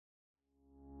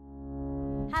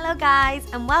Hello guys,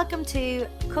 and welcome to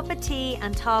Cup of Tea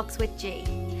and Talks with G,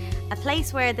 a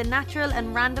place where the natural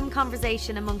and random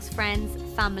conversation amongst friends,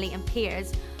 family and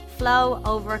peers flow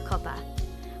over a cuppa.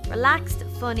 Relaxed,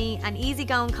 funny and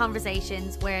easygoing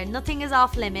conversations where nothing is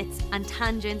off limits and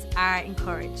tangents are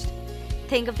encouraged.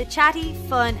 Think of the chatty,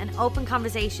 fun and open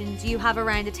conversations you have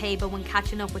around a table when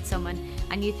catching up with someone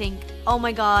and you think, oh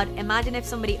my god, imagine if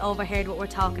somebody overheard what we're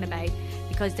talking about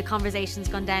because the conversation's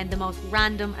gone down the most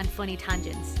random and funny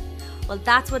tangents. Well,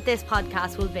 that's what this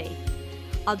podcast will be.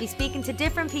 I'll be speaking to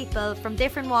different people from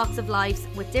different walks of life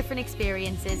with different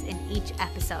experiences in each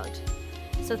episode.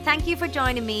 So thank you for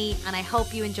joining me and I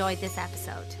hope you enjoyed this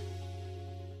episode.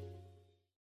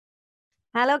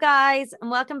 Hello guys, and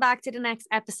welcome back to the next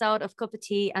episode of Cup of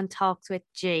Tea and Talks with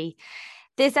G.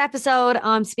 This episode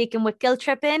I'm speaking with Guilt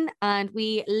Tripping and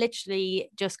we literally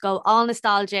just go all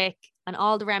nostalgic and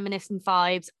all the reminiscent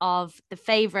vibes of the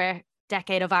favourite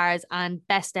decade of ours and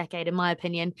best decade in my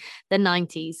opinion, the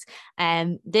 90s.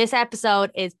 This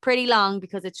episode is pretty long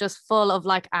because it's just full of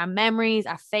like our memories,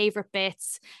 our favourite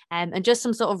bits, and just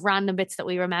some sort of random bits that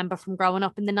we remember from growing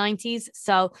up in the 90s.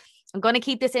 So I'm going to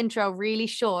keep this intro really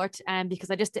short because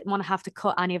I just didn't want to have to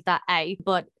cut any of that out.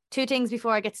 But two things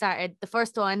before I get started. The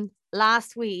first one,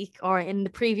 last week or in the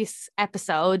previous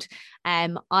episode,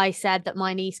 I said that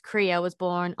my niece Kriya was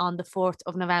born on the 4th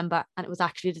of November and it was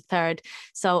actually the 3rd.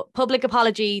 So public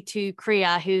apology to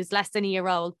Kriya, who's less than a year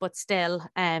old, but still,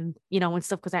 you know, when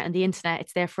stuff goes out on the internet,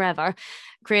 it's there forever.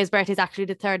 Kriya's birthday is actually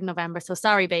the 3rd of November. So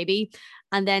sorry, baby.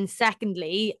 And then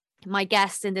secondly, my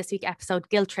guests in this week's episode,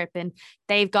 Guilt Tripping,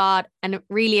 they've got a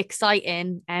really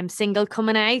exciting single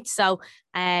coming out. So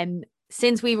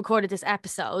since we recorded this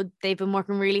episode, they've been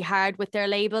working really hard with their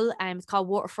label. It's called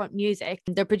Waterfront Music.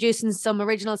 They're producing some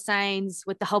original sounds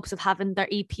with the hopes of having their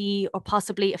EP or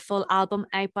possibly a full album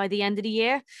out by the end of the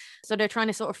year. So they're trying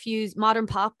to sort of fuse modern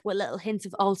pop with little hints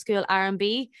of old school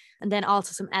R&B and then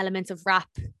also some elements of rap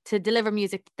to deliver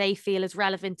music that they feel is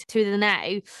relevant to the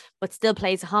now, but still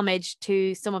plays homage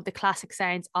to some of the classic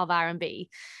sounds of R&B.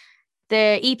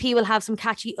 The EP will have some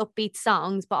catchy upbeat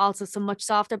songs, but also some much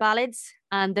softer ballads.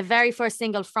 And the very first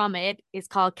single from it is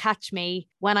called Catch Me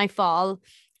When I Fall.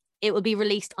 It will be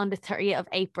released on the 30th of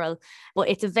April, but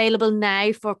it's available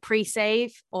now for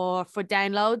pre-save or for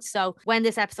download. So when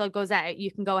this episode goes out,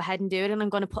 you can go ahead and do it. And I'm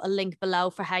going to put a link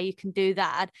below for how you can do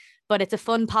that. But it's a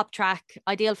fun pop track,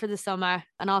 ideal for the summer.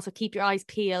 And also keep your eyes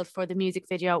peeled for the music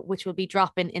video, which will be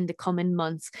dropping in the coming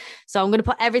months. So I'm going to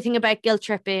put everything about Guilt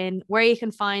Tripping, where you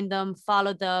can find them,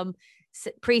 follow them,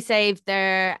 pre-save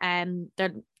their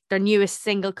newest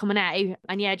single coming out,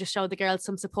 and yeah, just show the girls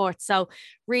some support. So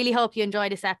really hope you enjoy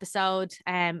this episode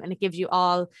and it gives you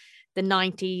all the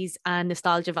 90s and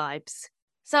nostalgia vibes.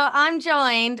 So I'm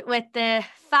joined with the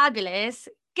fabulous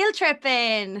Guilt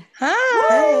Tripping.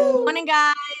 Hi. Morning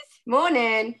guys.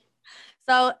 Morning.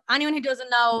 So anyone who doesn't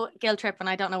know Guilt Tripping,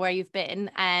 I don't know where you've been,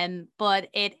 but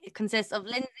it consists of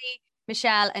Lindsay,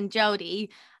 Michelle and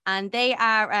Jodie, and they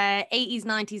are 80s,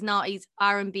 90s, 90s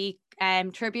R&B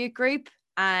tribute group.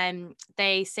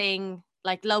 They sing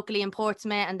like locally in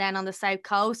Portsmouth and then on the South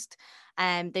Coast.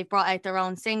 They've brought out their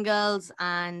own singles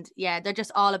and yeah, they're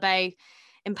just all about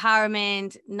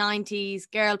empowerment, 90s,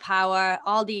 girl power,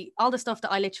 all the stuff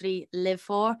that I literally live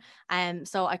for.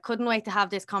 So I couldn't wait to have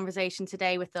this conversation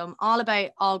today with them, all about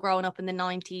all growing up in the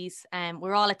 90s.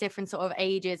 We're all at different sort of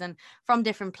ages and from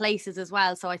different places as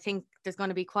well. So I think there's going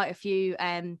to be quite a few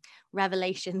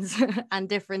revelations and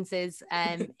differences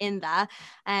in that.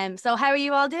 So how are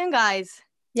you all doing, guys?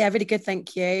 Yeah, really good,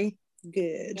 thank you.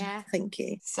 Good. Yeah. Thank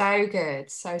you. So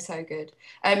good. So good.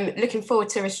 Looking forward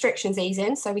to restrictions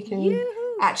easing so we can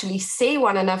actually see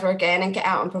one another again and get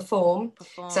out and perform.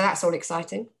 So that's all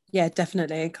exciting. Yeah,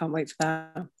 definitely. Can't wait for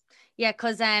that. Yeah,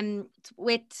 because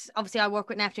with obviously I work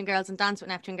with Neptune Girls and dance with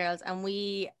Neptune Girls, and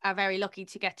we are very lucky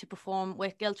to get to perform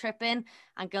with Guilt Tripping,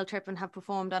 and Guilt Tripping have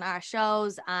performed on our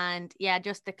shows, and yeah,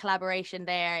 just the collaboration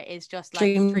there is just like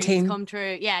Dream dreams team. come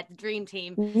true. Yeah, the dream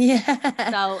team.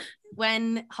 Yeah. So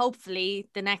when hopefully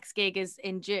the next gig is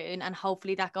in June, and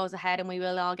hopefully that goes ahead and we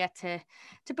will all get to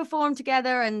perform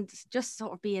together and just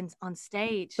sort of be on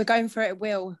stage. We're going for it. It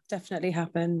will definitely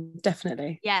happen.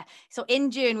 Definitely. Yeah. So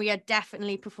in June we are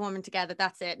definitely performing together.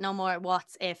 That's it. No more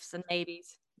what's, ifs and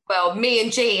maybes. Well, me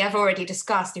and G have already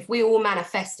discussed if we all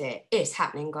manifest it, it's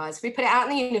happening, guys. We put it out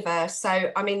in the universe.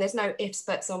 So, I mean, there's no ifs,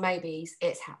 buts or maybes.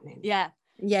 It's happening. Yeah.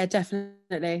 Yeah,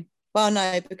 definitely. Well,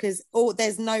 no, because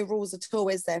there's no rules at all,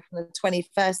 is there, from the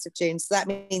 21st of June? So that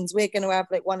means we're going to have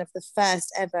like one of the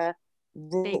first ever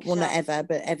not ever,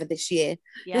 but ever this year.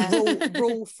 Yeah.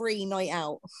 Rule-free night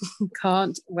out.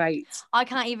 Can't wait. I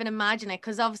can't even imagine it,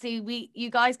 because obviously you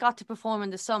guys got to perform in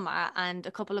the summer, and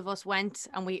a couple of us went,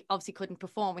 and we obviously couldn't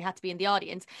perform. We had to be in the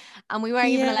audience, and we weren't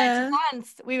even allowed to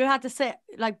dance. We had to sit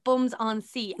like bums on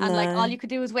seat, and like all you could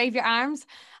do was wave your arms.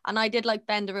 And I did like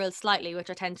bend the rules slightly, which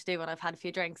I tend to do when I've had a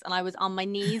few drinks, and I was on my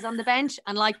knees on the bench,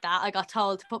 and like that I got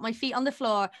told to put my feet on the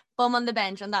floor, bum on the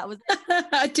bench, and that was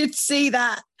I did see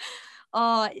that.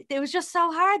 Oh, it was just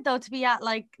so hard though to be at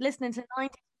like listening to 90s.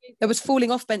 There was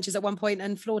falling off benches at one point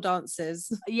and floor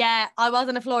dancers. Yeah, I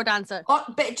wasn't a floor dancer.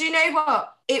 But do you know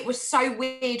what? It was so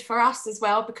weird for us as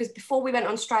well, because before we went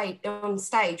on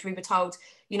stage, we were told,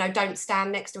 you know, don't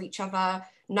stand next to each other,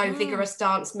 no vigorous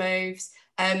dance moves.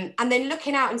 And then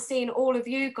looking out and seeing all of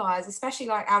you guys, especially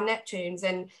like our Neptunes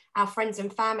and our friends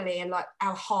and family and like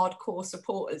our hardcore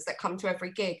supporters that come to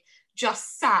every gig,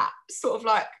 just sat sort of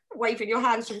like waving your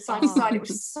hands from side to side. It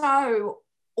was so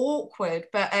awkward,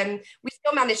 but we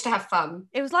still managed to have fun.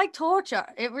 It was like torture.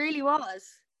 It really was.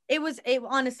 It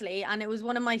honestly, and it was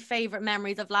one of my favorite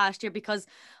memories of last year, because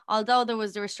although there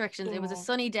was the restrictions, it was a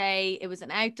sunny day, it was an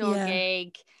outdoor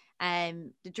gig,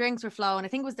 the drinks were flowing. I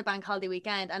think it was the bank holiday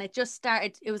weekend, and it just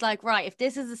started. It was like, right, if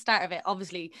this is the start of it,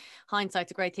 obviously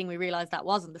hindsight's a great thing, we realized that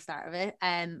wasn't the start of it,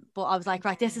 but I was like,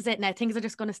 right, this is it now, things are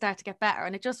just going to start to get better.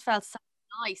 And it just felt so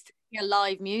nice to hear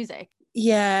live music.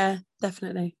 Yeah,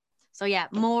 definitely. So yeah,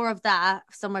 more of that.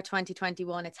 Summer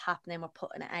 2021, it's happening. We're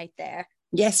putting it out there.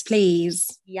 Yes,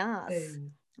 please. Yes.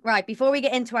 Right, before we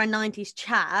get into our 90s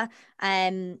chat,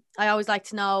 I always like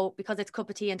to know, because it's Cup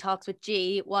of Tea and Talks with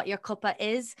G, what your cuppa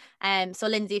is. So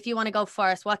Lindsay, if you want to go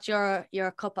first, what's your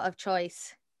cuppa of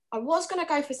choice? I was going to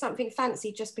go for something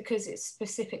fancy just because it's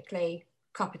specifically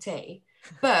cup of tea,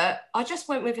 but I just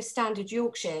went with a standard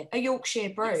Yorkshire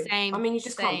brew. Same, I mean, you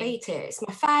just can't beat it. It's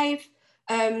my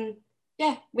fave.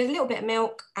 Yeah, with a little bit of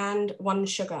milk and 1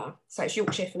 sugar. So it's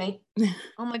Yorkshire for me.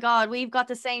 Oh my God, we've got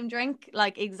the same drink,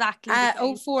 like exactly.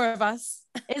 All 4 of us.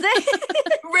 Is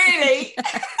it? Really?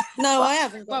 No, I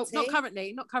haven't got tea.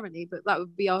 Not currently, but that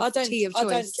would be our tea of choice. I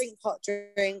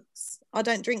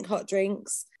don't drink hot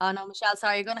drinks. Oh no, Michelle,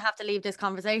 sorry, you're going to have to leave this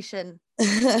conversation.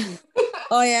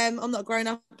 I'm not grown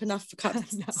up enough for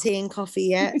cups of tea and coffee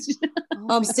yet.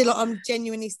 I'm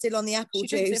genuinely still on the apple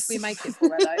juice. If we make it for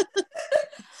her though.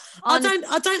 I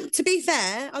don't, to be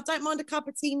fair, I don't mind a cup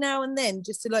of tea now and then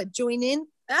just to like join in.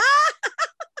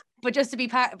 But just to be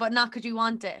part, but not because you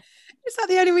want it. Is that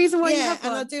the only reason why you have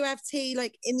one? And I do have tea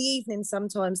like in the evening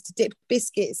sometimes to dip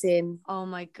biscuits in. Oh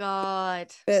my God.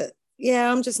 But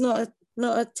yeah, I'm just not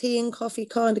a tea and coffee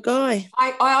kind of guy.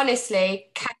 I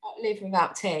honestly cannot live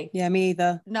without tea. Yeah, me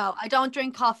either. No, I don't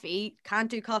drink coffee,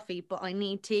 can't do coffee, but I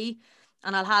need tea.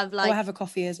 And I'll have like... I have a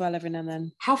coffee as well every now and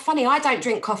then. How funny, I don't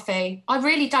drink coffee. I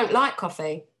really don't like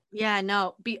coffee. Yeah,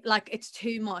 no, it's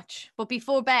too much. But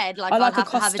before bed, like I'll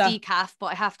have to have a decaf, but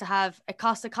I have to have a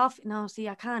Costa coffee. No, see,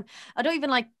 I can't. I don't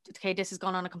even like... Okay, this has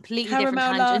gone on a completely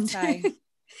different tangent.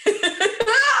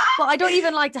 But I don't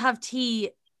even like to have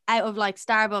tea out of like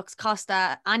Starbucks,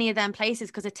 Costa, any of them places,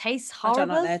 because it tastes horrible. I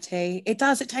don't like their tea. It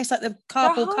does. It tastes like the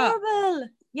cardboard cup. Horrible.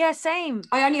 Yeah, same.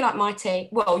 I only like my tea.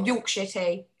 Well, Yorkshire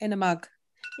tea. In a mug.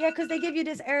 Yeah, because they give you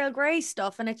this Earl Grey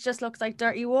stuff and it just looks like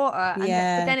dirty water. But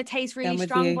then it tastes really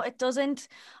strong, but it doesn't.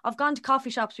 I've gone to coffee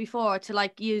shops before to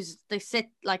like they sit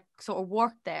like sort of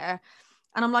work there.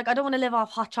 And I'm like, I don't want to live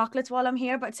off hot chocolates while I'm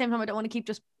here, but at the same time, I don't want to keep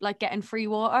just like getting free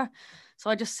water. So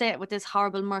I just sit with this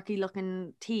horrible murky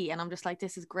looking tea and I'm just like,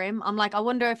 this is grim. I'm like, I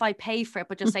wonder if I pay for it,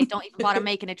 but just say, don't even bother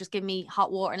making it. Just give me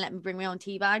hot water and let me bring my own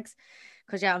tea bags.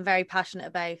 Because I'm very passionate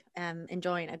about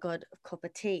enjoying a good cup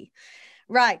of tea.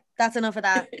 Right, that's enough of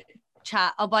that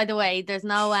chat. Oh, by the way, there's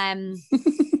no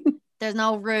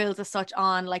rules as such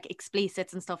on like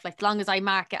explicits and stuff. Like, as long as I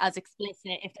mark it as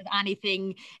explicit, if there's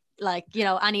anything like, you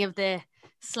know, any of the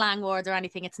slang words or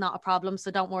anything, it's not a problem.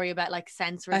 So don't worry about like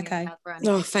censoring yourself or anything.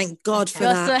 Oh, thank God for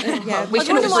that. Yeah, we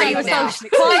should why you were so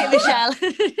quiet, Michelle.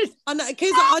 I know,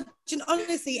 because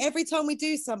honestly, every time we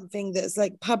do something that's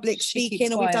like public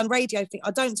speaking or we've done radio thing,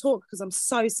 I don't talk because I'm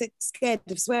so scared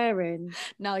of swearing.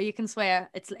 No, you can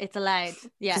swear. It's allowed.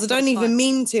 Yeah, because I don't even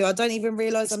mean to. I don't even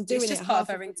realise I'm doing it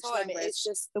half of the time. It's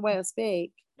just the way I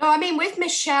speak. No, I mean, with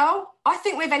Michelle, I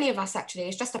think with any of us, actually,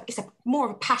 it's more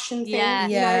of a passion thing. Yeah.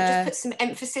 You know, just put some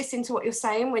emphasis into what you're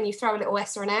saying when you throw a little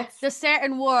S or an F. There's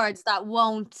certain words that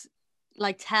won't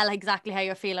like tell exactly how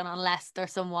you're feeling unless they're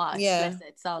somewhat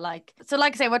explicit. So like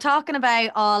I say, we're talking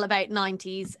about all about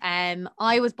 90s.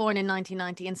 I was born in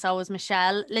 1990 and so was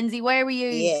Michelle. Lindsay, where were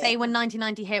you? Say when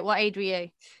 1990 hit, what age were you?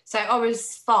 So I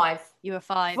was 5. You were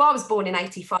 5. Well, I was born in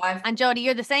 85. And Jodie,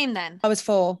 you're the same then? I was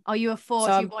 4. Oh, you were 4.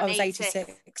 So you were born I was 86.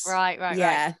 86. Right.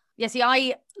 Yeah. Yeah, see,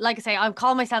 I say, I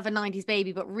call myself a 90s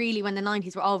baby, but really when the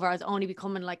 90s were over, I was only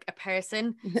becoming like a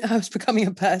person. I was becoming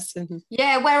a person.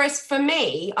 Yeah, whereas for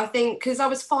me, I think, because I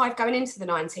was 5 going into the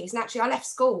 90s, and actually I left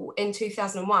school in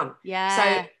 2001. Yeah.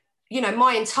 So, you know,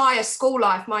 my entire school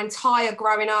life, my entire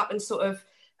growing up and sort of,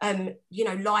 you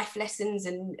know, life lessons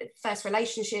and first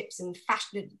relationships and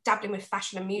fashion, dabbling with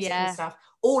fashion and music and stuff,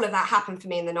 all of that happened for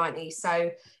me in the 90s.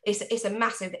 So it's a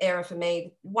massive era for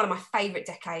me, one of my favourite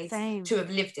decades to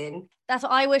have lived in. That's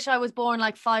what I wish I was born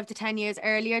like 5 to 10 years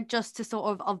earlier, just to sort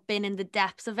of have been in the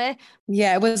depths of it.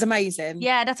 Yeah, it was amazing.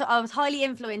 Yeah, that's what I was highly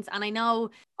influenced. And I know,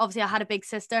 obviously, I had a big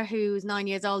sister who's 9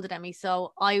 years older than me.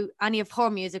 So any of her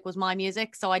music was my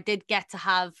music. So I did get to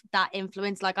have that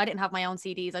influence. Like I didn't have my own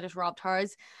CDs, I just robbed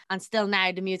hers. And still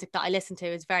now the music that I listen to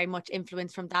is very much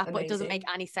influenced from that, but it doesn't make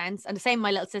any sense. And the same,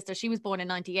 my little sister, she was born in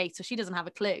 98, so she doesn't have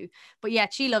a clue. But yeah,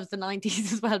 she loves the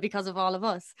 90s as well because of all of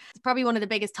us. It's probably one of the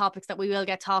biggest topics that we will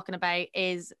get talking about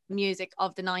is music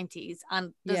of the 90s.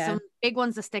 And there's some big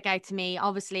ones that stick out to me.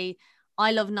 Obviously,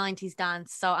 I love 90s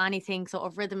dance, so anything sort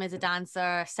of Rhythm is a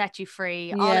Dancer, Set You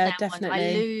Free, all of them definitely. ones.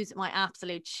 I lose my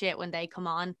absolute shit when they come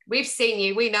on. We've seen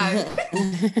you, we know.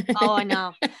 Oh, I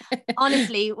know.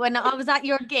 Honestly, when I was at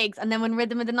your gigs and then when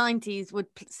Rhythm of the 90s would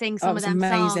sing some of them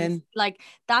songs, like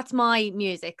that's my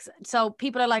music. So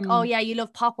people are like, oh yeah, you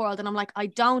love Pop World. And I'm like, I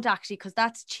don't actually, because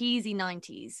that's cheesy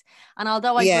 90s. And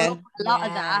although I grew up with a lot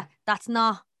of that, that's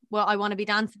not what I want to be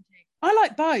dancing to. I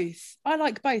like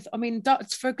both. I mean,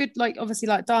 that's for good, like obviously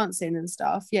like dancing and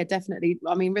stuff. Yeah, definitely.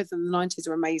 I mean, Rhythm of the 90s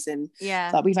are amazing. Yeah.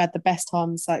 Like we've had the best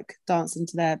times like dancing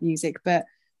to their music, but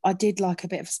I did like a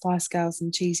bit of Spice Girls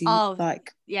and cheesy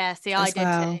like. Yeah, see, I did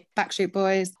too. Backstreet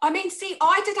Boys. I mean, see,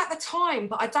 I did at the time,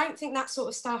 but I don't think that sort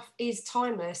of stuff is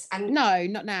timeless. And no,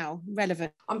 not now.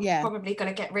 Relevant. I'm probably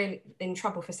going to get really in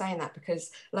trouble for saying that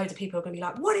because loads of people are going to be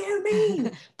like, what do you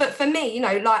mean? But for me, you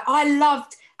know, like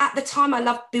at the time I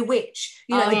loved Bewitched,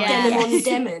 you know, Denim on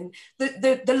Demon,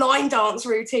 the line dance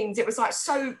routines. It was like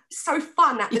so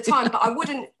fun at the time, but I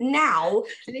wouldn't now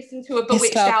listen to a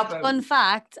Bewitched album. Fun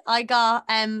fact, I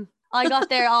got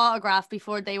their autograph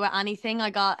before they were anything. I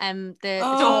got the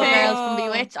girls from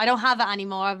Bewitched. I don't have it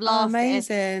anymore. I've lost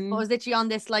amazing. it. But it was literally on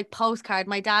this like postcard.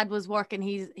 My dad was working,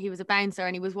 he was a bouncer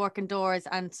and he was working doors,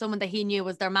 and someone that he knew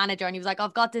was their manager, and he was like,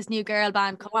 I've got this new girl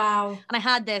band coming. Wow. And I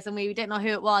had this and we didn't know who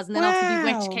it was. And then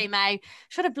obviously Bewitched came out.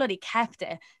 Should have bloody kept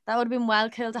it. That would have been well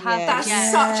cool to have.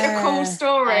 That's such a cool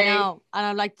story. I know. And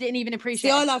I like didn't even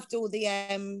appreciate it. I loved all the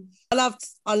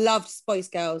I loved Spice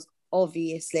Girls.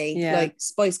 Obviously, like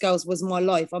Spice Girls was my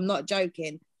life. I'm not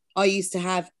joking. I used to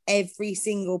have every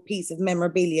single piece of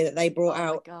memorabilia that they brought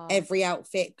out, every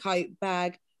outfit, coat,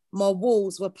 bag. My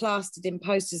walls were plastered in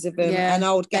posters of them, and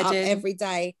I would get up every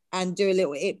day and do a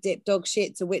little ip dip dog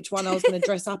shit to which one I was going to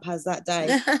dress up as that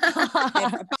day.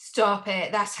 Stop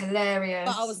it, that's hilarious.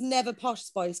 But I was never Posh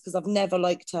Spice because I've never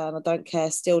liked her and I don't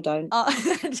care, still don't.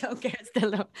 Don't care,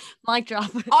 still don't. Mic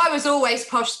drop. I was always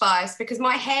Posh Spice because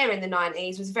my hair in the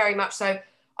 90s was very much so.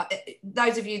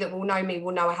 Those of you that will know me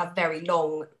will know I have very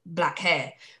long black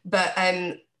hair, but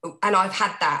and I've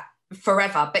had that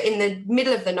forever. But in the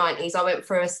middle of the 90s, I went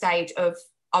through a stage of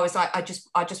I was like, I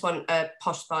just want a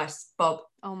Posh Spice bob.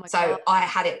 Oh my God. So I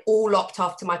had it all locked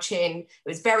off to my chin. It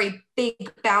was very big,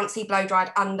 bouncy, blow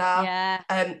dried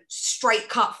under, straight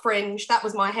cut fringe. That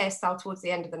was my hairstyle towards the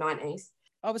end of the 90s.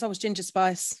 I was Ginger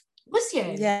Spice. Was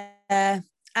you? Yeah,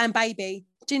 and Baby.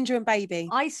 Ginger and Baby.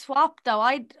 I swapped though.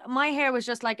 My hair was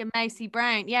just like a mousy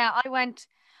brown. Yeah,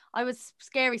 I was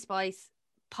Scary Spice,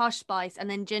 Posh Spice, and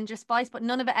then Ginger Spice, but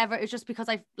none of it ever. It was just because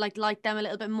I liked them a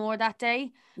little bit more that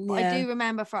day. But I do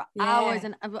remember for hours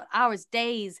and hours,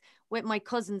 days with my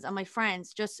cousins and my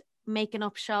friends just making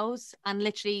up shows and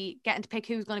literally getting to pick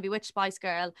who's going to be which Spice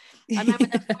Girl. I remember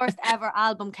the first ever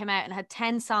album came out and had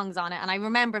 10 songs on it, and I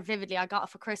remember vividly I got it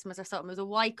for Christmas or something. It was a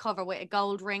white cover with a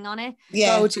gold ring on it.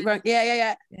 Yeah.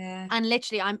 And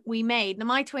literally now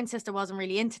my twin sister wasn't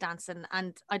really into dancing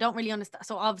and I don't really understand,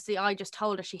 so obviously I just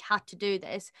told her she had to do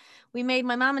this. We made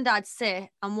my mum and dad sit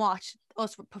and watch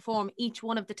us perform each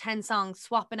one of the 10 songs,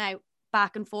 swapping out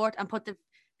back and forth, and put the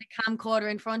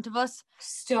camcorder in front of us.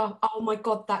 Stop. Oh my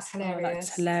God, that's hilarious.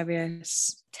 That's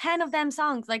hilarious. 10 of them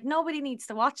songs, like nobody needs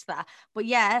to watch that, but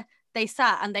yeah, they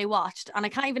sat and they watched, and I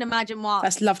can't even imagine what.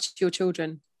 That's love to your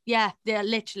children. Yeah,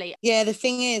 literally. Yeah, the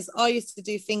thing is, I used to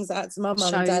do things that to my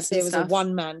mum and dad. There was a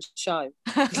one-man show.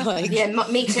 Like, yeah,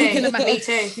 me too. Me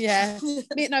too. Yeah.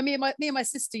 Me and my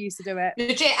sister used to do it.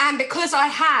 Legit, and because I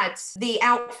had the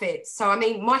outfits, so I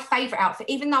mean, my favourite outfit,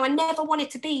 even though I never wanted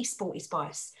to be Sporty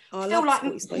Spice. I feel like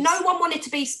no one wanted to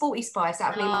be Sporty Spice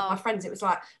out of me and my friends. It was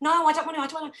like, no, I don't want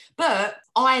to. But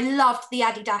I loved the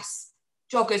Adidas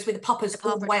joggers with the poppers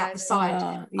all the way up the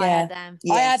side. Yeah.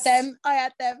 I had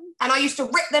them. And I used to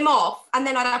rip them off, and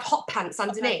then I'd have hot pants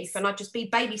underneath, and I'd just be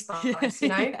Baby Spice, you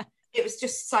know? Yeah. It was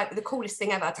just like the coolest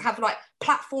thing ever to have like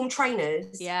platform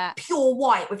trainers, pure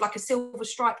white with like a silver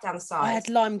stripe down the side. I had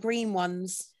lime green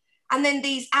ones. And then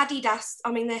these Adidas,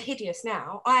 I mean, they're hideous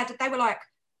now. They were like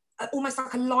almost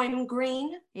like a lime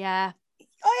green. Yeah.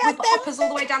 I had poppers all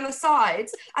the way down the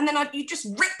sides, and then you just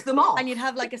rip them off, and you'd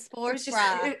have like a sports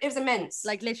bra. It was immense,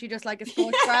 like literally just like a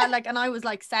sports bra. Like, and I was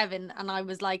like 7, and I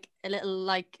was like a little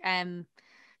like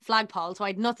flagpole, so I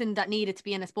had nothing that needed to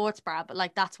be in a sports bra, but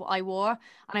like that's what I wore.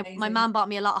 And my mum bought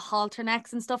me a lot of halter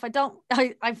necks and stuff.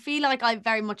 I feel like I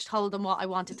very much told them what I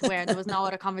wanted to wear, and there was no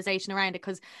other conversation around it,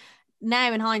 because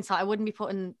now in hindsight I wouldn't be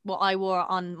putting what I wore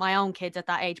on my own kids at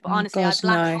that age. But honestly, I had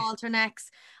black halter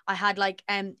necks. I had like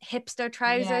hipster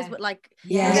trousers with like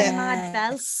mad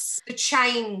belts, the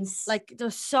chains. Like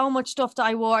there's so much stuff that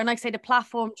I wore, and like I say, the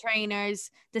platform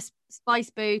trainers, the Spice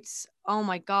boots. Oh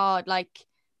my god, like,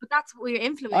 but that's what we were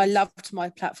influenced. I loved my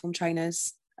platform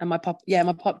trainers and my pop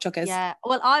joggers. Yeah,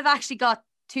 well, I've actually got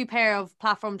 2 pair of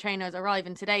platform trainers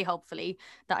arriving today, hopefully,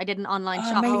 that I did an online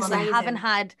shop, because I haven't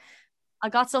had. I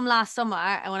got some last summer,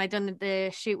 and when I done the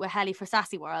shoot with Helly for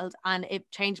Sassy World, and it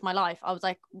changed my life. I was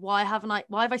like, why have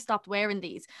I stopped wearing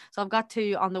these? So I've got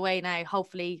 2 on the way now.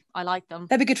 Hopefully I like them.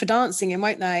 They'll be good for dancing in,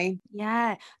 won't they?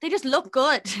 Yeah, they just look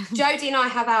good. Jodie and I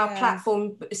have our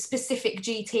platform specific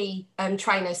GT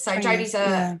trainers. So Jodie's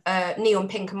a neon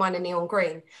pink and mine are neon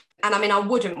green. And I mean, I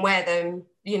wouldn't wear them,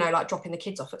 you know, like dropping the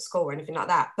kids off at school or anything like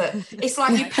that. But it's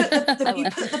like you put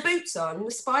the boots on,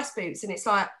 the Spice boots, and it's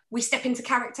like we step into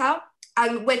character.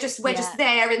 And we're just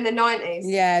there in the 90s.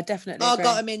 Yeah, definitely. I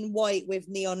got them in white with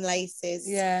neon laces.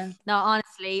 Yeah. No,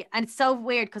 honestly, and it's so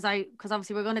weird because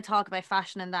obviously we're going to talk about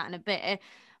fashion and that in a bit.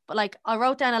 But like, I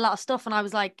wrote down a lot of stuff, and I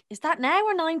was like, is that now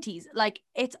or 90s? Like,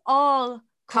 it's all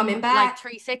coming back, like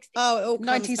 360. Oh, it all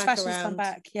 90s fashion's come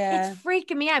back. Yeah, it's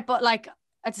freaking me out. But like,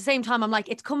 at the same time, I'm like,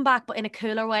 it's come back, but in a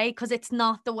cooler way, because it's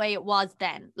not the way it was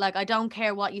then. Like, I don't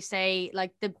care what you say.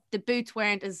 Like, the boots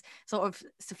weren't as sort of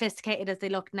sophisticated as they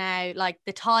look now. Like,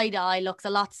 the tie-dye looks a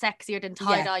lot sexier than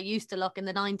tie-dye used to look in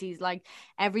the 90s. Like,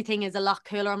 everything is a lot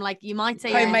cooler. I'm like, you might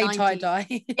say homemade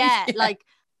tie-dye. Yeah, like,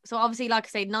 so obviously, like I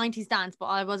say, 90s dance, but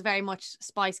I was very much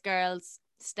Spice Girls,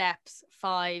 Steps,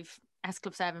 5, S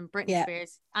Club 7, Britney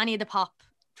Spears, any of the pop,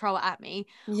 throw it at me.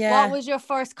 Yeah. What was your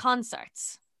first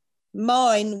concerts?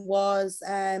 Mine was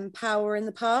Power in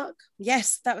the Park.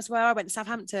 Yes, that was where I went to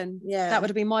Southampton. Yeah, that would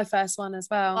have been my first one as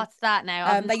well. What's that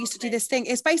now? They used to do this thing.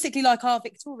 It's basically like our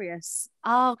Victorious.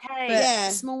 Oh, okay.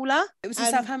 But smaller. It was in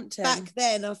Southampton. Back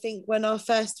then, I think when I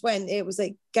first went, it was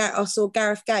like I saw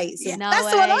Gareth Gates. Yeah, that's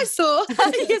the one I saw.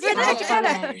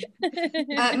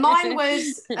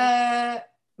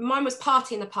 Mine was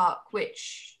Party in the Park,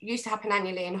 which used to happen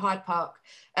annually in Hyde Park.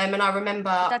 And I remember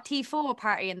that T4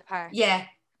 Party in the Park. Yeah.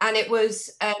 And it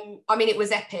was, it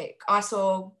was epic. I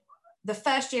saw, the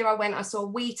first year I went, I saw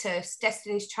Wheatus,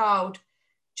 Destiny's Child,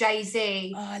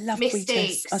 Jay-Z,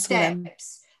 Mystique,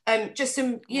 Steps. Just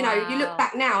some, you know, you look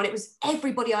back now and it was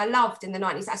everybody I loved in the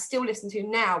 90s, I still listen to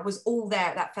now, was all there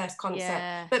at that first concert.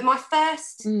 Yeah. But my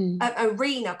first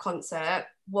arena concert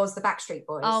was the Backstreet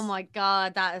Boys. Oh my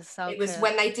God, that is so It was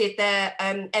when they did their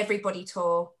Everybody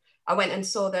tour. I went and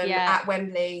saw them at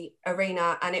Wembley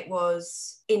Arena, and it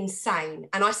was insane.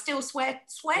 And I still swear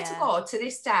to God, to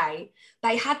this day,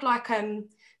 they had like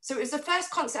so it was the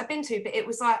first concert I've been to, but it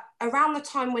was like around the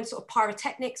time when sort of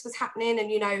pyrotechnics was happening,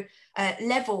 and, you know,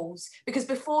 levels, because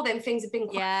before then things had been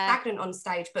quite stagnant on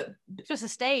stage, but just a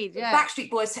stage.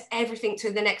 Backstreet Boys took everything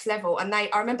to the next level, and I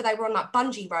remember they were on like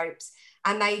bungee ropes,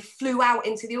 and they flew out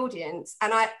into the audience.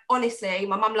 And I honestly,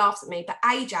 my mum laughs at me, but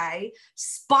AJ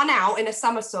spun out in a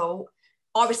somersault.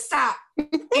 I was sat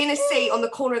in a seat on the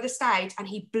corner of the stage, and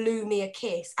he blew me a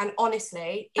kiss. And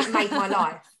honestly, it made my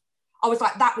life. I was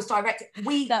like, that was direct.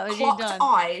 We clocked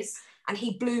eyes, and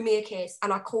he blew me a kiss,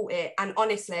 and I caught it. And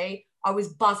honestly, I was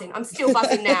buzzing. I'm still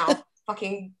buzzing now,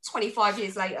 fucking 25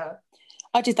 years later.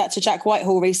 I did that to Jack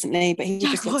Whitehall recently, but he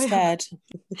just got scared.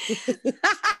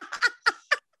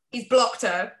 He's blocked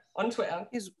her on Twitter.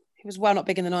 He was well not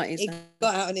big in the 90s. He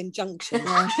got out an injunction.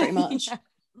 Yeah, pretty much.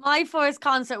 My first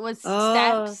concert was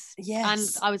Steps.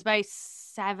 Yes. And I was about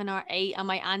 7 or 8, and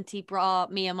my auntie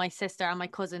brought me and my sister and my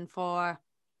cousin for,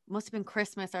 must have been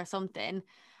Christmas or something.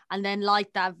 And then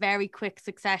like that, very quick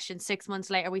succession, 6 months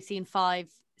later, we seen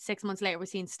Five. 6 months later, we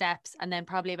seen Steps. And then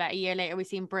probably about a year later, we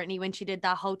seen Britney when she did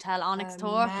that Hotel Onyx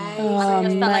tour.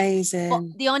 Amazing. Amazing.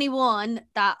 But the only one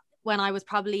that when I was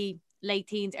probably late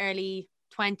teens, early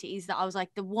 20s, that I was like,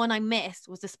 the one I missed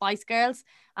was the Spice Girls.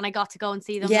 And I got to go and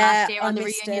see them last year on the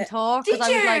reunion tour. Did I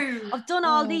was like, you? I've done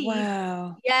all these.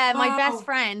 Wow. Yeah, my Wow. best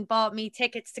friend bought me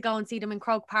tickets to go and see them in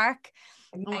Croke Park.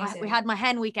 Amazing. We had my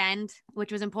hen weekend,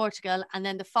 which was in Portugal, and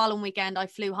then the following weekend I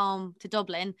flew home to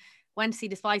Dublin, went to see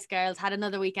the Spice Girls, had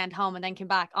another weekend home, and then came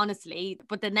back, honestly.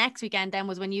 But the next weekend then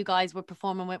was when you guys were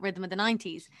performing with Rhythm of the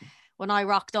 90s, when I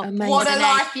rocked up. Amazing. What a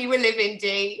life you were living,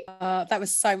 G. That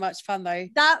was so much fun though.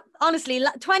 That, honestly,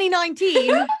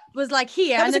 2019 was like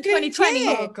here, That and was then a good 2020.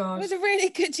 year. Oh, God. It was a really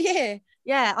good year.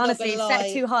 Yeah, honestly, gonna set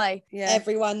lie. too high. Yeah.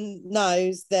 Everyone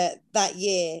knows that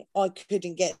year I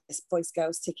couldn't get a Spice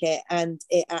Girls ticket, and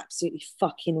it absolutely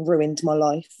fucking ruined my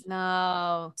life.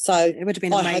 No. So It would have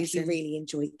been I hope amazing. you really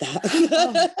enjoyed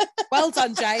that. Well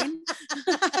done, Jane.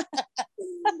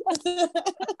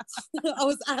 I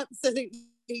was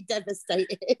absolutely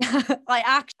devastated.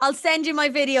 I'll send you my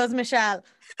videos, Michelle.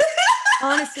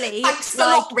 Honestly, Thanks a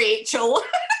lot, Rachel.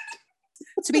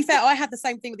 To be fair, I had the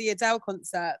same thing with the Adele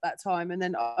concert that time, and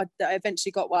then I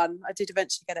eventually got one. I did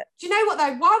eventually get it. Do you know what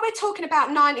though? While we're talking about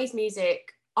 90s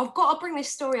music, I've got to bring this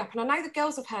story up, and I know the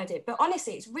girls have heard it, but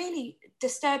honestly, it's really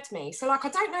disturbed me. So like, I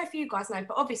don't know if you guys know,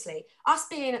 but obviously us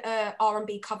being a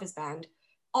R&B covers band,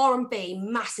 R&B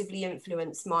massively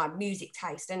influenced my music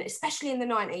taste. And especially in the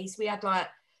 90s, we had like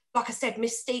I said,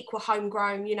 Mystique were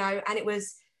homegrown, you know, and it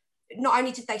was, not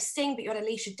only did they sing, but you had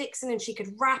Alicia Dixon, and she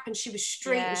could rap, and she was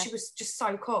street, and she was just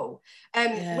so cool. We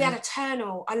had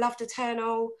Eternal. I loved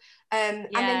Eternal. And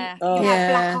then you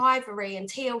had Black Ivory and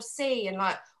TLC and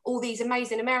like all these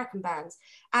amazing American bands.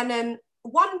 And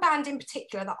one band in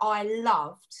particular that I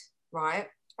loved, right?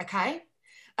 Okay.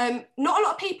 Not a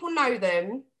lot of people know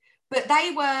them, but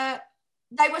they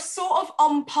were sort of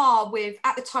on par with,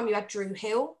 at the time you had Drew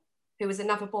Hill, who was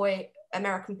another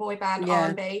American boy band,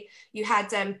 R&B. You had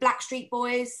Blackstreet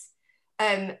Boys.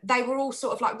 They were all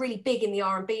sort of like really big in the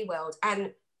R&B world,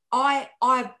 and I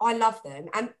love them.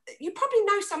 And you probably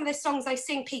know some of their songs. They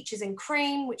sing Peaches and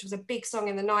Cream, which was a big song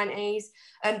in the 90s.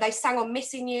 They sang on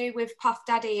Missing You with Puff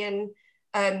Daddy and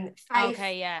Faith.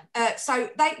 Okay, yeah. So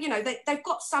they, you know, they've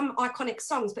got some iconic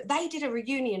songs, but they did a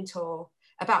reunion tour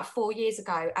about 4 years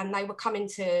ago, and they were coming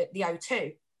to the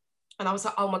O2, and I was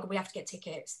like, oh my God, we have to get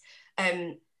tickets.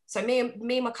 So me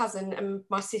and my cousin and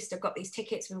my sister got these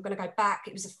tickets. We were going to go back.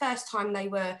 It was the first time they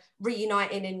were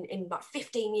reuniting in like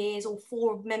 15 years. All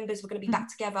 4 members were going to be back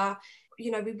together.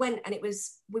 You know, we went, and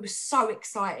we were so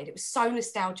excited. It was so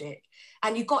nostalgic.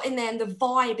 And you got in there, and the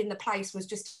vibe in the place was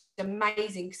just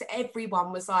amazing, because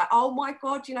everyone was like, oh my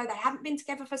God, you know, they haven't been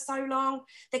together for so long.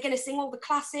 They're going to sing all the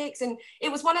classics. And it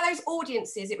was one of those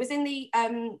audiences. It was in the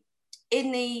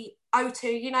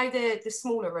O2, you know, the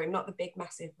smaller room, not the big,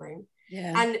 massive room.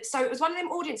 Yeah. And so it was one of them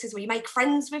audiences where you make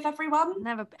friends with everyone.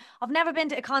 I've never been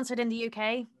to a concert in the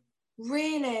UK.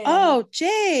 Really? Oh,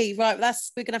 gee. Right,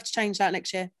 we're gonna have to change that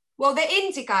next year. Well, the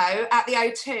Indigo at the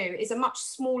O2 is a much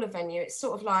smaller venue. It's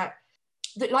sort of like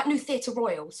New Theatre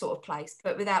Royal sort of place,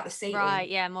 but without the seating. Right,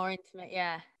 yeah, more intimate,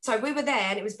 yeah. So we were there,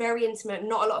 and it was very intimate,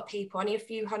 not a lot of people, only a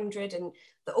few hundred, and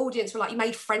the audience were like, you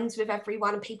made friends with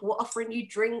everyone, and people were offering you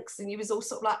drinks, and you was all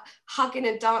sort of like hugging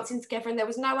and dancing together, and there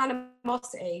was no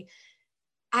animosity.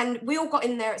 And we all got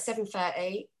in there at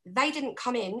 7:30. They didn't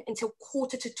come in until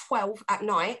 11:45 at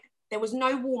night. There was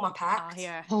no warm-up act.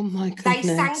 Oh my goodness. They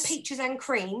sang Peaches and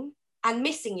Cream and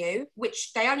Missing You,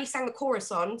 which they only sang the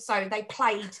chorus on, so they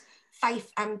played Faith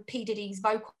and P. Diddy's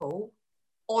vocal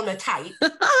on a tape.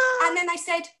 And then they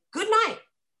said, good night.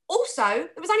 Also, there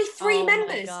was only 3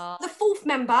 members. The 4th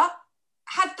member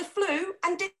had the flu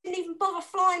and didn't even bother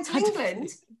flying to England.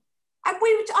 And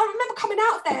I remember coming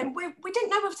out there, and we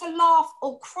didn't know whether to laugh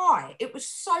or cry. It was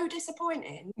so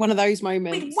disappointing. One of those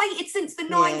moments. We'd waited since the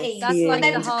 90s. That's like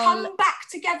them the to whole come back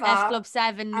together. S Club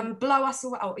 7. And blow us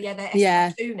away. Oh, yeah, they're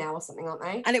S Club 2 now or something, aren't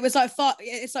they? And it was like 5,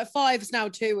 it's like 5's now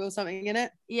 2 or something, isn't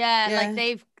it? Yeah,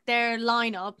 like their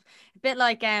lineup, a bit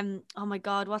like oh my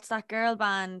God, what's that girl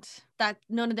band that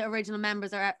none of the original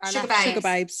members are Sugar left?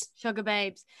 Babes. Sugar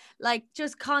Babes. Like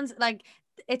just like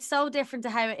it's so different to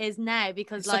how it is now,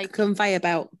 because it's like a conveyor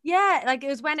belt. Yeah, like it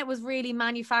was when it was really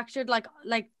manufactured, like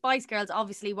Spice Girls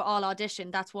obviously were all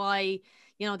auditioned. That's why,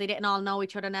 you know, they didn't all know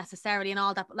each other necessarily and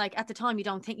all that. But like at the time,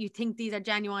 you think these are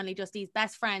genuinely just these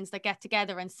best friends that get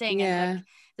together and sing. Yeah. And like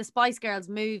the Spice Girls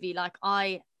movie, like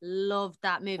I loved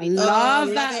that movie. I love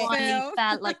I that genuinely film.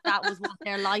 felt like that was what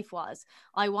their life was.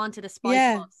 I wanted a Spice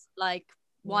Yeah. bus. Like,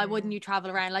 why wouldn't you travel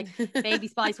around? Like Baby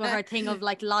Spice with her thing of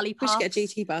like lollipops. We should get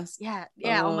a GT bus. Yeah.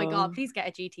 Oh my God, please get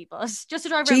a GT bus. Just to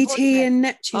drive GT around Portsmouth. and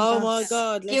Neptune Oh bus. my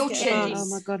God. Guilt Let's get a tunes. Oh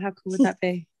bus. my God, how cool would that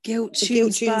be? Guilt The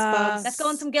Tunes Guilt Tunes bus. bus. Let's go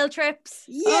on some guilt trips.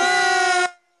 Yeah.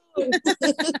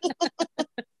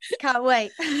 Can't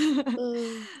wait.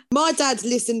 My dad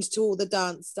listened to all the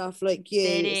dance stuff like you,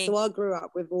 Did he? so I grew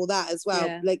up with all that as well.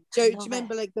 Yeah. Like, do you love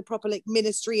remember like the proper like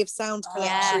Ministry of Sound Oh,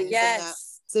 collections? yeah. And that?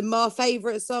 So my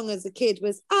favorite song as a kid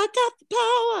was "I Got the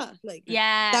Power." Like,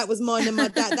 Yeah. that was mine and my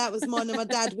dad. That was mine and my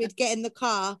dad. We'd get in the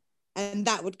car and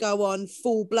that would go on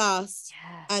full blast.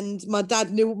 Yeah. And my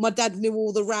dad knew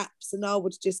all the raps, and I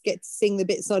would just get to sing the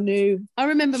bits I knew. I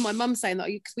remember my mum saying that,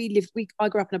 because I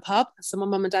grew up in a pub, so my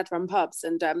mum and dad run pubs,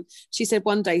 and she said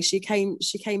one day she came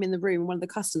in the room, and one of the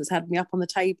customers had me up on the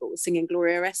table singing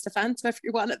Gloria Estefan to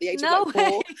everyone at the age of like 4.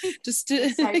 way. Just So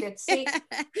good. See,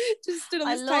 just stood on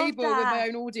I this love table with that. my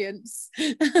own audience.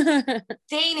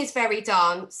 Dean is very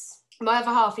dance. My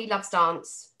other half, he loves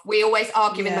dance. We always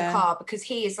argue in the Yeah. car because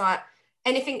he is like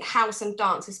anything house and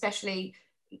dance, especially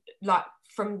like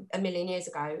from a million years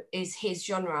ago, is his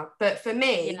genre. But for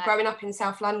me, Yeah. growing up in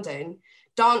South London,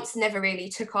 dance never really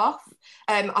took off.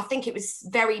 I think it was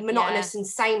very monotonous and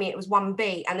samey. It was one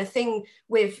beat. And the thing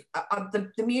with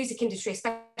the music industry,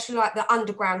 especially like the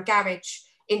underground garage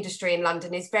industry in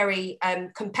London, is very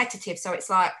competitive. So it's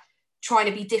like trying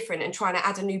to be different and trying to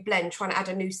add a new blend, trying to add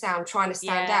a new sound, trying to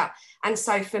stand out. And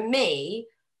so for me,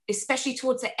 especially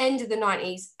towards the end of the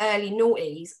 90s, early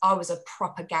noughties, I was a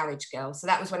proper garage girl. So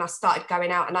that was when I started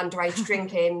going out and underage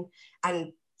drinking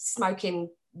and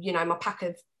smoking, you know, my pack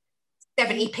of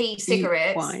 70p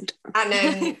cigarettes and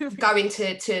then going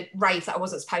to raves that I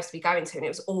wasn't supposed to be going to, and it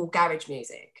was all garage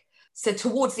music. So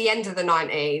towards the end of the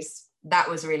 90s, that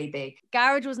was really big.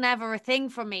 Garage was never a thing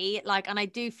for me, like, and I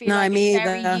do feel No, like me it's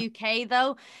very either. UK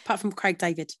though. Apart from Craig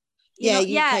David. You know,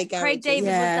 UK garage. Craig David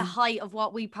was Yeah. the height of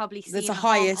what we probably seen. That's the at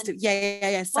home. highest. And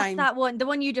Yeah, what's same. that one? The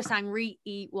one you just sang,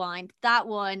 Rewind. That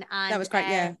one, and That was great,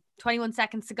 yeah. 21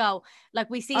 Seconds to Go. Like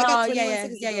we seen I got all, 21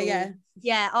 Seconds to Go.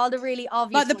 yeah, all the really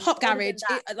obvious Like the ones. pop Other than garage.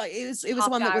 that, It was Pop the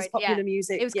one that was garage, popular yeah.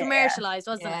 music. It was Yeah. commercialized,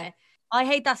 wasn't Yeah. it? I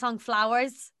hate that song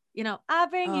Flowers. You know, I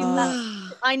bring you flowers.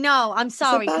 Oh. I know. I'm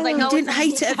sorry because I banger. know You it's didn't on-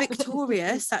 hate it at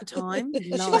Victorious that time. She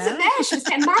wasn't there, she was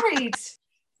getting married.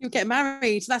 You get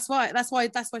married. That's why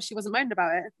she wasn't moaning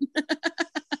about it.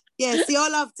 Yeah, see, I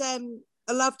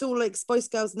loved all like Spice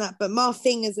Girls and that, but my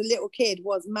thing as a little kid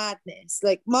was Madness.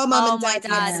 Like my mum and my dad had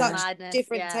dad's such Madness,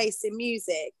 different yeah. tastes in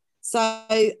music. So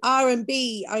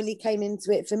R&B only came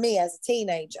into it for me as a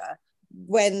teenager.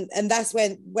 That's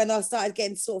when I started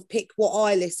getting to sort of pick what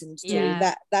I listened to.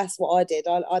 Yeah. That's what I did.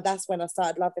 I that's when I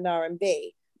started loving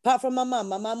R&B. Apart from my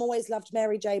mum always loved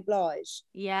Mary J. Blige.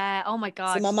 Yeah. Oh my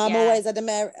God. So my mum yeah. always had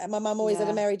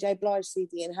a Mary J. Blige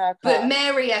CD in her car. But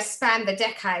Mary has spanned the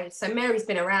decade. So Mary's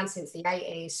been around since the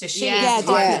 80s. So she Yeah, is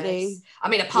timeless. definitely. I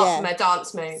mean, apart Yeah. from her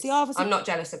dance moves, See, obviously- I'm not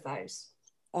jealous of those.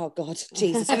 Oh God,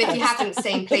 Jesus! And if you Christ. haven't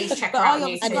seen, please check her But out I on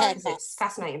obviously YouTube. like because that. It's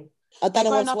fascinating. I don't know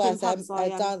Growing what's up in worse, pubs, I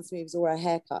her dance moves or her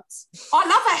haircuts. I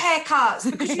love her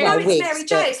haircuts because you Well, know it's wigs, Mary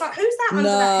J. but- It's like, who's that under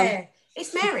No. that hair?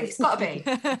 It's Mary. It's got to be.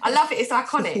 I love it. It's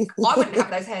iconic. I wouldn't have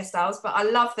those hairstyles, but I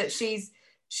love that she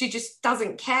just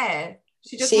doesn't care.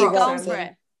 She just She rocks rocks them. for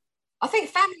it. I think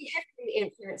family heavily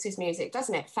influences music,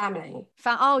 doesn't it? Family.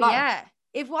 Oh Like- yeah.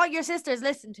 If what your sisters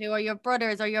listen to, or your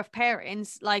brothers or your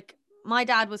parents, like my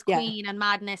dad was Yeah. Queen and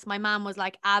Madness, my mom was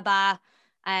like ABBA,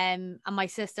 and my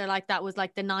sister, like, that was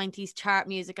like the 90s chart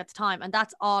music at the time, and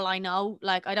that's all I know.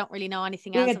 Like I don't really know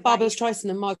anything We else. had of Barbara that. Streisand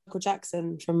and Michael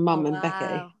Jackson from Mum Oh, and Becky.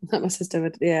 wow. That my sister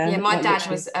would, yeah. Yeah, my like, dad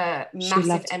literally. was a She massive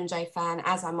loved- MJ fan,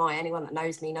 as am I. Anyone that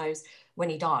knows me knows when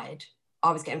he died,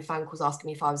 I was getting phone calls asking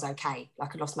me if I was okay,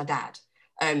 like I lost my dad,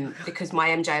 because my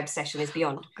MJ obsession is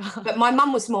beyond. Oh, God. But my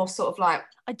mum was more sort of like,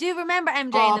 I do remember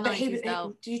MJ oh, in the but 90s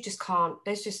though. you just can't.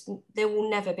 There will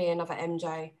never be another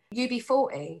MJ.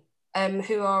 UB40,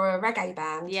 who are a reggae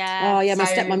band. Yeah. Oh yeah, my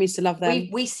So stepmom used to love them.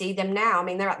 We see them now. I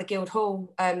mean, they're at the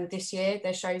Guildhall this year.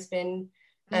 Their show's been,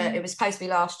 Mm. it was supposed to be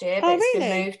last year, but Oh, it's really?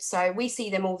 been moved. So we see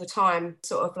them all the time,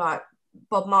 sort of like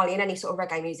Bob Marley and any sort of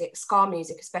reggae music, ska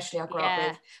music especially, I grew up Yeah.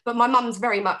 with. But my mum's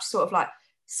very much sort of like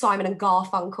Simon and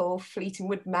Garfunkel,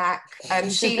 Fleetwood Mac.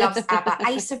 She loves ABBA.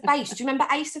 Ace of Base. Do you remember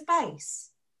Ace of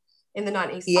Base? in the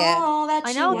 90s. Yeah. Oh, that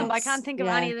I know them, but I can't think of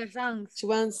any of their songs. She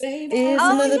wants Baby,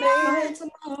 another baby.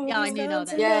 Yeah, I knew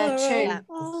that. Yeah, true.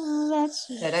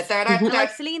 Yeah.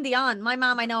 Like Celine Dion. My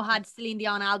mom, I know, had Celine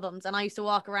Dion albums, and I used to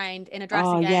walk around in a dress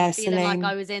again, feeling like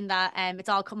I was in that It's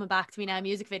All Coming Back to Me Now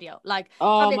music video. Like,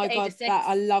 oh my God,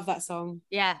 I love that song.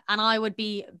 Yeah, and I would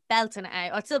be belting it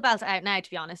out. I'd still belt it out now, to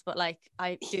be honest, but like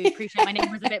I do appreciate my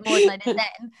neighbours a bit more than I did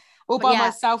then. All by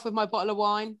myself with my bottle of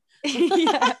wine.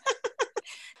 Yeah.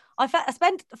 I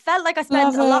felt like I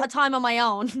spent a lot of time on my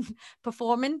own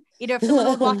performing. Either if someone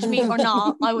would watch me or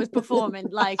not, I was performing.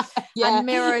 Like, and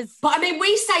mirrors. But I mean,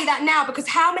 we say that now because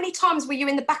how many times were you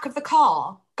in the back of the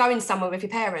car going somewhere with your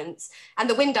parents and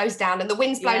the window's down and the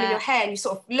wind's blowing in your hair and you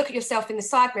sort of look at yourself in the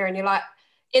side mirror and you're like,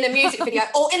 in a music video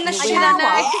or in the shower,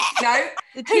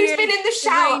 who's been in the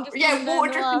shower?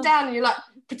 Water dripping down and you're like,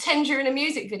 pretend you're in a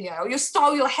music video, or you'll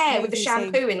style your hair with the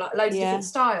shampoo in like loads of different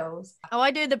styles. Oh,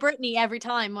 I do the Britney every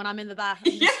time when I'm in the bath.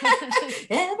 Every time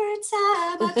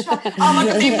I try. Oh my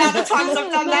God, even now the times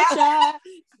I've done that.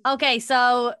 Okay,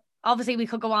 so obviously we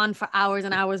could go on for hours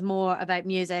and hours more about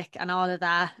music and all of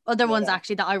that. Other ones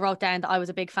actually that I wrote down that I was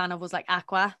a big fan of was like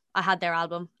Aqua. I had their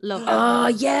album. Love that. Oh,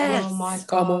 yes. Oh my God.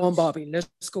 Come on, Barbie,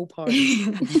 let's go party.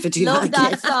 Love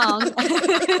that song.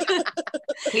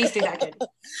 Please do that again.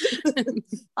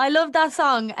 I love that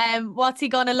song. What's he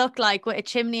gonna look like with a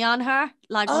chimney on her?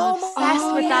 Like, I'm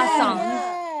obsessed with that song.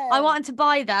 Yeah. I wanted to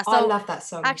buy that. So I love that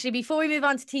song. Actually, before we move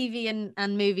on to TV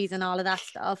and movies and all of that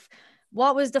stuff,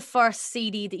 what was the first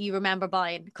CD that you remember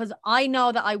buying? Because I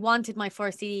know that I wanted my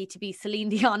first CD to be Celine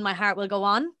Dion, My Heart Will Go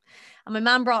On. And my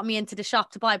mum brought me into the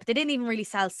shop to buy it, but they didn't even really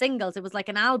sell singles. It was like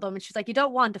an album. And she's like, you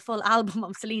don't want a full album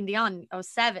of Celine Dion. I was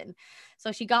 7.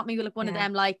 So she got me like one of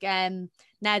them, like,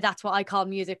 now that's what I call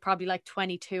music, probably like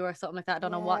 22 or something like that. I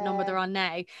don't know what number they're on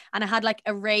now. And I had like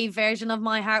a rave version of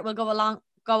My Heart Will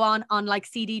Go on like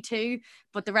CD 2,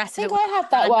 but the rest of it I have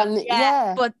that one.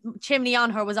 Yeah. But Chimney on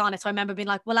Her was on it. So I remember being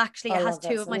like, well, actually it has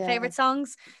 2 of my favorite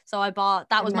songs. So I bought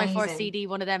that. Was my first CD,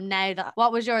 one of them.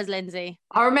 What was yours, Lindsay?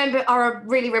 I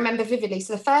really remember vividly.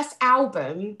 So the first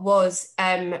album was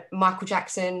Michael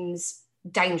Jackson's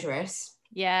Dangerous.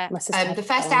 Yeah. The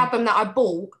first album that I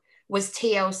bought was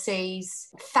TLC's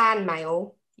Fan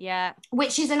Mail. Yeah.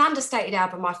 Which is an understated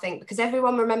album, I think, because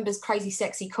everyone remembers Crazy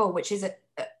Sexy Cool, which is an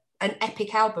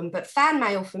epic album. But Fan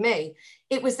Mail for me,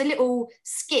 it was the little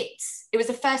skits. It was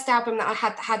the first album that I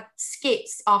had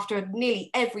skits after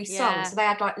nearly every song. So they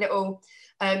had like little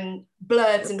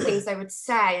blurbs and things they would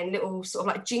say and little sort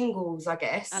of like jingles, I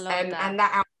guess. I love that. And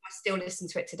that album, I still listen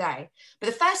to it today. But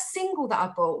the first single that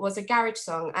I bought was a garage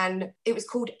song and it was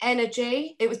called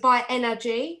Energy. It was by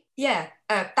Energy. Yeah,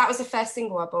 that was the first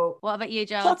single I bought. What about you,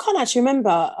 Jo? So I can't actually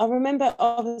remember. I remember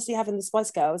obviously having the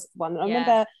Spice Girls one. I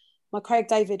remember my Craig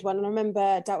David one, and I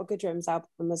remember Delta Goodrum's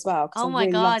album as well. Oh my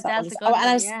God, Delta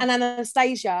Goodrum. And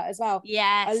Anastasia as well.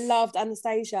 Yes. I loved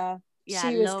Anastasia. Yeah,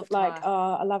 she was like,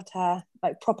 I loved her.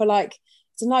 Like proper, like,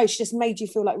 I don't know, she just made you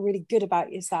feel like really good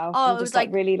about yourself. Oh, it was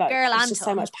like really like girl anthem. Just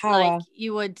so much power. Like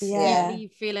you would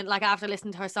be feeling like after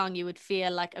listening to her song, you would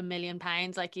feel like £1 million.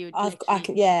 Like you would. I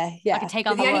can take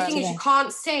on the only thing is you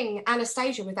can't sing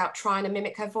Anastasia without trying to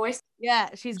mimic her voice. Yeah,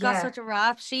 she's got such a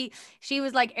rap. She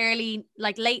was like late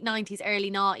 90s, early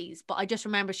 90s, but I just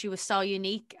remember she was so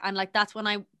unique, and like that's when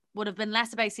I would have been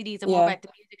less about CDs and more about the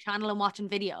music channel and watching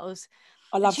videos.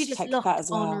 I love to Take That as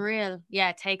well. Unreal.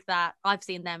 Yeah, Take That. I've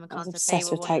seen them in concert. I'm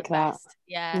obsessed with Take That.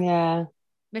 Yeah. Yeah.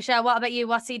 Michelle, what about you?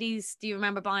 What CDs do you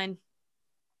remember buying?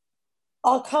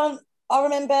 I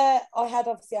remember I had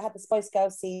the Spice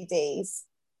Girls CDs.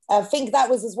 I think that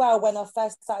was as well when I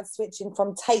first started switching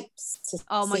from tapes to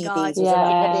CDs. God.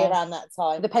 Probably around that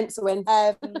time. The pencil in.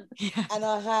 And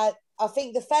I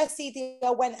think the first CD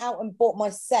I went out and bought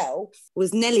myself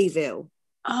was Nellyville.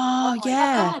 Oh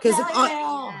yeah, because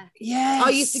I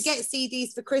used to get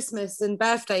CDs for Christmas and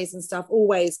birthdays and stuff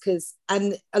always,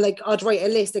 and I'd write a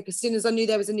list. Like as soon as I knew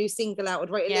there was a new single out,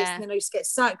 I'd write a list, and then I used to get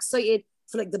so excited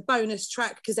for like the bonus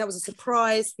track because that was a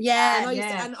surprise. Yeah,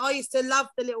 and I used to love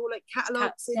the little like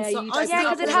catalogs inside.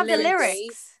 Because it had the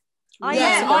lyrics.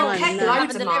 I've kept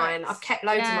loads of mine. I've kept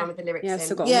loads of mine with the lyrics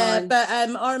in. But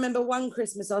I remember one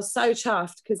Christmas I was so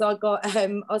chuffed because I got I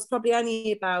was probably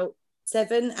only about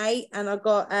 7, 8, and I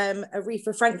got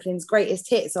Aretha Franklin's Greatest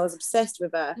Hits. I was obsessed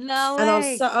with her. No way. And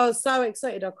I was so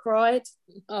excited. I cried.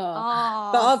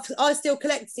 But I still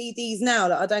collect CDs now.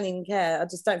 Like I don't even care. I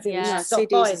just don't think we should stop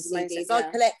buying CDs. I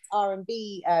collect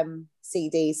R&B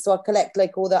CDs. So I collect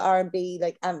like all the R&B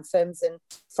like anthems and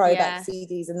throwback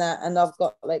CDs and that, and I've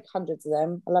got like hundreds of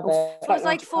them. I love it. It was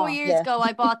like 4 years ago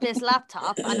I bought this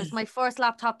laptop, and it's my first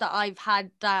laptop that I've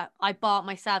had that I bought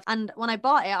myself. And when I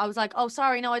bought it, I was like, oh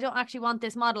sorry, no, I don't actually want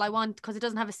this model. I want, because it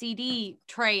doesn't have a CD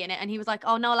tray in it. And he was like,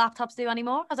 oh, no laptops do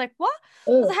anymore. I was like, what? I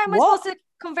was like, how am I supposed to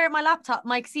convert my laptop,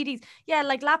 my CDs? Yeah,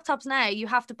 like laptops now you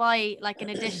have to buy like an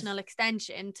additional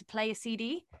extension to play a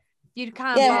CD. You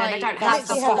can't buy. They don't have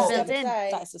laptops built in.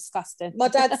 That's disgusting. My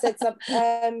dad said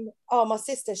something. My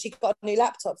sister, she got a new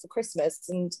laptop for Christmas,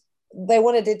 and they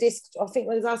wanted a disc. I think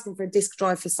they was asking for a disc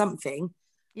drive for something.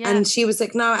 Yeah. And she was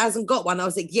like, no, it hasn't got one. I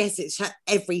was like, yes, it's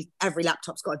every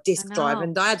laptop's got a disc drive.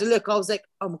 And I had to look, I was like,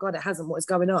 oh my God, it hasn't. What is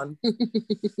going on?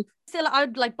 Still,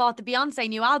 I'd like bought the Beyonce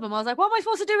new album. I was like, what am I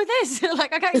supposed to do with this?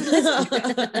 Like, I can't even listen to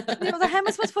it. I was like, how am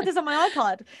I supposed to put this on my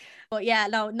iPod? But yeah,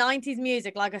 no, 90s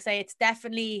music, like I say,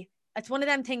 it's one of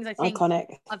them things. I think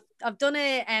iconic. I've done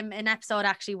an episode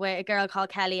actually with a girl called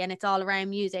Kelly, and it's all around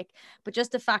music, but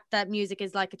just the fact that music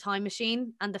is like a time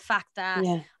machine, and the fact that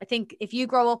I think if you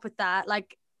grow up with that,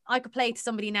 like I could play to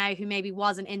somebody now who maybe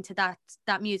wasn't into that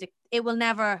music, it will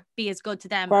never be as good to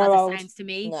them as it sounds to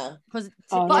me. No. But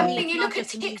I think you look at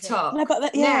TikTok. No,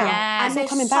 but and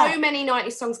there's so many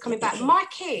 90s songs coming back. My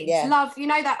kids love, you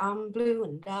know, that I'm blue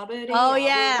and oh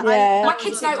yeah. My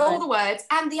kids know all the words.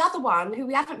 And the other one who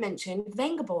we haven't mentioned,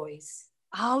 Venga Boys.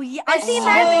 Oh yeah, I see them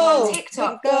on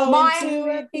TikTok.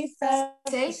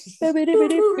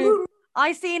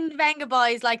 I seen Venga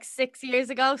Boys like 7 years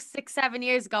ago.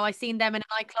 I seen them in a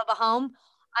nightclub at home,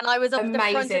 and I was up at the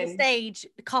front of the stage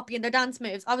copying their dance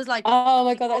moves. I was like, oh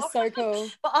my God, that's so cool.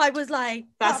 But I was like,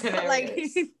 that's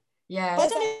hilarious. Yeah.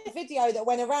 There's a video that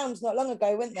went around not long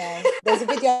ago, wasn't there? There's a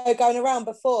video going around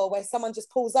before where someone just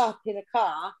pulls up in a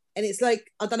car, and it's like,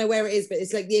 I don't know where it is, but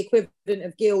it's like the equivalent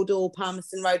of Guildhall,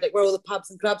 Palmerston Road, like where all the pubs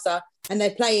and clubs are, and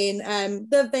they're playing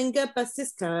the Venga bus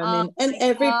is coming, and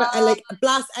everybody like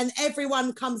blast, and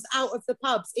everyone comes out of the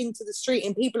pubs into the street,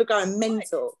 and people are going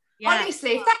mental. Yeah.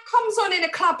 Honestly, if that comes on in a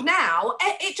club now,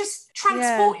 it just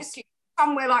transports you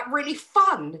somewhere like really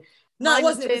fun. No, it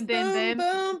wasn't. Boom, boom,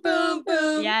 boom, boom,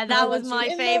 boom. Yeah, that was my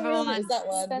favourite one. That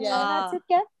one, yeah.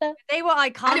 They were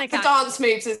iconic. And the dance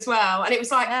moves as well. And it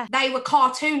was like they were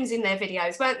cartoons in their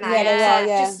videos, weren't they? Yeah, they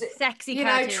were, just sexy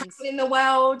cartoons. Traveling the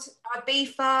world,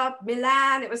 Ibiza,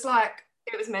 Milan. It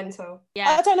was mental. Yeah.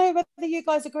 I don't know whether you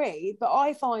guys agree, but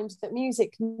I find that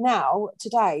music now,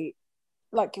 today,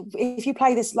 like if you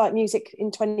play this like music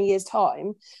in 20 years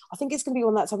time, I think it's going to be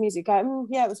one that type of music go,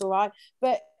 yeah, it was all right.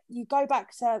 But you go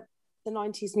back to the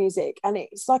 90s music and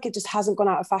it's like it just hasn't gone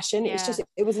out of fashion. It's just,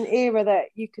 it was an era that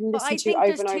you can listen to over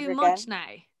and over again. I think there's too much now,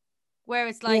 where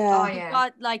it's like you've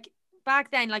got like back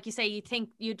then, like you say, you think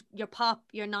your pop,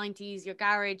 your 90s, your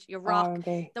garage, your rock,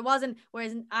 R&B. There wasn't,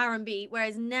 whereas R&B,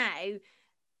 whereas now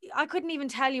I couldn't even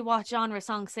tell you what genre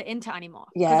songs sit into anymore,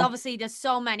 because obviously there's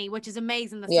so many, which is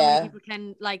amazing that so many people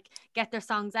can like get their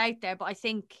songs out there, but I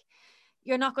think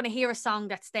you're not going to hear a song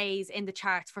that stays in the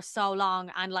charts for so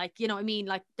long, and like, you know what I mean,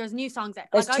 like there's new songs that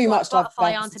there's like too much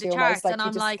Spotify onto the charts, like, and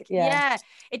I'm like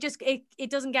it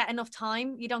doesn't get enough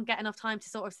time. You don't get enough time to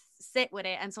sort of sit with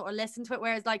it and sort of listen to it,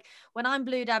 whereas like when I'm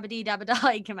Blue Dabba Dee Dabba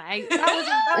Die came out,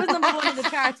 that was number one in the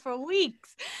charts for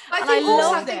weeks.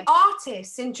 I think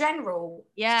artists in general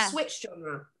switch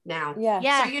genre now.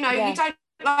 So you know you don't,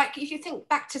 like if you think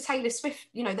back to Taylor Swift,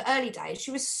 you know, the early days, she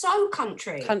was so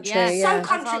country. So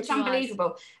country, it's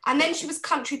unbelievable. And then she was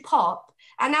country pop,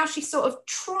 and now she's sort of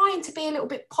trying to be a little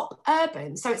bit pop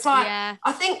urban. So it's like,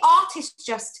 I think artists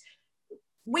just,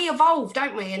 we evolve,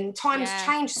 don't we? And times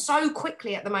change so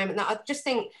quickly at the moment that I just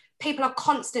think people are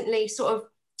constantly sort of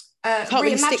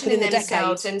reimagining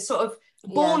themselves and sort of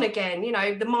born again, you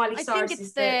know, the Miley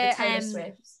Cyrus, the Taylor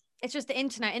Swift. It's just the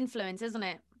internet influence, isn't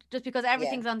it? Just because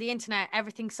everything's on the internet,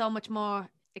 everything's so much more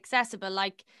accessible.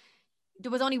 Like there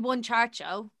was only one chart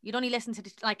show. You'd only listen to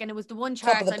and it was the one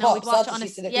chart. I know we'd watch it on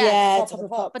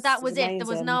but that was it. There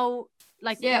was no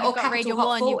you've got Radio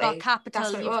 1, you've got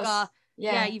Capital,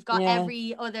 you've got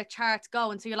every other chart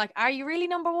going. So you're like, are you really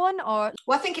number one? Or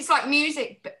well, I think it's like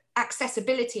music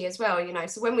accessibility as well. You know,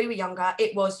 so when we were younger,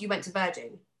 it was you went to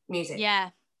Virgin Music.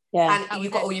 And you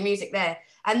got all your music there.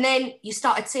 And then you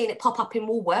started seeing it pop up in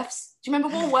Woolworths. Do you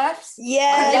remember Woolworths?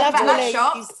 I love that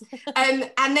shop.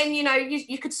 And then, you know,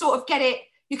 you could sort of get it,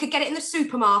 you could get it in the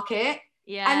supermarket.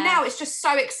 And now it's just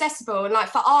so accessible. And like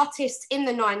for artists in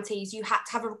the 90s, you had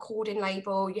to have a recording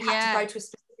label. You had to go to a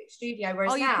specific studio.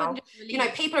 Whereas now, you know,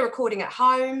 people are recording at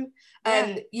home.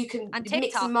 You can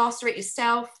mix and master it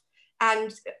yourself.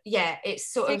 And yeah,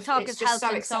 it's sort TikTok of is just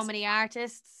helping so so many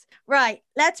artists. Right,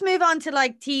 let's move on to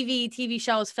like TV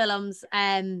shows, films.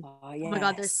 Oh my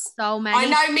God, there's so many. I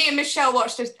know me and Michelle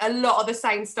watched a lot of the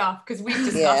same stuff because we've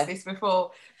discussed this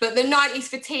before. But the 90s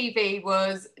for TV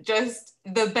was just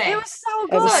the best. It was so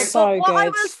good. But what I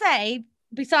will say,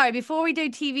 before we do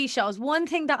TV shows, one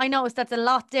thing that I noticed that's a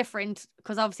lot different,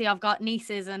 because obviously I've got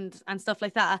nieces and stuff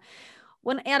like that.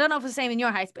 I don't know if it's the same in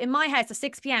your house, but in my house at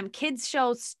 6 p.m, kids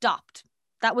shows stopped.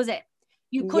 That was it.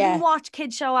 You couldn't watch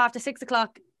kids show after 6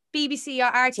 o'clock. BBC or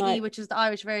RTE, which is the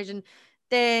Irish version,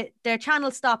 their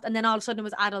channel stopped, and then all of a sudden it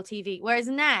was adult TV. Whereas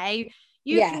now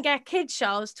you can get kids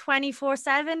shows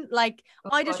 24/7. Like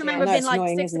I just remember being like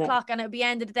annoying, 6 o'clock and it would be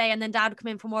end of the day, and then Dad would come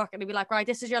in from work and he'd be like, right,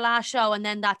 this is your last show, and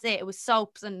then that's it. It was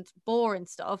soaps and boring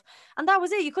stuff, and that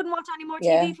was it. You couldn't watch any more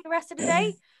TV for the rest of the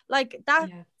day. Like that.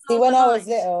 See, when I was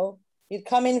little, you'd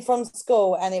come in from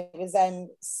school and it was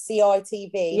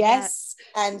CITV. Yes.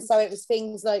 And so it was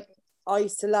things like, I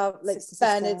used to love like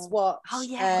Bernard's Watch. Oh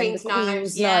yeah, Queen's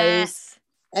Nose. Yes.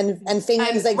 And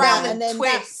things like that. And then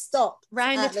that stopped.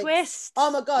 Round the Twist.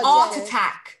 Oh my God. Art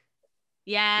Attack.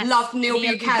 Yeah. Loved Neil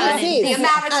Buchanan. The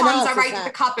amount of times I raided the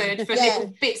cupboard for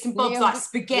little bits and bobs like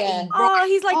spaghetti. Yeah. Oh,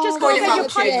 he's like, just go get your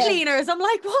pipe cleaners. I'm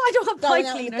like, what? I don't have pipe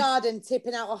cleaners. Going out in the garden,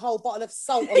 tipping out a whole bottle of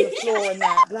salt on the floor and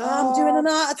that. I'm doing an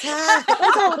art attack.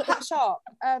 The Pet Shop.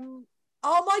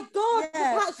 Oh my God, the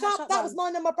Pet Shop. That was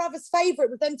mine and my brother's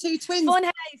favourite with them two twins. Fun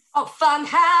House. Oh, Fun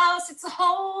House. It's a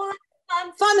whole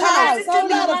fun house. A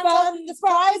lot of fun. The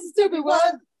prizes to be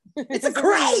won. It's a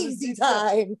crazy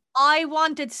time. I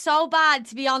wanted so bad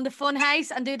to be on the Fun House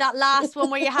and do that last one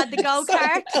where you had the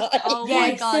go-kart. Oh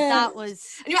my God, that was...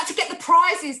 And you had to get the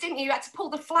prizes, didn't you? You had to pull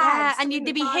the flags. Yeah, and you'd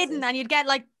be hidden and you'd get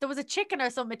like, there was a chicken or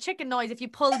something, a chicken noise if you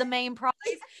pulled the main prize.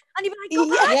 And you'd be like,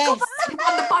 go back, go back. You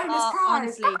won the bonus prize.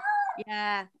 Honestly,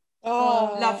 yeah.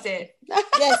 Oh, loved it.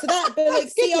 Yeah, so that, but like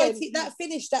CIT, that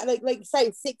finished at like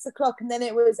say 6 o'clock, and then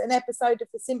it was an episode of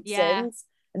The Simpsons,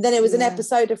 and then it was an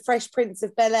episode of Fresh Prince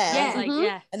of Bel-Air.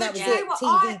 Yeah, and that was it.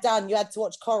 TV done. You had to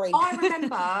watch Corrie. I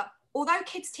remember, although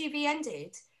kids' TV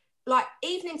ended, like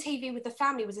evening TV with the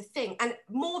family was a thing, and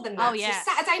more than that.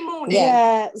 So Saturday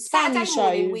morning, Saturday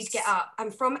morning we'd get up,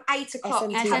 and from 8 o'clock,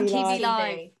 SNTV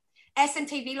Live.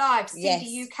 SNTV Live,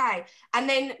 CD UK, and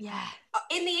then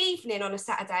in the evening on a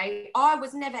Saturday, I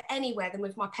was never anywhere than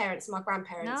with my parents and my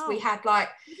grandparents. We had like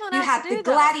you had the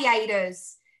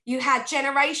Gladiators, you had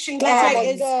Generation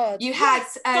Gladiators, you had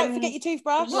don't forget your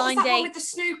toothbrush. What was that one with the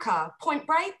snooker? Point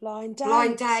Break, Blind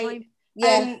Date.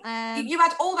 You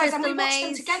had all those, and we watched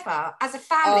them together as a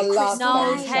family.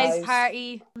 Noel's House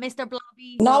Party, Mr.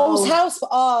 Blobby. Noel's House.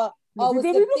 I was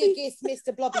the biggest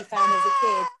Mr. Blobby fan as a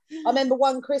kid. I remember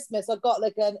one Christmas I got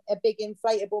like a big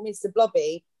inflatable Mr.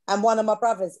 Blobby, and one of my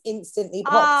brothers instantly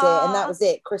popped it, and that was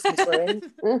it. Christmas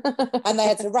ruined. And they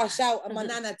had to rush out, and my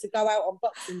nan had to go out on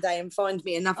Boxing Day and find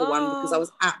me another one because I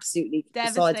was absolutely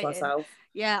beside myself.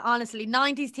 Yeah, honestly,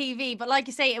 90s TV, but like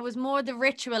you say, it was more the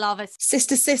ritual of it.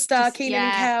 Sister, Keelan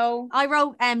and Kel. I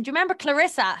wrote, do you remember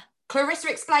Clarissa? Clarissa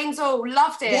Explains All,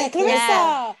 loved it. Yeah, Clarissa.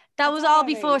 Yeah. That was all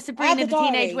before Sabrina the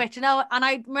Teenage Witch, you know, and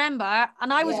I remember,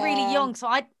 and I was really young, so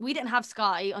we didn't have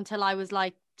Sky until I was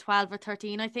like 12 or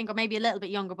 13, I think, or maybe a little bit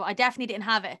younger, but I definitely didn't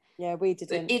have it. Yeah, we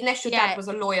didn't. Unless your dad was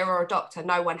a lawyer or a doctor,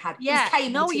 no one had. Yeah, it was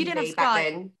cable TV you didn't have back Sky.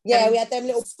 then. Yeah, we had them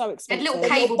little little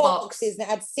cable boxes that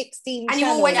had 16 and channels. you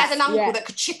always had an uncle that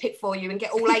could chip it for you and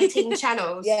get all 18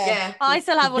 channels. Yeah. I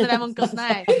still have one of them uncles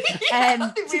now.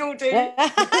 I think we all do.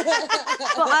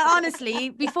 But honestly,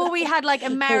 before we had like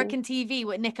American TV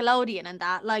with Nickelodeon and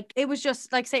that, like it was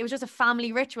just like, say, it was just a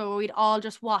family ritual where we'd all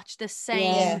just watch the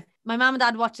same. Yeah. My mum and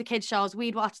dad watched the kids shows.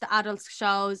 We'd watch the adult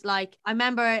shows. Like I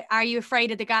remember, Are You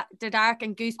Afraid of the Dark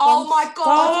and Goosebumps? Oh my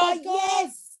God! Oh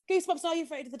yes. Goosebumps, Are You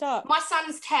Afraid of the Dark? My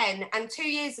son's 10, and 2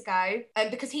 years ago,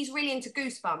 because he's really into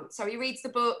Goosebumps, so he reads the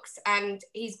books and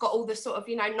he's got all the sort of,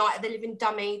 Night of the Living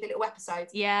Dummy, the little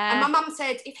episodes. Yeah. And my mum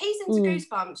said, if he's into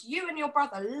Goosebumps, you and your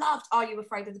brother loved Are You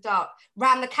Afraid of the Dark?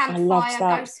 Round the campfire,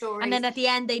 ghost stories. And then at the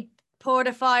end, they pour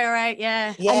the fire out,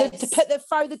 And to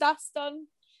throw the dust on.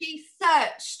 She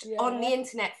searched on the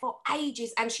internet for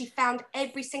ages, and she found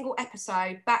every single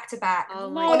episode back to back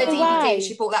on a DVD.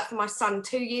 She bought that for my son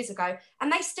 2 years ago,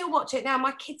 and they still watch it now.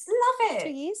 My kids love it. 2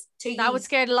 years? That would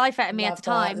scare the life out of me at the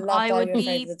time. I would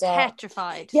be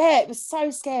petrified. Yeah, it was so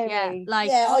scary.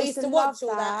 I used to watch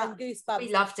all that and Goosebumps.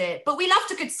 We loved it, but we loved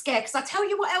a good scare, because I tell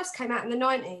you what else came out in the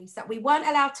 90s that we weren't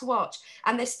allowed to watch,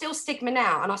 and there's still stigma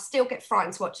now, and I still get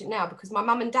frightened to watch it now because my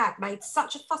mum and dad made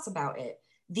such a fuss about it.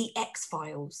 The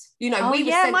X-Files. You know, Oh, we were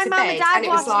yeah, sent my to mum bed and dad and it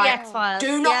was watched the like, X-Files.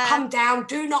 do not Yeah. come down,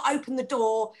 do not open the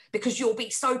door because you'll be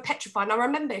so petrified. And I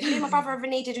remember if me and my brother ever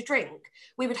needed a drink,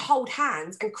 we would hold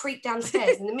hands and creep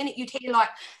downstairs. And the minute you'd hear like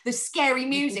the scary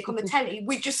music on the telly,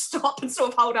 we'd just stop and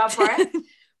sort of hold our breath.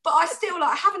 But I still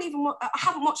I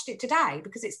haven't watched it today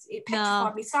because it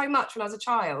petrified me so much when I was a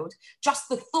child. Just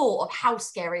the thought of how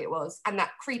scary it was and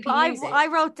that creepy music. I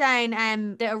wrote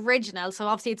down the original, so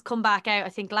obviously it's come back out I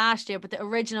think last year, but the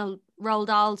original Roald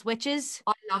Dahl's Witches.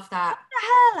 I love that. What the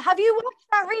hell? Have you watched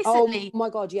that recently? Oh my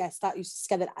God, yes, that used to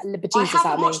scare the bejesus I out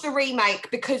haven't of me. watched the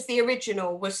remake because the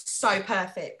original was so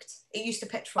perfect. It used to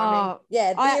petrify me.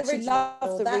 Yeah, I actually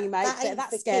love the remake.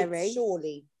 That's scary. Kids,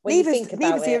 surely. When you think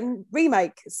about it. The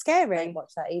remake. It's scary. I didn't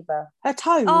watch that either. Her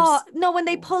toes. Oh no, when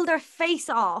they pull their face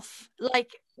off,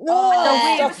 like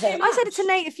stop it. I said it to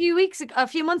Nate a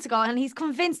few months ago, and he's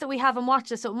convinced that we haven't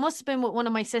watched it. So it must have been with one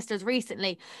of my sisters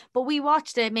recently. But we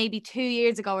watched it maybe 2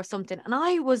 years ago or something, and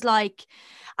I was like,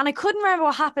 and I couldn't remember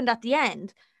what happened at the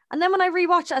end. And then when I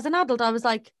rewatched it as an adult, I was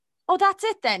like, oh, that's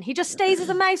it then. He just stays as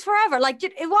a mouse forever. Like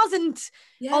it wasn't.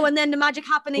 Yeah. Oh, and then the magic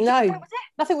happening. No, that was it.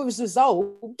 Nothing was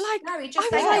resolved. Like no, he just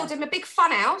they build him a big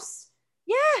fun house.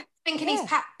 Yeah. Thinking he's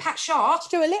Pat Sharp.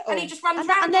 Do a little. And he just runs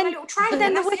around and then, on a little train. And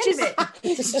then the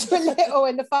witches. Just do a little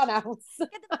in the fun house. Get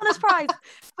the bonus prize.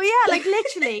 But yeah, like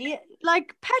literally,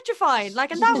 like petrified.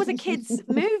 Like, and that was a kid's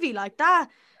movie like that.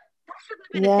 That shouldn't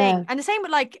have been a thing. And the same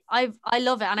with like, I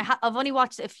love it. And I've only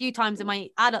watched it a few times in my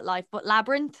adult life, but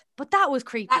Labyrinth. But that was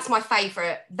creepy. That's my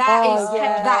favourite.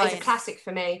 That is a classic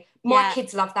for me. My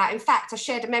kids love that. In fact, I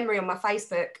shared a memory on my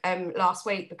Facebook last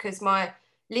week because my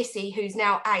Lissy, who's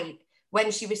now 8, when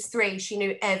she was 3, she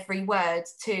knew every word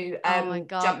to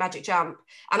Jump Magic Jump.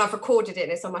 And I've recorded it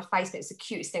and it's on my Facebook. It's the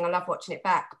cutest thing. I love watching it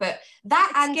back. But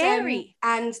that and scary.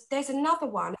 And there's another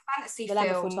one, a fantasy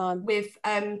film with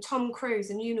Tom Cruise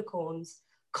and unicorns.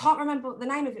 Can't remember what the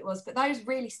name of it was, but those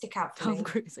really stick out for me. Tom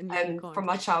Cruise and unicorns. From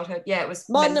my childhood. Yeah, it was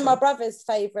mine and my brother's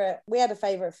favourite. We had a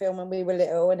favourite film when we were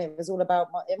little and it was all about,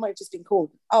 it might have just been called,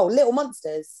 Little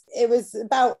Monsters. It was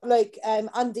about like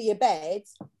under your bed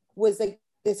was like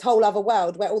this whole other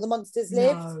world where all the monsters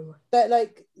lived. But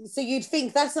like, so you'd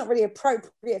think that's not really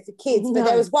appropriate for kids, but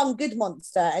there was one good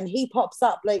monster and he pops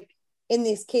up like in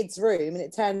this kid's room and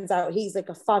it turns out he's like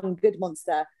a fun good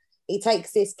monster. He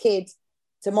takes this kid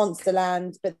to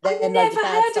Monsterland, but then like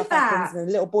bad stuff happens and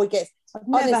the little boy gets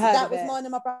honestly, that was mine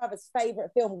and my brother's favourite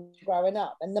film growing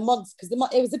up. And the monster, because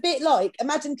it was a bit like,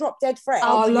 imagine Drop Dead Fred.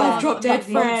 I love Drop Dead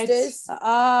Fred.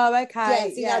 Oh,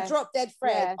 okay. Yeah, Drop Dead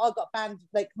Fred. I got banned.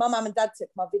 Like my mum and dad took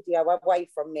my video away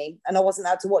from me, and I wasn't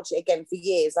allowed to watch it again for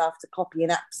years after copying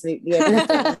absolutely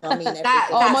everything. I mean, everything.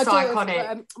 That's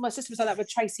iconic. My sister was like that with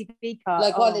Tracy Beaker.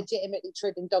 Like I legitimately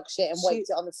trod in dog shit and wiped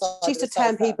it on the side. She used to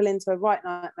turn people into a right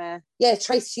nightmare. Yeah,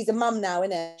 Tracy. She's a mum now,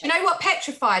 isn't it? Do you know what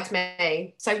petrified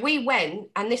me? So we went.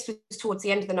 And this was towards the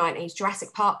end of the 90s,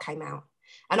 Jurassic Park came out.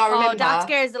 And I remember... that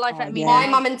scares the life out of me. My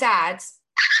mum and dad...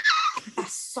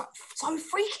 That's so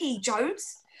freaky,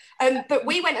 Jodes. But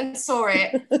we went and saw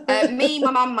it. Me,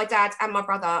 my mum, my dad, and my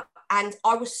brother. And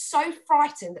I was so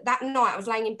frightened that night I was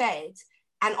laying in bed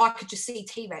and I could just see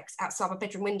T-Rex outside my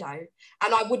bedroom window.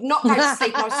 And I would not go to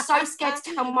sleep. I was so scared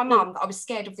to tell my mum that I was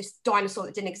scared of this dinosaur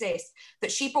that didn't exist,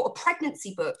 that she brought a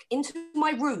pregnancy book into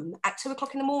my room at 2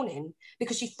 o'clock in the morning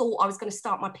because she thought I was going to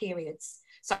start my periods.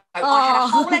 So I had a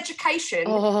whole education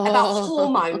about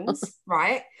hormones,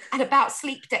 right? And about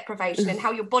sleep deprivation and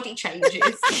how your body changes.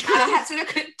 And I had to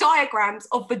look at diagrams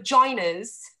of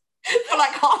vaginas for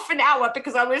like half an hour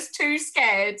because I was too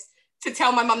scared to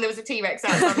tell my mum there was a T-Rex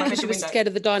outside my She was window. scared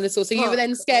of the dinosaur, so you were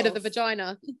then scared of the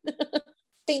vagina. I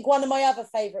think one of my other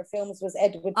favourite films was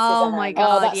Edward Scissorhands. Oh my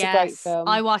God, that's a great film.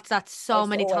 I watched that so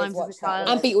many times as a child.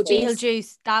 And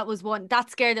Beetlejuice, that was one. That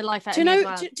scared the life out of me as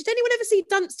well. Did anyone ever see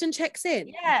Dunstan Checks In?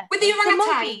 Yeah. With the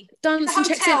orangutan. Dunstan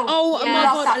Checks In. Oh my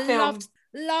God, I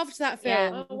loved that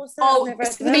film. Yeah.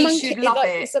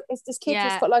 It's this kid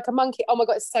who's got like a monkey. Oh my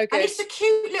God, it's so good. And it's the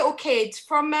cute little kid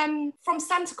from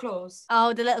Santa Claus.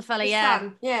 Oh, the little fella,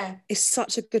 Yeah. It's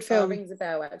such a good film. Rings a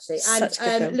bell actually.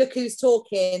 And Look Who's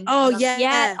Talking. Oh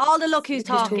yeah. All the Look Who's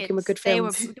Talking were good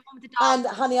films. They were the one with the dog. And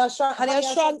Honey, I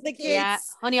Shrunk the Kids. Yeah.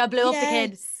 Honey, I Blew Up the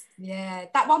Kids. Yeah,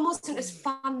 that one wasn't as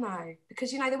fun though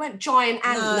because they weren't giant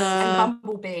ants and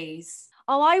bumblebees.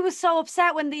 Oh, I was so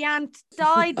upset when the ant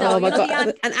died though. Oh my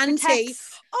God, and Auntie.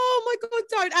 Oh my God,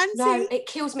 don't, Auntie. No, it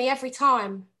kills me every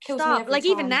time.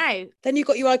 Even now. Then you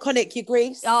got your iconic, your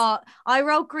Grease. Oh, I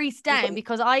wrote Grease down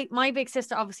because my big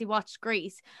sister obviously watched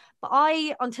Grease, but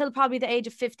I, until probably the age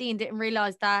of 15, didn't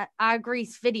realise that our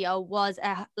Grease video was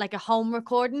a home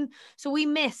recording. So we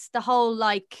missed the whole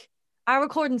our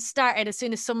recording started as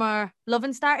soon as Summer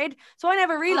Lovin' started. So I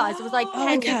never realised it was like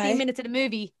 10, 15 minutes of the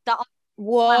movie that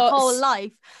my whole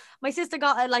life. My sister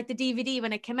got like the DVD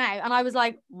when it came out, and I was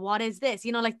like, "What is this?"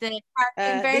 You know, like the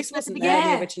version at the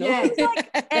beginning. The original. Yeah.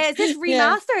 Like, is this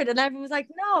remastered? And everyone was like,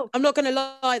 "No." I'm not going to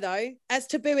lie though. As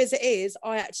taboo as it is,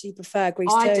 I actually prefer Grease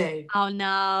 2. I do. Oh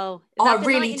no! I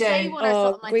really do.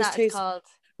 Grease 2 is called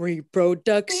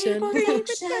Reproduction.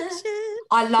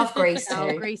 I love Grease 2.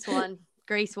 No,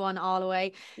 Grease 1 all the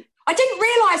way. I didn't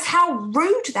realise how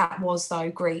rude that was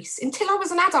though, Grease, until I was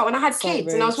an adult and I had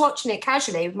kids and I was watching it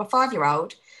casually with my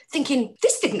 5-year-old, thinking,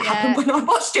 this didn't happen when I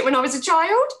watched it when I was a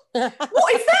child.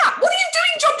 What is that? What are you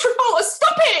doing, John Travolta?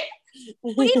 Stop it!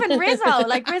 Well, even Rizzo,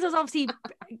 like Rizzo's obviously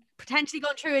potentially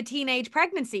going through a teenage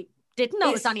pregnancy. Didn't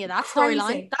notice any of that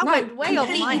storyline. That went way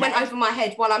over my head. Went over my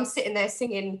head while I'm sitting there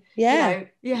singing,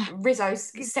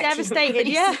 Rizzo's devastated,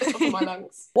 over my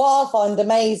lungs. What I find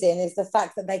amazing is the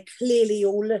fact that they clearly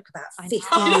all look about 50 years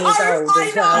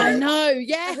old. I know,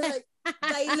 yeah.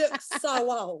 They look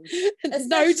so old. There's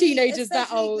no teenagers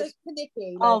that old.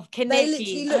 Kaniki. They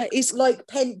literally look like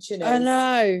pensioners. I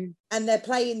know. And they're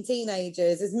playing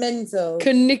teenagers. It's mental.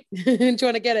 Do you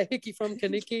want to get a hickey from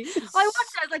Kaniki? I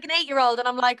watched it as like an 8-year-old and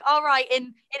I'm like, all right,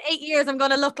 in 8 years I'm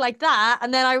going to look like that.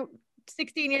 And then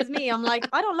 16 years me, I'm like,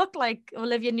 I don't look like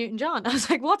Olivia Newton-John. I was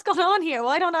like, what's going on here?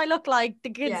 Why don't I look like the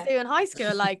kids do in high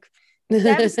school? Like,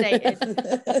 devastated.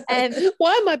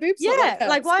 Why are my boobs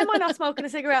like why am I not smoking a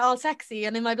cigarette all sexy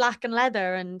and in my black and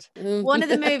leather? And one of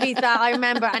the movies that I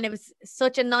remember, and it was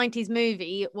such a 90s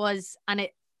movie, was, and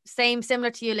it similar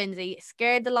to you, Lindsay,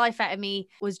 scared the life out of me,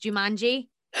 was Jumanji.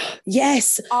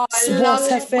 Yes. I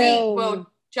what a film.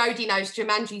 Well, Jodie knows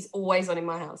Jumanji's always on in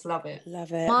my house. Love it.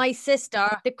 My sister,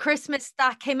 the Christmas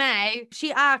that came out,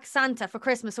 she asked Santa for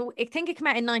Christmas. So I think it came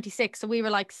out in 96. So we were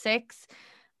like 6,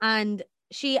 and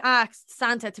she asked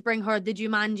Santa to bring her the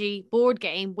Jumanji board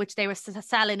game, which they were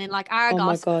selling in like Argos. Oh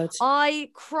my God. I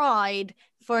cried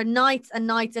for nights and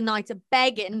nights and nights of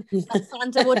begging that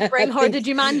Santa would bring her the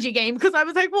Jumanji game, because I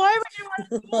was like, why would you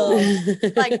want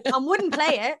to like, I wouldn't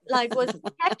play it, like, was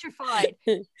petrified.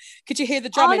 Could you hear the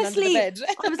drumming honestly, under the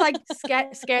bed? I was like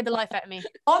scared the life out of me.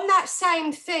 On that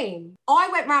same theme, I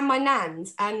went round my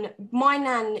nan's, and my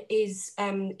nan is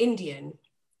Indian.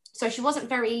 So she wasn't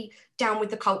very down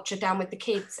with the culture, down with the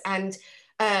kids. And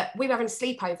we were having a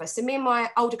sleepover. So me and my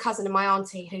older cousin and my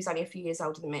auntie, who's only a few years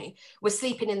older than me, were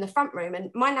sleeping in the front room.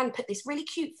 And my nan put this really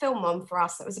cute film on for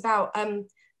us that was about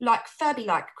like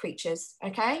Furby-like creatures.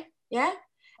 Okay? Yeah?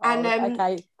 And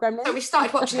Gremlins. so we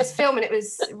started watching this film, and it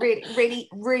was really, really,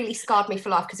 really scarred me for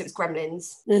life because it was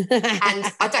Gremlins.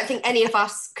 And I don't think any of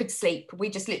us could sleep.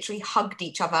 We just literally hugged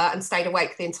each other and stayed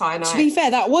awake the entire night. To be fair,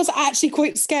 that was actually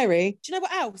quite scary. Do you know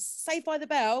what else? Saved by the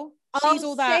Bell. She's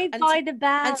all that. Saved by the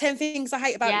Bell. And 10 Things I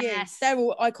Hate About You. They're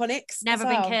all iconics. Never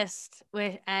Been Kissed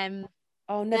with Never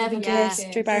Been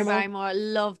Kissed. Drew Barrymore.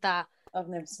 Love that. I've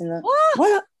never seen that.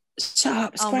 What? Shut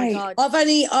up, it's great. My God.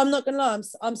 I'm not gonna lie,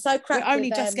 I'm so cracked. We're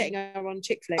only just getting her on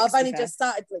chick flicks. I've only just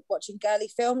started like watching girly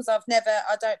films. I've never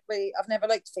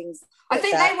liked things. I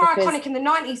think they were iconic in the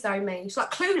 90s though, me. It's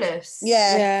like Clueless.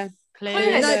 Yeah.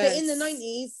 Clueless. No, but in the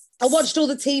 90s, I watched all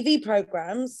the TV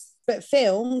programs, but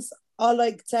films, I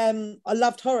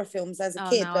loved horror films as a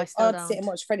kid. No, like I'd sit and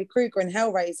watch Freddy Krueger and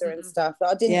Hellraiser and stuff. But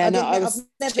I've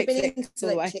never been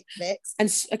into like chick flicks.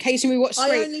 And occasionally we watched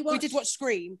Scream. We did watch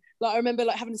Scream. Like I remember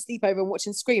like having a sleepover and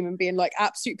watching Scream and being like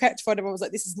absolute petrified. Everyone was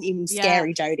like, "This isn't even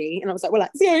scary, Jodie." And I was like, "Well,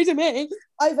 that's scary to me."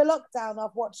 Over lockdown,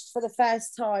 I've watched for the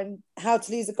first time How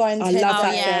to Lose a Guy in 10 Days. I love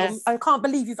that film. I can't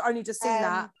believe you've only just seen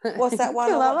that. What's that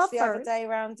one I watched the other day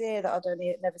around here that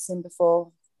I'd never seen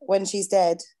before? When She's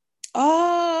Dead.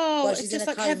 Oh, well, it's just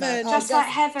like Heaven. Just like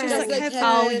Heaven.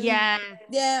 Oh, yeah.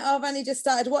 Yeah, I've only just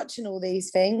started watching all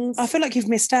these things. I feel like you've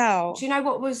missed out. Do you know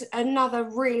what was another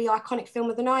really iconic film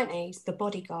of the 90s? The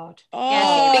Bodyguard.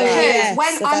 Oh,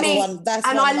 because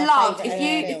I love,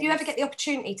 if you ever get the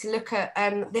opportunity to look at,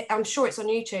 I'm sure it's on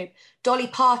YouTube, Dolly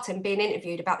Parton being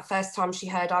interviewed about the first time she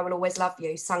heard I Will Always Love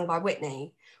You, sung by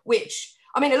Whitney, which...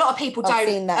 I mean, a lot of people don't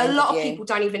even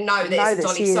know that it's a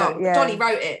Dolly song. Dolly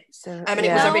wrote it, and it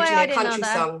was originally a country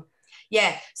song.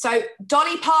 Yeah. So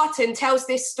Dolly Parton tells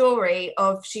this story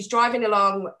of she's driving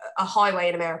along a highway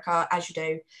in America, as you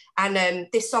do, and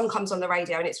this song comes on the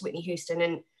radio, and it's Whitney Houston,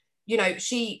 and you know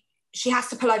she has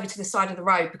to pull over to the side of the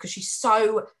road because she's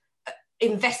so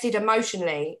invested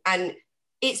emotionally, and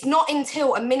it's not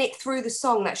until a minute through the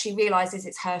song that she realises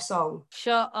it's her song.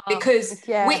 Shut up. Because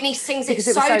Whitney sings it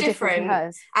so different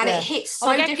and it hits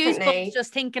so differently.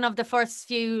 Just thinking of the first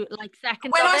few like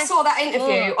seconds. When I saw that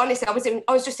interview, honestly,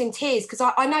 I was just in tears because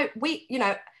I know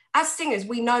as singers,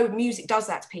 we know music does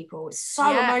that to people. It's so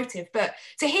emotive. But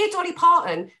to hear Dolly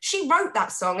Parton, she wrote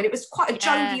that song, and it was quite a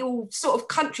jovial sort of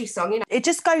country song, you know. It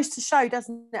just goes to show,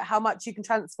 doesn't it, how much you can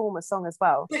transform a song as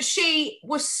well. But she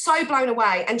was so blown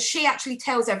away, and she actually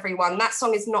tells everyone that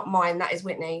song is not mine, that is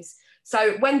Whitney's.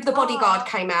 So when The Bodyguard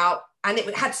came out, and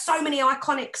it had so many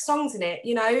iconic songs in it,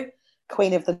 you know.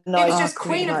 Queen of the Night. It was just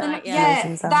Queen of the Night.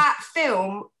 Yeah, that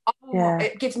film,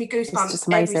 it gives me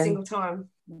goosebumps every single time.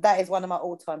 That is one of my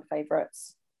all-time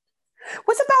favourites.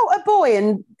 Was about a boy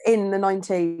in the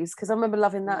 90s, because I remember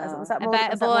loving that. Was that more,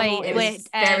 about a boy? It was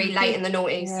very late in the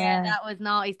noughties. Yeah, that was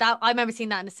noughties. That I remember seeing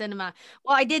that in the cinema.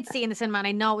 What I did see in the cinema, and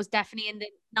I know it was definitely in the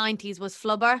 90s, was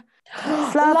Flubber.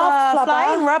 Flubber,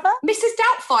 Flying Rubber. Mrs.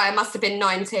 Doubtfire must have been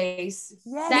 90s.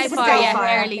 Yeah,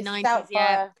 Doubtfire, early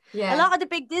 90s. Yeah. A lot of the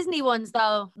big Disney ones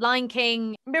though, Lion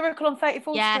King, Miracle on 34th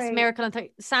Street. Yes, Miracle on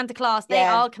Santa Claus. They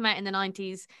all come out in the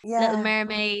 90s. Little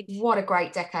Mermaid. What a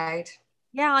great decade.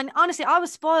 Yeah, and honestly, I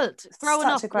was spoiled growing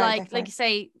up, like you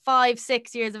say,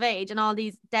 5-6 years of age, and all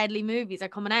these deadly movies are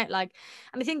coming out. Like,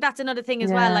 and I think that's another thing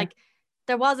as well. Like,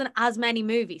 there wasn't as many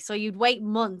movies, so you'd wait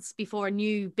months before a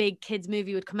new big kids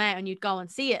movie would come out, and you'd go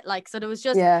and see it. Like, so there was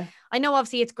just, I know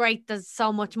obviously it's great. There's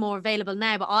so much more available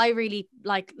now, but I really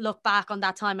like look back on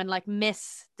that time and like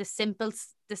miss the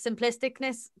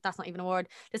simplisticness. That's not even a word.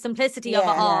 The simplicity of it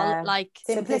all. Like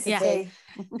simplicity.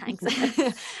 Thanks.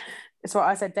 It's what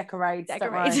I said, decorate.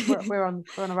 We're on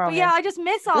a roll. But yeah, I just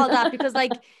miss all that because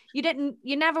like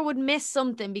you never would miss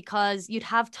something because you'd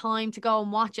have time to go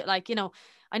and watch it. Like, you know,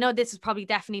 I know this is probably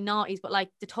definitely noughties, but like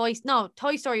Toy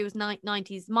Story was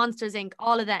 90s, Monsters Inc.,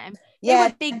 all of them. They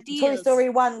were big deals. Toy Story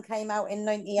 1 came out in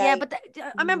 98. Yeah, but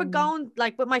I remember going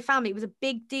like with my family, it was a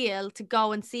big deal to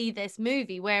go and see this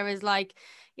movie. Whereas like,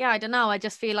 I don't know, I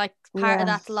just feel like part of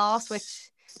that's lost,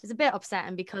 which is a bit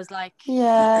upsetting because like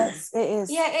yes it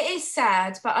is. Yeah, it is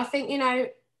sad, but I think, you know,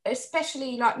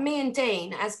 especially like me and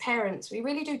Dean as parents, we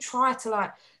really do try to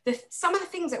like some of the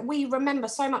things that we remember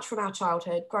so much from our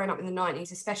childhood growing up in the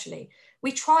 90s especially,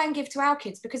 we try and give to our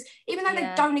kids, because even though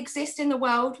they don't exist in the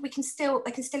world, they can still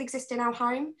exist in our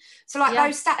home. So like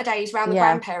those Saturdays around the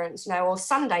grandparents, you know, or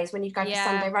Sundays when you go for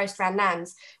Sunday roast around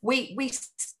Nan's, we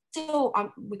still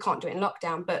we can't do it in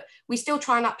lockdown, but we still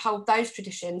try and uphold those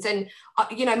traditions. And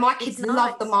you know, my kids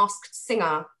love The Masked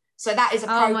Singer, so that is a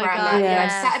program that you know,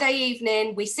 Saturday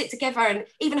evening we sit together, and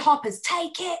even Hopper's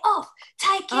take it off.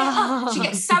 She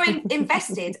gets so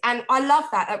invested, and I love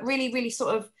that really, really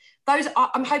sort of those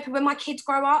I'm hoping when my kids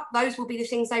grow up, those will be the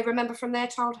things they remember from their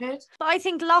childhood. But I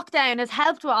think lockdown has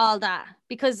helped with all that,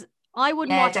 because I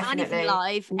wouldn't watch anything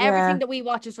live. Everything that we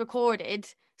watch is recorded.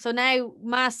 So now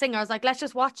Masked Singer, I was like, let's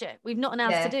just watch it. We've nothing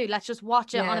else to do. Let's just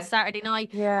watch it on a Saturday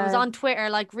night. I was on Twitter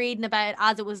like reading about it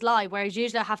as it was live, whereas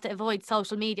usually I have to avoid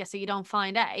social media so you don't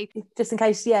find out. Just in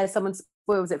case, someone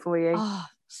spoils it for you. Oh,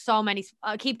 so many.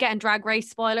 I keep getting Drag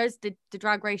Race spoilers, the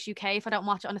Drag Race UK. If I don't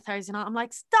watch it on a Thursday night, I'm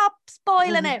like, stop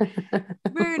spoiling it,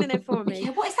 ruining it for me.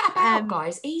 Yeah, what is that about,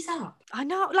 guys? Ease up. I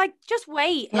know, like, just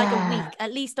wait like a week,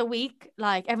 at least a week.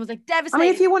 Like, everyone's like, devastated. I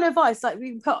mean, if you want advice, like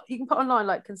you can put online,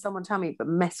 like, can someone tell me, but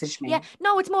message me. Yeah,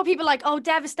 no, it's more people like, oh,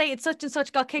 devastated, such and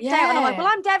such got kicked out, and I'm like, well,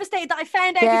 I'm devistated that I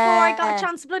found out before I got a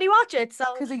chance to bloody watch it. So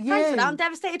thanks for that. I'm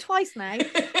devastated twice now.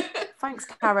 Thanks,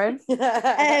 Karen.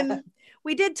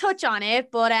 We did touch on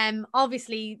it, but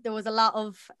obviously there was a lot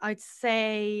of, I'd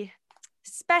say,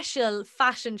 special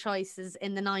fashion choices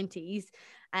in the 90s,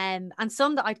 and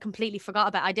some that I'd completely forgot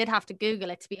about. I did have to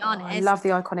Google it, to be honest. I love the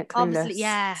iconic Clueless. Obviously,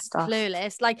 stuff.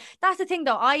 Clueless. Like, that's the thing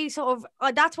though, I sort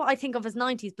of, that's what I think of as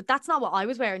 90s, but that's not what I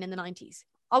was wearing in the 90s.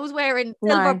 I was wearing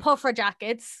silver puffer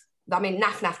jackets. I mean,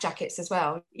 naff jackets as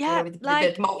well. Yeah, you know,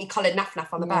 with the multicoloured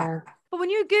naff on the back. But when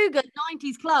you Google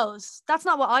 90s clothes, that's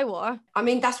not what I wore. I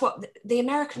mean, that's what the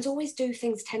Americans always do,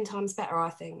 things 10 times better, I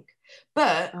think.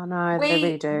 But I know, they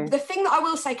really do. The thing that I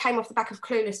will say came off the back of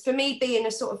Clueless, for me being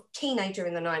a sort of teenager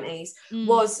in the 90s,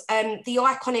 was the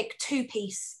iconic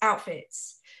two-piece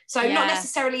outfits. So not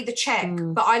necessarily the check,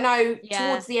 but I know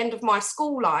towards the end of my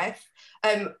school life,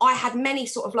 I had many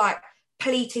sort of like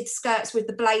pleated skirts with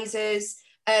the blazers.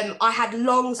 I had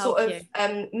long sort of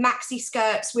maxi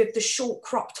skirts with the short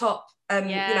crop top, you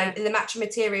know, in the matching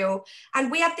material. And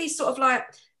we had these sort of like,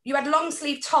 you had long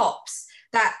sleeve tops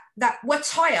that were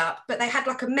tie up, but they had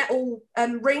like a metal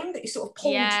ring that you sort of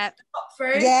pulled the top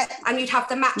through. And you'd have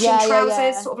the matching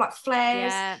trousers, sort of like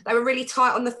flares. They were really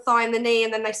tight on the thigh and the knee,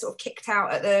 and then they sort of kicked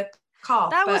out at the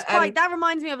calf. That was quite, that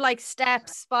reminds me of like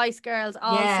Steps, Spice Girls,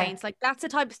 All Saints. Like that's the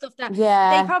type of stuff that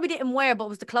they probably didn't wear, but it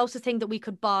was the closest thing that we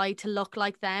could buy to look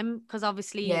like them, because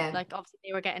obviously obviously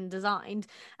they were getting designed.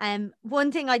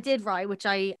 One thing I did write, which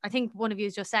I think one of you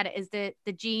has just said it, is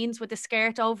the jeans with the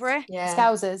skirt over it.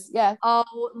 Scousers.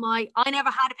 Oh my, I never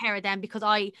had a pair of them because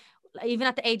even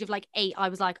at the age of like 8, I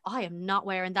was like, I am not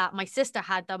wearing that. My sister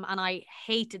had them and I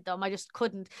hated them. I just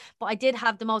couldn't. But I did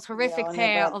have the most horrific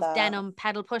pair of denim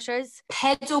pedal pushers.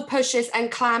 Pedal pushers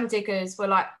and clam diggers were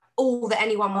like all that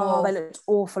anyone wore. Oh, they looked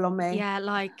awful on me. Yeah,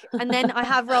 like, and then I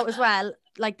have wrote as well,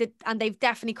 like and they've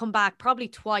definitely come back probably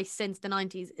twice since the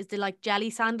 90s, is the like jelly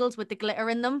sandals with the glitter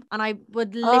in them. And I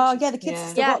would literally, the kids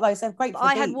still got those. They're great for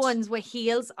I the had beach. ones with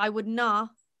heels. I would not.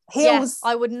 Heels.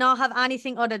 I would not have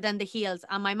anything other than the heels.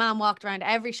 And my mum walked around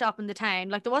every shop in the town.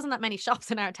 Like there wasn't that many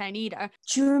shops in our town either.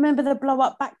 Do you remember the blow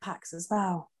up backpacks as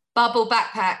well? Bubble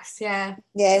backpacks, yeah.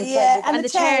 And the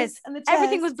chairs.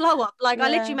 Everything was blow up. Like I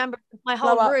literally remember my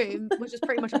whole room was just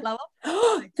pretty much a blow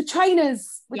up. The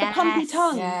trainers with the pumpy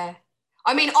tongue. Yeah.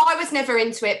 I mean, I was never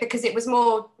into it because it was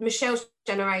more Michelle's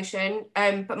generation.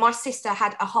 But my sister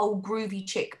had a whole groovy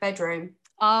chick bedroom.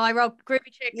 Oh, I wrote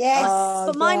groovy chick. Yes.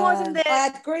 But mine wasn't the... I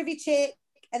had groovy chick.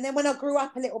 And then when I grew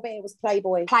up a little bit, it was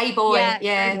Playboy. Playboy.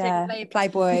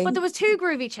 Playboy. But there was 2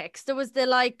 groovy chicks. There was the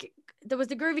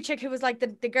groovy chick who was like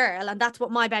the girl, and that's what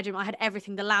my bedroom. I had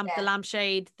everything: the lamp, the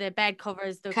lampshade, the bed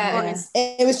covers, the curtains.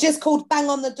 It was just called Bang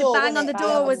on the Door. Bang on the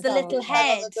Door was the little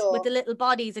head with the little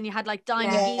bodies, and you had like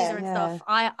diamond geezer and stuff.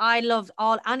 I loved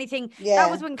anything. That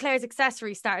was when Claire's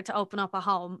Accessories started to open up at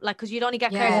home, like because you'd only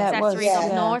get Claire's Accessories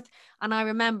up north. And I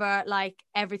remember like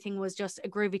everything was just a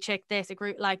groovy chick.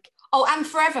 And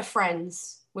Forever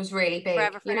Friends was really big,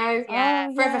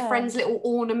 Forever Friends little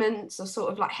ornaments or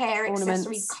sort of like hair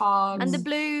accessories, cards. And the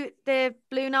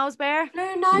blue nose bear.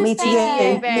 Me too.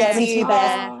 Yeah, me too.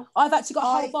 I've actually got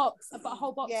a whole box. I've got a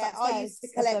whole box. Yeah, I used to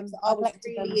collect. I was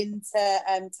really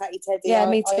into Tatty Teddy. Yeah,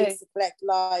 me too. I used to collect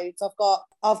loads.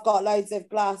 I've got loads of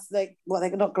glass, like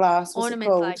they're not glass. What's ornaments, it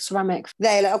called? like ceramic.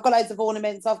 Yeah, I've got loads of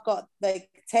ornaments. I've got like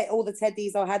all the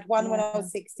teddies. I had one when I was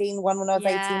 16, one when I was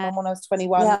 18, one when I was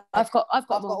 21. Yeah, I've got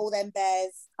all them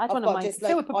bears. I've got just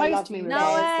Phil proposed to me with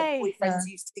no way. Boyfriends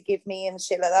used to give me and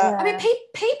shit like that. I mean,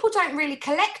 people don't really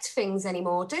collect things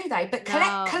anymore, do they? But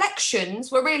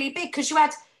collections were really big because you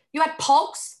had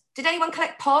Pogs. Did anyone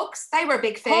collect Pogs? They were a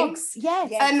big thing. Pogs,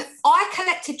 yes. I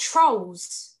collected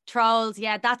Trolls. Trolls,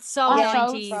 yeah, that's so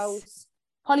 90s.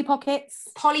 Polly Pockets.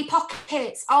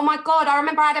 Oh my god! I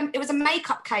remember it was a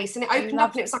makeup case, and it opened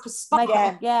up, and it was like a spa.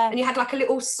 And you had like a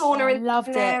little sauna in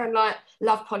there, and like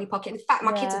love Polly Pocket. In fact,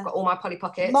 my kids have got all my Polly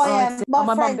Pockets.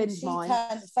 My friend, she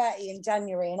turned 30 in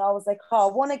January, and I was like, I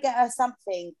want to get her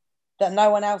something that no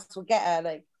one else will get her.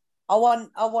 Like, I want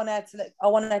her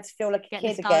to feel like a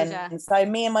kid again. And so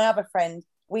me and my other friend,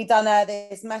 we done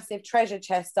this massive treasure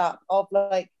chest up of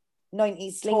like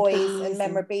 90s toys and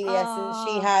memorabilia. So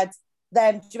she had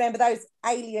them. Do you remember those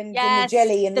aliens in the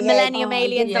jelly and the Millennium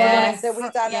aliens? So we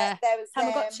done it. There was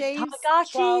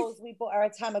Tamagotchis. We bought her a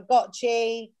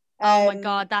Tamagotchi. Oh my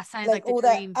god, that sounds like the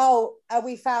dream.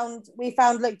 We found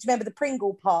like, do you remember the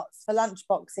Pringle pots for lunch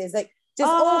boxes? Like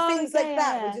just all things like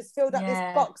that. We just filled up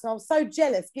this box, and I was so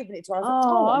jealous giving it to her.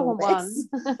 I was like,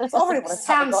 I want one.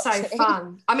 Sounds so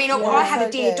fun. I mean, I had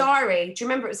a Dear Diary. Do you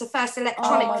remember? It was the first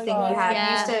electronic thing you had.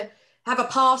 You used to have a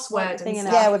password and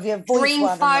stuff. Yeah, with your voice. Dream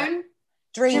phone.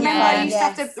 Do you remember you used to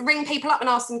have to ring people up and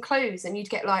ask them clues, and you'd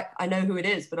get like, I know who it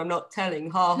is, but I'm not telling.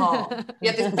 Ha ha. You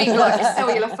have this big like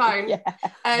cellular phone.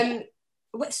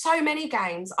 So many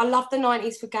games. I love the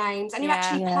 90s for games, and you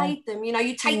actually played them. You know,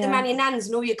 you take them around your nans,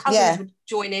 and all your cousins would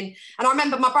join in. And I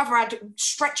remember my brother had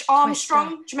Stretch Armstrong.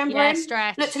 Do you remember him?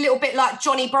 Stretch. Looked a little bit like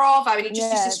Johnny Bravo, and he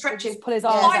just used to stretch him. Pull his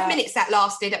arms 5 minutes that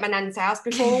lasted at my nan's house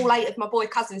before all 8 of my boy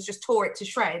cousins just tore it to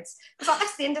shreds. It's like,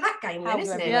 that's the end of that game then,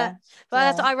 isn't it? Yeah.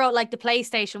 But I wrote like the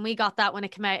PlayStation. We got that when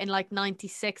it came out in like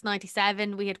 96,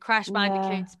 97. We had Crash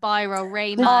Bandicoot, Spyro,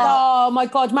 Rayman. Oh my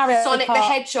god, Mario Sonic the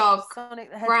Hedgehog,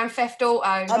 Grand Theft Auto.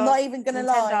 I'm not even gonna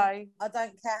lie, I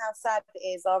don't care how sad it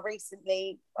is. I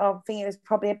think it was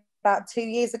probably about 2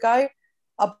 years ago,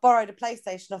 I borrowed a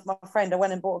PlayStation off my friend. I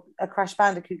went and bought a Crash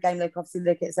Bandicoot game. Like, obviously,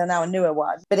 look, it's now a newer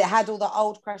one, but it had all the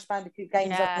old Crash Bandicoot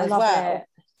games as well.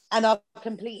 And I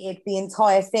completed the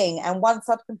entire thing. And once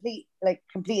I'd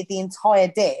completed the entire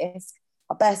disc,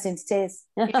 I burst into tears.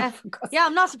 Yeah,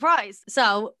 I'm not surprised.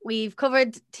 So we've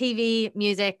covered TV,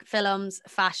 music, films,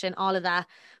 fashion, all of that.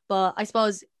 But I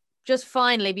suppose just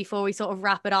finally, before we sort of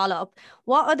wrap it all up,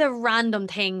 what other random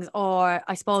things, or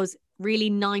I suppose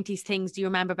really 90s things, do you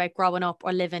remember about growing up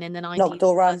or living in the 90s? Knock the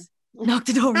door run. Knock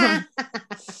the door run.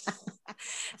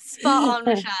 Spot on,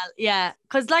 Michelle. Yeah,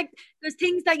 because like there's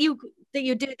things that you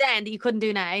do then that you couldn't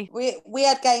do now. We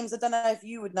had games. I don't know if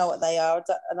you would know what they are,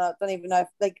 and I don't even know if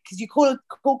because you call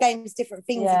games different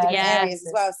things in different areas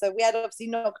as well. So we had obviously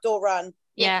knock door run.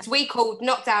 Yeah, because we called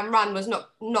knockdown run was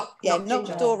knock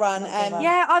door run.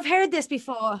 Yeah, I've heard this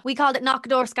before. We called it knock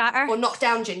door scatter or knock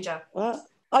down ginger. What?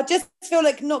 I just feel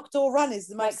like knock door run is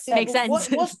the most simple. Makes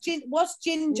sense. What's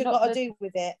ginger got to do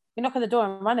with it? You're knocking the door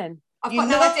and running. I've got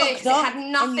no idea because it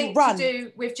had nothing to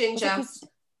do with ginger.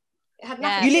 It had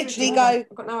nothing. You literally go.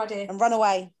 I've got no idea. And run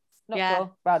away. Knock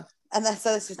door, run. And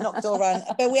so it's just knock door run.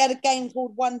 But we had a game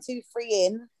called 1, 2, 3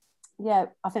 in. Yeah,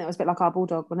 I think that was a bit like our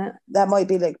bulldog, wasn't it? That might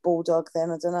be like bulldog then.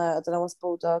 I don't know what's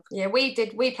bulldog. Yeah, we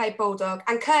played bulldog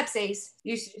and curbsies.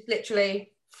 You used to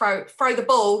literally throw the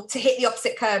ball to hit the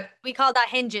opposite curb. We called that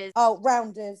hinges. Oh,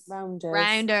 rounders.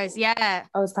 Yeah. I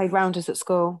always played rounders at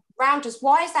school. Rounders.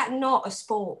 Why is that not a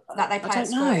sport that they play at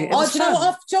school? Do you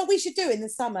know what we should do in the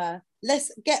summer?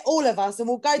 Let's get all of us and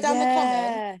we'll go down the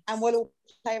common and we'll all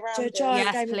play rounders.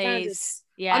 Yes, please.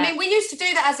 Yeah. I mean, we used to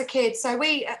do that as a kid. So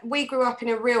we grew up in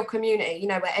a real community, you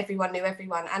know, where everyone knew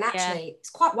everyone. And actually, it's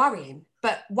quite worrying.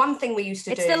 But one thing we used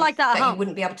to do still like that you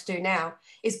wouldn't be able to do now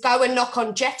is go and knock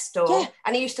on Jeff's door.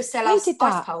 And he used to sell us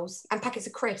ice poles and packets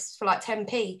of crisps for like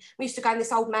 10p. We used to go in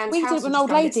this old man's house. We did when an old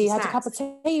lady had a cup of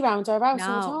tea round her house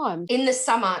all the time. In the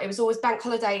summer, it was always bank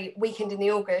holiday weekend in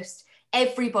the August.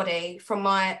 Everybody from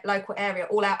my local area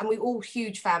all out, and we all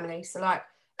huge families. So like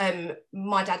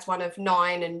my dad's one of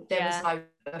 9 and there was loads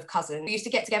of cousins. We used to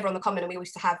get together on the common and we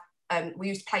used to have we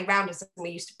used to play rounders and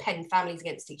we used to pen families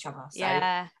against each other.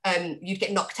 So you'd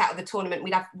get knocked out of the tournament.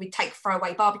 We'd take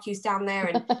throwaway barbecues down there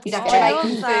and you'd have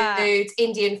Jamaican food,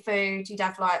 Indian food, you'd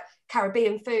have like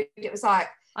Caribbean food. It was like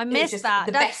I miss that.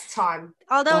 The best time.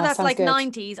 Although that's like good.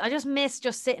 90s, I just miss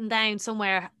just sitting down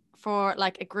somewhere for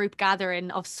like a group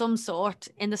gathering of some sort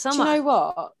in the summer. Do you know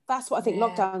what? That's what I think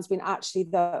lockdown's been actually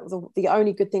the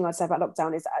only good thing I'd say about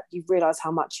lockdown is that you realise how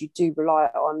much you do rely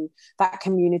on that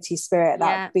community spirit,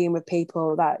 that being with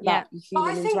people, that human interaction. But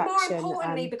I think more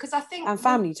importantly, because I think and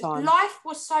family time. Life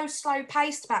was so slow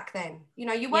paced back then. You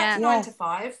know, you worked 9 to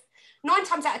 5. 9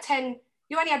 times out of 10,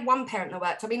 you only had one parent that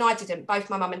worked. I mean, I didn't.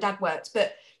 Both my mum and dad worked,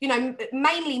 but you know,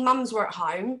 mainly mums were at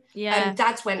home.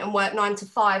 Dads went and worked 9 to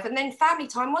 5, and then family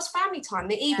time was family time.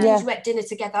 The evenings you ate dinner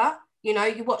together. You know,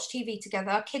 you watched TV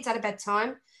together. Kids had a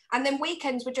bedtime, and then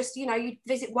weekends were just, you know, you'd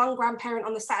visit one grandparent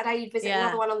on the Saturday, you'd visit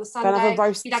another one on the Sunday.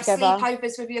 You'd have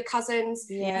sleepovers with your cousins.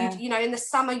 You know, in the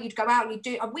summer you'd go out and you'd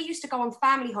do. We used to go on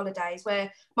family holidays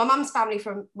where my mum's family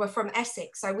were from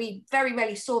Essex, so we very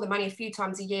rarely saw them, only a few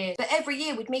times a year. But every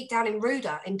year we'd meet down in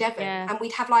Ruda in Devon, and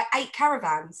we'd have like 8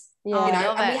 caravans. You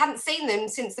know, and we hadn't seen them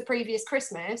since the previous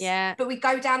Christmas. But we'd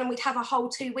go down and we'd have a whole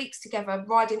 2 weeks together,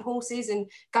 riding horses and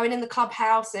going in the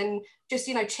clubhouse and just,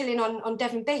 you know, chilling on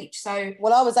Devon Beach. So,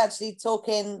 well, I was actually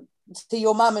talking to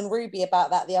your mum and Ruby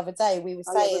about that the other day. We were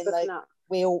saying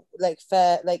we all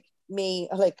me,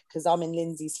 because I'm in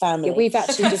Lindsay's family. Yeah, we've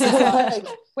actually just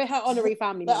we're her honorary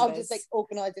family members. I'm just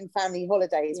organising family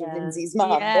holidays with Lindsay's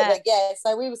mum. But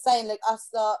so we were saying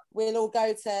we'll all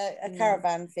go to a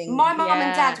caravan thing. My mum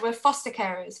and dad were foster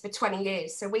carers for 20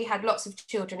 years, so we had lots of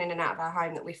children in and out of our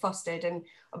home that we fostered, and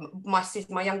my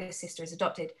youngest sister is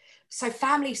adopted. So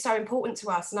family is so important to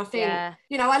us, and I think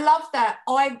you know, I love that.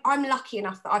 I'm lucky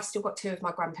enough that I've still got 2 of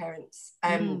my grandparents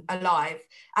alive,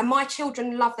 and my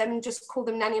children love them and just call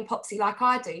them Nanny and Popsy like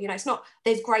I do. You know, it's not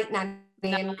there's great Nanny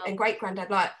and great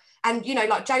granddad, like, and you know,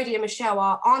 like Jodie and Michelle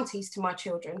are aunties to my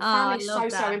children. Family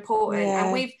is so important,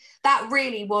 and that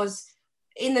really was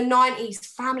in the 90s.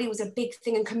 Family was a big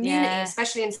thing, and community,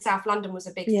 especially in South London, was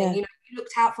a big thing. You know, you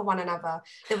looked out for one another.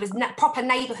 There was proper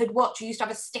neighbourhood watch. You used to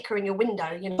have a sticker in your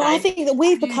window, you know. But I think that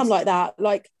we've become like that,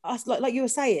 like us, like you were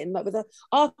saying, like with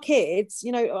our kids.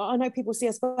 You know, I know people see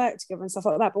us work together and stuff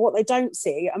like that, but what they don't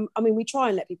see, I mean, we try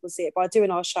and let people see it by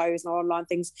doing our shows and our online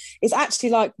things. It's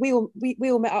actually like we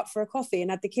all met up for a coffee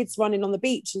and had the kids running on the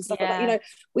beach and stuff like that. You know,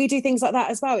 we do things like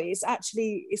that as well.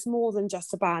 It's more than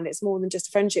just a band. It's more than just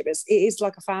a friendship. It is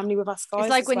like a family with us guys. It's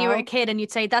like when you were a kid and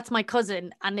you'd say, "That's my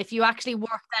cousin," and if you actually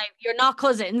worked out, you're not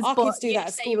cousins. Our kids do that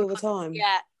at school all the time.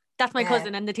 That's my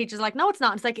cousin, and the teacher's like, "No, it's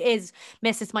not." It's like, "It is,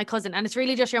 miss, it's my cousin," and it's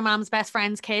really just your mom's best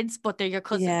friend's kids, but they're your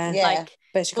cousins. Like,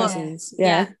 best cousins.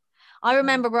 I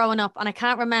remember growing up, and I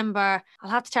can't remember, I'll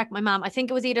have to check my mum. I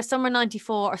think it was either summer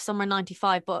 94 or summer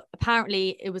 95, but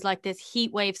apparently it was like this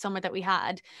heat wave summer that we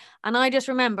had. And I just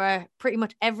remember pretty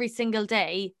much every single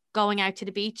day going out to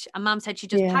the beach, and mum said she'd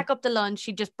just pack up the lunch,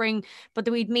 she'd just bring, but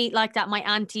we'd meet like that, my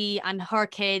auntie and her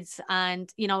kids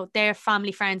and, you know, their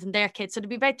family friends and their kids. So there'd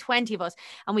be about 20 of us,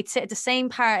 and we'd sit at the same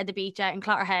part of the beach out in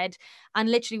Clotterhead, and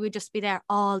literally we'd just be there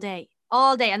all day.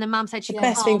 And then mum said she'd the come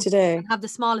best home thing to do and have the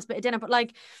smallest bit of dinner. But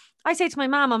like, I say to my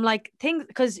mum, I'm like, things,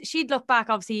 because she'd look back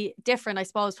obviously different, I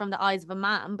suppose, from the eyes of a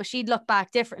man, but she'd look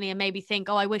back differently and maybe think,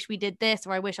 oh, I wish we did this,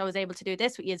 or I wish I was able to do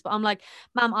this with you. But I'm like,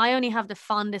 Mum, I only have the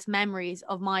fondest memories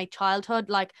of my childhood.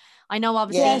 Like, I know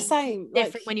obviously same.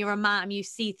 different Like, when you're a man, you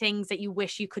see things that you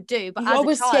wish you could do. But you as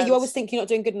always, a child, you always think you're not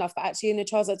doing good enough, but actually in your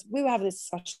childhood, we were having this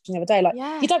discussion the other day. Like,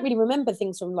 you don't really remember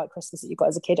things from like Christmas that you got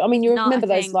as a kid. I mean, you remember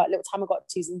those like little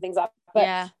Tamagotchis and things like that.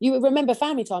 But you remember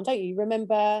family time, don't you? You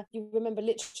remember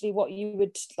literally what you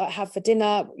would like have for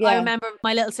dinner. I remember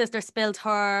my little sister spilled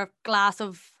her glass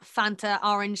of Fanta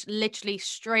orange literally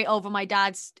straight over my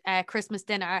dad's Christmas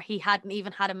dinner. He hadn't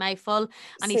even had a mouthful,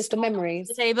 and he stormed memories.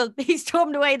 the table. He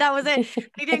stormed away. That was it.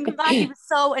 He didn't come back. He was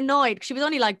so annoyed. She was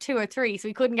only like 2 or 3, so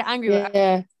he couldn't get angry with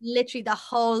her. Literally, the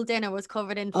whole dinner was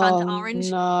covered in Fanta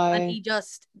orange, and he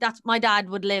just—that's my dad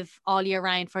would live all year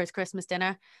round for his Christmas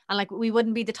dinner, and like we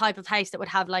wouldn't be the type of house that would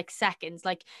have like seconds.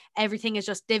 Like everything is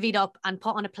just divvied up and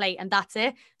put on a plate, and that's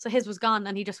it. So his was gone,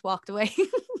 and he just walked away.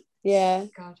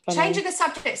 God. Changing the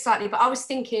subject slightly, but I was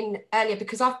thinking earlier,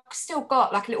 because I've still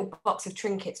got like a little box of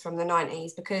trinkets from the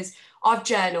 90s, because I've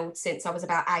journaled since I was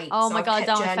about 8. Oh so my I've God,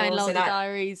 kept I found loads of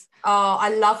diaries. Oh,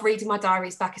 I love reading my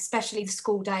diaries back, especially the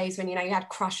school days when, you know, you had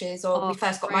crushes, or we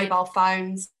first got mobile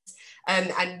phones,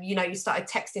 and, you know, you started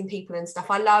texting people and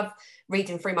stuff. I love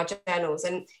reading through my journals.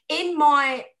 And in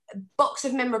my box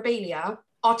of memorabilia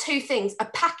are 2 things: a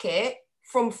packet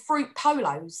from Fruit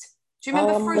Polos. Do you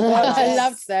remember Fruit Polos? I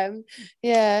loved them.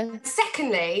 Yeah.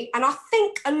 Secondly, and I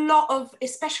think a lot of,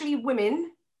 especially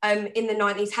women in the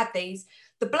 90s had these,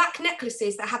 the black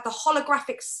necklaces that had the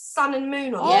holographic sun and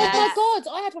moon on them. Oh my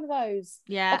God, I had one of those.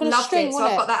 Yeah. I loved it, so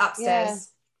I've got that upstairs.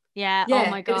 Yeah. Oh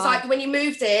my God. It was like when you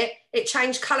moved it, it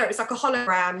changed colour. It was like a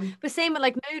hologram. But same with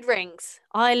like mood rings.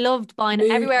 I loved buying it.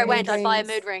 Everywhere I went, I'd buy a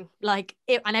mood ring. Like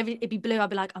it'd be blue. I'd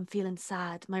be like, I'm feeling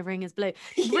sad. My ring is blue.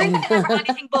 The ring was never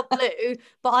anything but blue,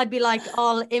 but I'd be like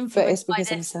all influenced by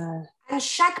this. I'm sad. And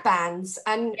shag bands,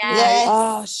 and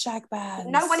shag bands.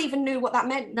 No one even knew what that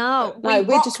meant. No,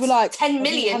 we just were like 10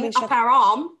 million up our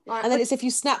arm. Like, and then it's if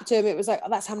you snapped them, it was like, oh,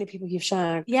 that's how many people you've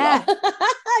shagged. Yeah.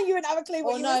 You wouldn't have a clue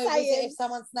what you were saying. If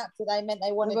someone snapped it, they meant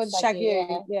they wanted to shag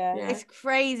you. Yeah. It's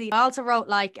crazy. I also wrote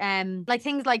like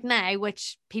things like now,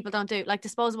 which people don't do, like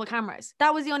disposable cameras.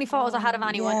 That was the only photos I had of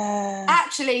anyone. Yeah.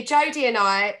 Actually, Jodie and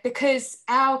I, because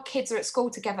our kids are at school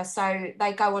together, so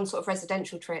they go on sort of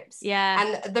residential trips. Yeah.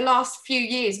 And the last few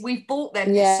years, we've bought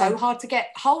them. It's so hard to get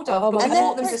hold of. But we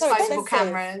bought them disposable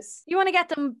cameras. You want to get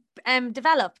them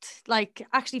developed, like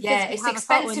actually physically it's have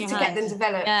expensive a photo in to your get hand. them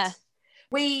developed. Yeah.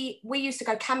 We used to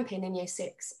go camping in year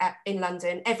 6 in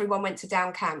London. Everyone went to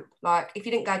Down Camp. Like, if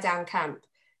you didn't go Down Camp,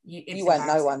 you weren't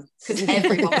no one, because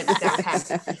everyone went to Down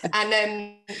Camp.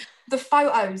 And the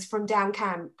photos from Down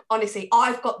Camp, honestly,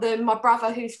 I've got them. My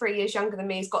brother, who's 3 years younger than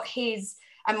me, has got his,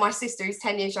 and my sister, who's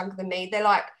 10 years younger than me. They're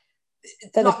like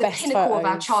the pinnacle of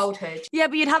our childhood. Yeah,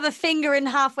 but you'd have a finger in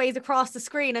halfways across the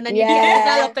screen, and then you get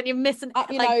developed, and you're missing up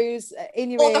your nose,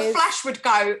 in your ears. Or the flash would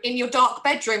go in your dark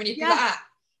bedroom, and you'd be like that.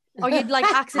 Or you'd like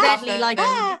accidentally like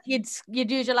you'd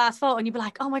use your last photo and you'd be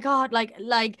like, oh my God,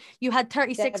 like you had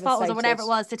 36 photos or whatever it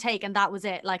was to take, and that was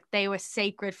it. Like they were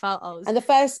sacred photos. And the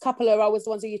first couple are always the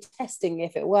ones that you're testing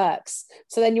if it works.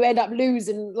 So then you end up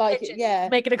losing, like,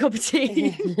 making a cup of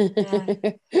tea.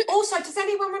 Also, does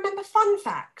anyone remember fun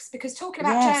facts? Because talking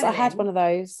about journaling, I had one of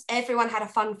those. Everyone had a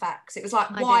fun facts. It was like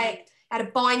white, had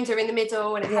a binder in the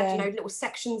middle, and it had little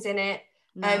sections in it.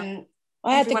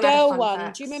 I had the girl one.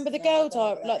 Facts. Do you remember the girl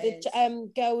diary, like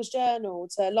the girl's journal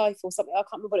to life or something? I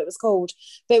can't remember what it was called,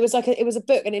 but it was like it was a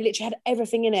book, and it literally had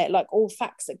everything in it, like all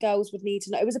facts that girls would need to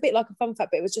know. It was a bit like a fun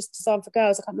fact, but it was just designed for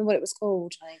girls. I can't remember what it was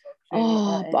called. But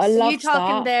I loved you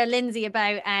talking there, Lindsay,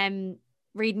 about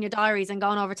reading your diaries and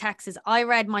going over texts. I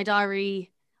read my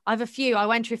diary. I have a few. I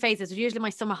went through phases. It was usually my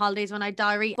summer holidays when I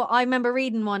diary. But I remember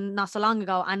reading one not so long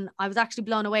ago, and I was actually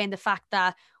blown away in the fact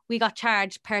that we got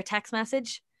charged per text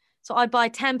message. So I'd buy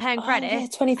 £10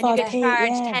 credit, 25p, and you get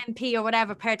charged 10p or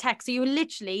whatever per text. So you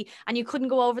literally, and you couldn't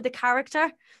go over the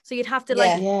character. So you'd have to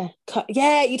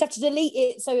you'd have to delete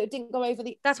it so it didn't go over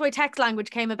the. That's why text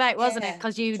language came about, wasn't it?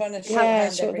 Because you short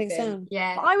things down.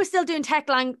 Yeah. But I was still doing text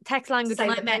language when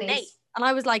I met Nate, and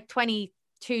I was like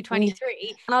 22,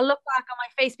 23, and I'll look back on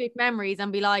my Facebook memories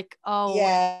and be like, oh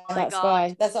yeah, my that's God.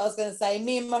 why. That's what I was going to say.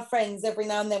 Me and my friends, every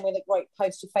now and then, we'd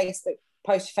post to Facebook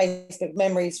post your Facebook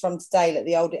memories from today, like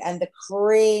the old and the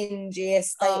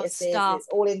cringiest statuses. It's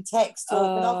all in text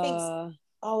talk, and I think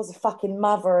I was a fucking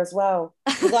mother as well,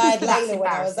 because I had Layla when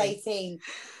I was 18.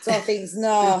 So I think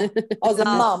I was a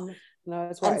mum. No,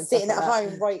 it's and sitting at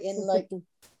home writing like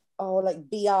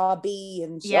BRB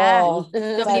and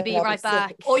WB right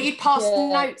back. Or you'd pass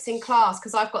notes in class,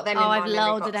 because I've got them in my I've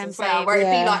loaded them as well, where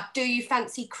it'd be like, do you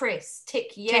fancy Chris?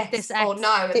 Tick yes this or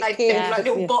no, and they'd be like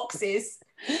little boxes.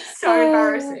 So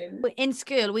embarrassing. In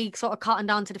school, we sort of cottoned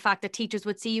on to the fact that teachers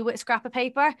would see you with a scrap of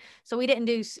paper, so we didn't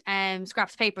do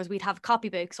scraps of papers. We'd have a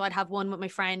copybook, so I'd have one with my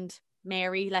friend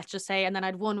Mary, let's just say, and then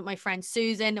I'd one with my friend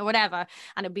Susan or whatever,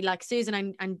 and it'd be like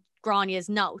Susan and Grania's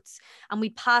notes, and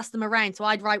we'd pass them around. So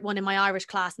I'd write one in my Irish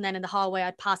class, and then in the hallway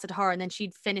I'd pass it to her, and then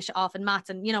she'd finish it off in maths,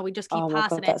 and we just keep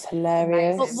passing it. That's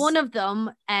hilarious. But one of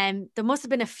them, there must have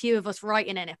been a few of us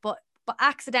writing in it, but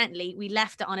accidentally we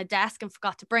left it on a desk and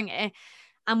forgot to bring it.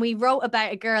 And we wrote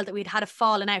about a girl that we'd had a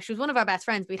falling out. She was one of our best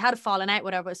friends. We'd had a falling out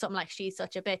with her, but something like, she's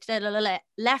such a bitch.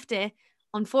 Left it,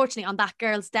 unfortunately, on that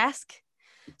girl's desk.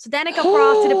 So then it got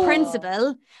brought to the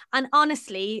principal, and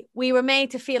honestly, we were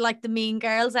made to feel like the mean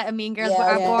girls out of Mean Girls with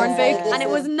our born book, and it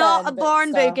was not a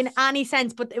born book in any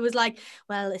sense, but it was like,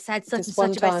 well, it said such and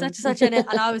such about such and such in it,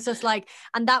 and I was just like,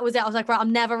 and that was it. I was like, right,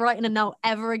 I'm never writing a note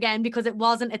ever again, because it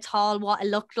wasn't at all what it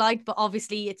looked like, but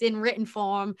obviously it's in written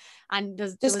form, and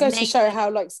just goes to show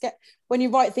how when you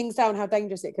write things down, how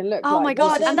dangerous it can look. Oh my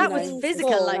God, and that was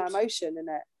physical, like emotion in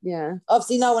it. Yeah.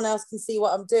 Obviously, no one else can see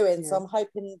what I'm doing, so I'm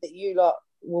hoping that you lot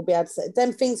will be able to say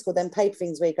them things called them paper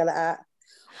things where you go like that.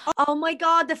 Oh my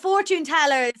God, the fortune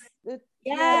tellers.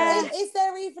 Yeah. Is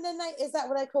there even a name? Is that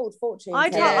what they're called? Fortune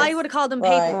tellers? I would have called them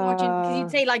paper fortune, because you'd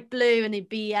say like blue and they'd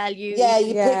BLU. Yeah,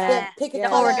 you pick the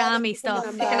origami stuff.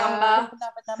 Pick a number.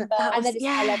 And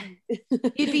then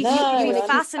you'd be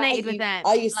fascinated with them.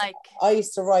 I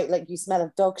used to write like, you smell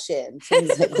of dog shit and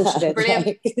things like that.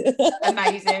 Brilliant.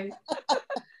 Amazing.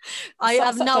 I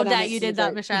have no doubt you did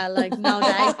that, Michelle. Like, no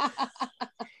doubt.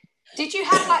 Did you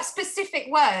have like specific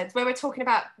words where we're talking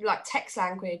about like text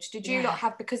language? Did you not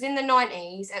have, because in the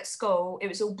 90s at school, it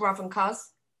was all bruv and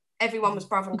cuz. Everyone was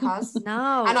bruv and cuz.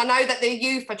 No. And I know that the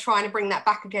youth are trying to bring that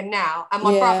back again now. And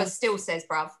my brother still says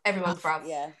bruv. Everyone's bruv.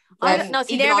 Yeah. No,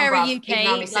 see, they're very bruv,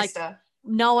 UK. Like,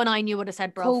 no one I knew would have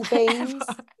said bruv. Cool beans.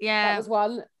 Yeah. That was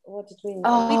one. What did we? We'd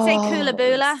say koola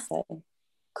boola.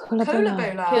 Koola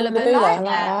boola. Koola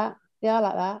boola. I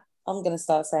like that. I'm gonna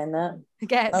start saying that.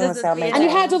 And you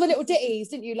had all the little ditties,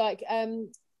 didn't you? Like,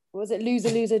 what was it?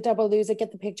 Loser, double loser,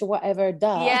 get the picture, whatever.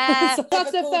 Duh. Yeah. So talk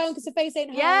to the phone because the face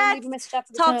ain't home. Leave a message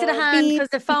after the talk to the hand because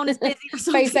the phone is busy.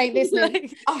 Face ain't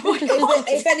listening.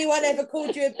 If anyone ever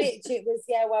called you a bitch, it was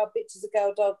bitch is a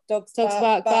girl, dogs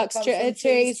bark,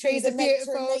 trees are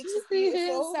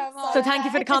beautiful. So thank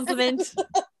you for the compliment.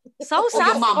 So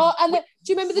sad. Your mum.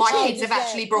 Do you remember the my kids have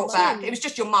actually brought back? It was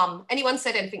just your mum. Anyone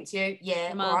said anything to you?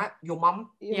 Yeah, all right. Your mum.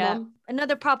 Mum.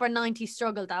 Another proper 90s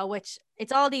struggle though, which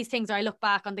it's all these things where I look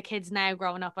back on the kids now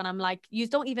growing up and I'm like, you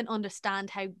don't even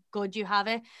understand how good you have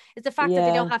it. It's the fact that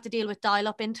they don't have to deal with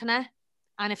dial-up internet,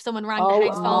 and if someone rang the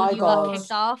house phone, you got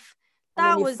kicked off.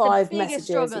 That was the biggest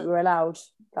struggle that you were allowed.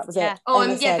 That was it. Oh,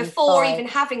 and before even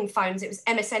having phones, it was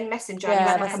MSN Messenger. You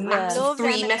had like a max of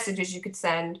 3 messages you could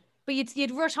send. But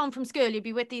you'd rush home from school, you'd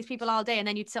be with these people all day, and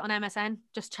then you'd sit on MSN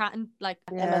just chatting. Like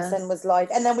MSN was live,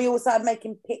 and then we also started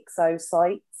making Pixo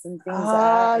sites and things like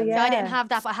that. Yeah, I didn't have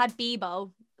that, but I had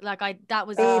Bebo. That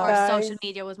was our social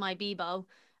media, was my Bebo.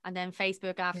 And then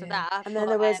Facebook after that. And then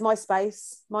there was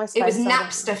MySpace. It was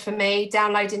Napster for me,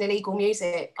 downloading illegal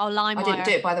music. Oh, LimeWire. I didn't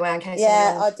do it, by the way, in case.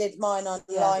 Yeah, I did mine on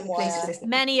LimeWire.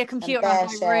 Many a computer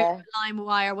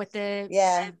LimeWire with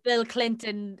the Bill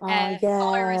Clinton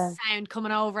virus sound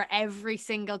coming over every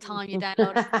single time you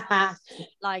download it.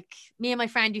 Like, me and my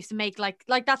friend used to make like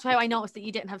that's how I noticed that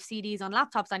you didn't have CDs on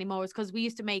laptops anymore, was because we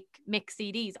used to make mix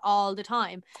CDs all the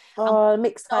time. Oh,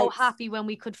 mixed so happy when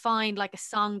we could find like a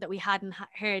song that we hadn't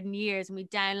heard in years, and we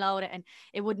download it and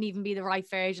it wouldn't even be the right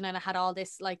version, and it had all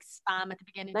this like spam at the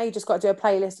beginning. Now you just got to do a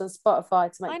playlist on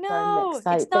Spotify to make your own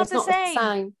mixtape. It's not the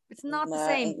same. It's not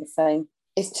the same.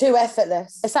 It's too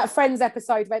effortless. It's that Friends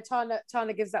episode where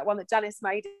Tana gives that one that Janice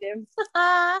made him.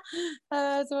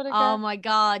 Oh my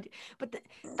God. But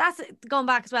that's going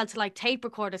back as well to like tape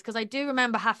recorders, because I do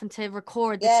remember having to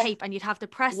record the tape, and you'd have to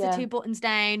press the 2 buttons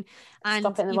down, and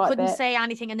you couldn't say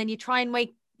anything, and then you try and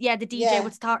wait. Yeah, the DJ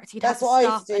would start, so you'd have to stop. That's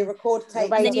what I used to do, record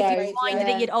tape. And then if you finded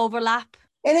it, you'd overlap.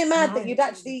 Isn't it mad that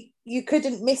you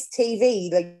couldn't miss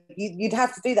TV? Like you'd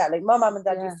have to do that. Like my mum and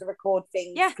dad used to record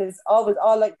things because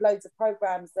I like loads of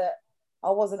programs that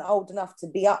I wasn't old enough to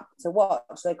be up to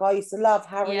watch. Like, I used to love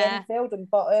Harry Enfield and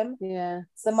Bottom. Yeah.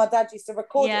 So my dad used to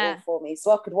record it all for me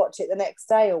so I could watch it the next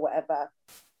day or whatever.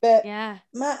 But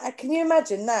Matt, can you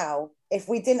imagine now if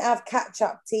we didn't have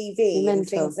catch-up TV and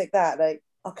things like that? Like,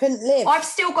 I couldn't live. I've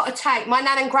still got a tape. My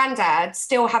nan and granddad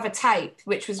still have a tape,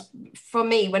 which was for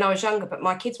me when I was younger, but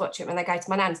my kids watch it when they go to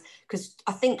my nan's, because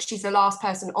I think she's the last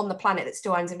person on the planet that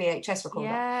still owns a VHS recorder.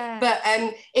 Yeah. But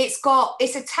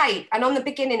it's a tape, and on the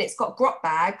beginning it's got grot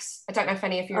bags. I don't know if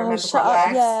any of you remember grot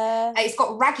bags. Yeah. It's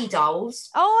got Raggy Dolls.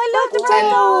 Oh, I love the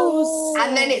Raggy Dolls.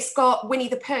 And then it's got Winnie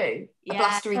the Pooh. A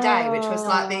Blustery Day, which was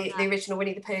like the original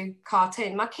Winnie the Pooh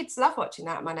cartoon. My kids love watching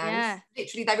that at my nan's. Yeah.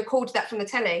 Literally, they recorded that from the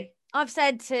telly. I've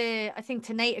said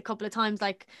to Nate a couple of times,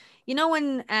 like, you know,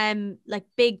 when like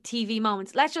big TV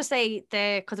moments, let's just say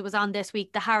because it was on this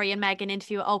week, the Harry and Meghan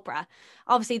interview at Oprah.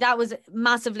 Obviously, that was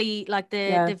massively like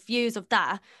the views of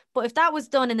that. But if that was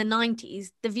done in the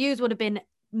 90s, the views would have been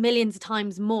millions of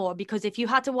times more, because if you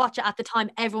had to watch it at the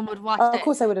time, everyone would watch it. Of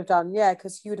course they would have done, yeah,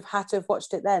 because you would have had to have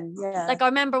watched it then. Yeah. Like, I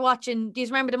remember watching, do you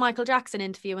remember the Michael Jackson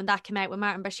interview when that came out with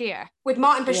Martin Bashir? With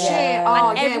Martin Bashir,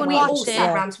 and everyone watched it.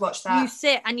 Sat around to watch that. You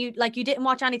sit and you didn't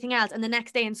watch anything else, and the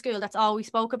next day in school, that's all we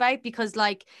spoke about, because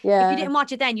like if you didn't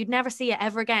watch it then, you'd never see it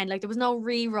ever again. Like, there was no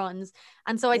reruns,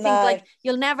 and so I think like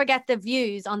you'll never get the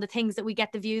views on the things that we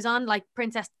get the views on, like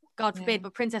God forbid,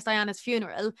 but Princess Diana's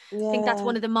funeral. I think that's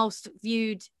one of the most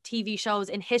viewed TV shows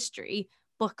in history,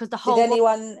 but because the whole did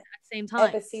anyone at the same time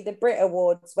ever see the Brit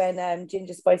Awards when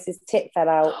Ginger Spice's tit fell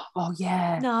out? Oh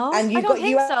yeah, no, and I don't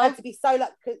think so. had to be so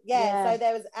like so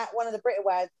there was at one of the Brit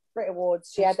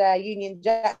Awards, she had a Union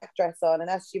Jack dress on, and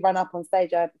as she ran up on stage,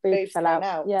 her boobs fell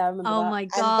out. Yeah, I remember that. My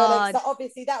God. So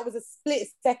obviously that was a split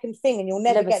second thing, and you'll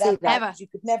never get that back, because you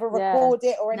could never record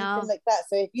it or anything like that.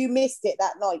 So if you missed it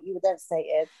that night, you were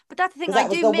devastated. But that's the thing, I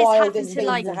do miss having to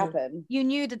like, you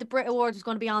knew that the Brit Awards was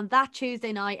going to be on that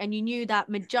Tuesday night, and you knew that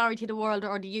majority of the world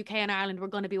or the UK and Ireland were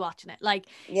going to be watching it. Like,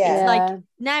 it's like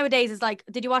nowadays it's like,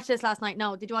 did you watch this last night?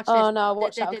 No. Did you watch this? Oh no, I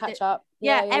watched it on catch up.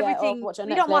 Yeah, everything.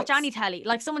 We don't watch any telly.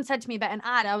 Like, someone said to me about an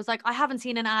ad. I was like, I haven't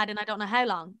seen an ad in I don't know how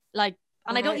long. Like,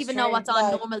 and I don't even know what's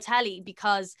on normal telly,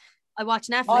 because I watch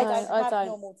Netflix. I don't have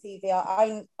normal TV.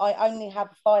 I only have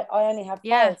fire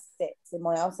sticks in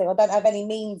my house. So I don't have any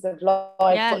means of live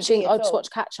watching. I just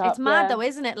watch catch up. It's mad though,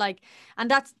 isn't it? Like,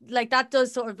 and that's like, that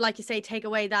does sort of, like you say, take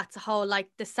away that whole like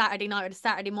the Saturday night or the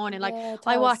Saturday morning. Like,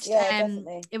 I watched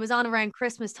it was on around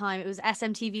Christmas time. It was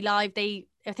SMTV Live.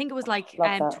 I think it was like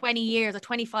 20 years or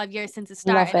 25 years since it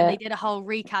started, and they did a whole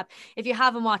recap. If you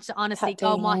haven't watched it, honestly,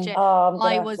 go and watch it.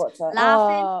 I was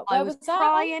laughing, I was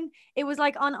crying. It was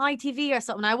like on ITV or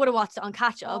something. I would have watched it on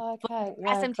catch up. But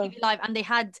SMTV Live, and they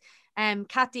had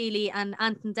Kat Deely and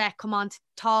Anton Deck come on to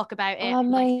talk about it,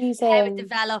 amazing, like, how it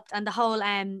developed, and the whole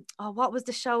what was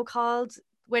the show called?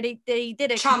 Where they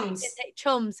did it,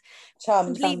 Chums,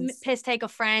 complete piss take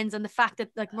of Friends, and the fact that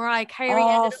like Mariah Carey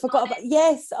ended up forgot about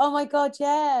oh my God,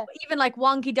 yeah, even like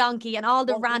Wonky Donkey and all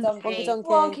the random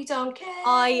Wonky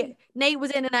Donkey. Nate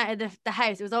was in and out of the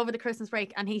house. It was over the Christmas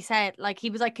break, and he said, like, he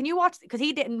was like, can you watch, because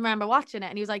he didn't remember watching it,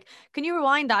 and he was like, can you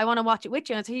rewind that, I want to watch it with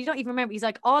you. And so, you don't even remember. He's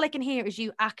like, all I can hear is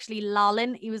you actually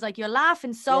lolling. He was like, you're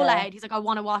laughing so loud. He's like, I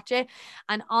want to watch it.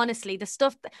 And honestly, the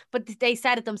stuff, but they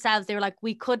said it themselves, they were like,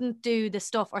 we couldn't do the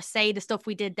stuff or say the stuff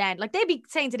we did then. Like, they'd be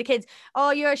saying to the kids,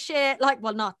 oh, you're shit, like,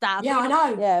 well, not that, I know, I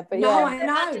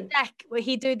know. Deck, where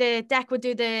Deck would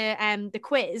do the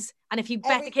quiz, and if you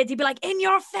bet the kids, he'd be like, in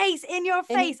your face, yeah. When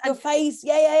they used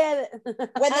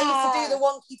to do the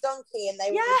Wonky Donkey and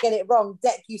they would get it wrong,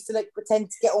 Deck used to like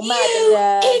pretend to get all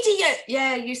mad. You idiot!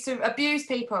 Yeah, used to abuse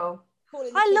people.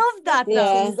 I love that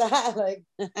though.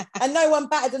 And no one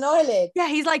batted an eyelid. Yeah,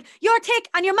 he's like, you're tick,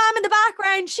 and your mum in the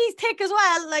background, she's tick as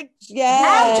well. Like,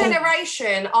 our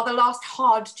generation are the last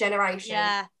hard generation.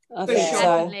 Yeah. For sure.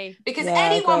 Definitely. Because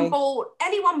anyone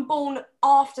born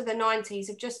after the 90s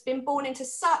have just been born into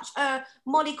such a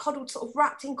mollycoddled, sort of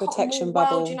wrapped in protection cotton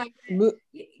bubble. World,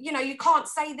 you know, you can't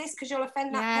say this because you'll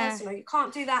offend that person, or you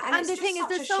can't do that. And the thing is,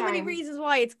 there's so many reasons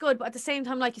why it's good, but at the same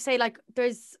time, like you say, like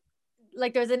there's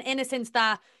an innocence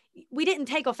that we didn't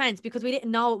take offense because we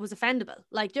didn't know it was offendable.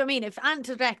 Like, do you know what I mean? If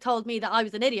Anton Deck told me that I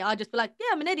was an idiot, I'd just be like, yeah,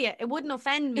 I'm an idiot. It wouldn't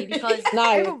offend me because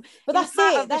but that's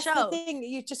it. That's the thing.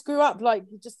 You just grew up, like,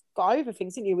 you just got over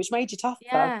things, didn't you? Which made you tougher.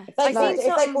 Yeah. If they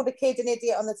called a kid an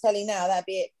idiot on the telly now, that'd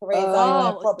be it. Careers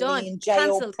over, probably done. In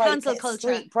jail, cancel culture,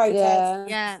 street protest.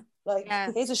 Yeah.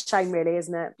 It's a shame, really,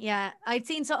 isn't it? Yeah. I'd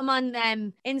seen something on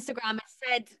Instagram. It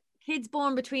said kids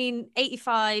born between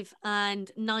 85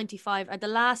 and 95 are the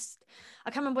last I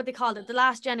can't remember what they called it, the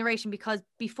last generation, because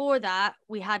before that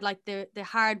we had like the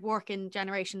hard working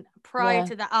generation. Prior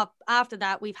to that, after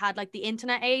that we've had like the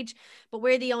internet age, but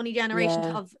we're the only generation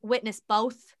to have witnessed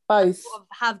both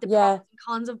have the pros and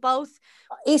cons of both.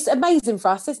 It's amazing for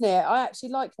us, isn't it? I actually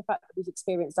like the fact that we've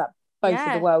experienced that both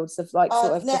of the worlds of like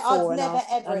sort of before I've and never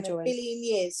after, ever in a billion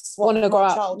years want to grow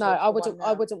up. No, I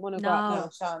wouldn't want to grow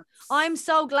up now. I'm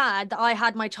so glad that I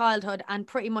had my childhood and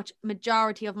pretty much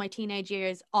majority of my teenage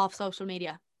years off social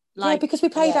media. Like, because we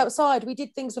played outside, we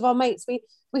did things with our mates,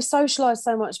 we socialised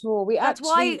so much more. That's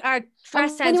why our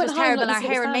dress sense was terrible. Our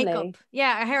hair and makeup.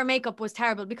 Yeah, our hair and makeup was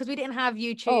terrible because we didn't have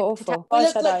YouTube. We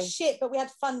looked like shit, but we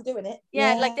had fun doing it.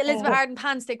 Yeah, like the Elizabeth Arden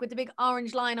pan stick with the big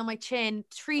orange line on my chin,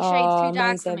 3 shades too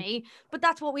dark for me. But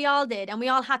that's what we all did, and we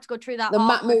all had to go through that. The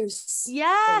matte mousse.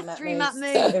 Yeah, dream matte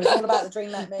mousse. It was all about the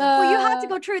dream matte mousse. Well, you had to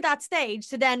go through that stage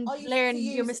to then learn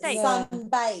your mistakes. Sun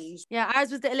beige. Yeah,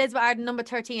 ours was the Elizabeth Arden number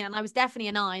 13, and I was definitely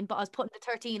a 9, but I was putting the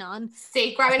 13 on.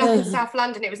 See, growing up in South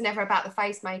London, it was never about the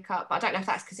face makeup, but I don't know if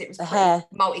that's because it was pretty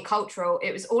multicultural.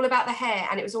 It was all about the hair,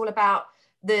 and it was all about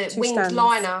the winged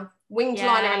liner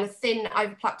and the thin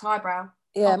overplucked eyebrow.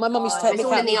 Yeah, my mum used to take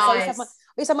me in the eyes.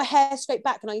 I used to have my hair straight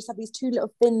back, and I used to have these 2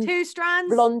 little thin 2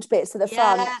 strands blonde bits at the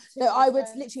front. So I would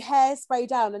literally hairspray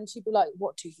down, and she'd be like,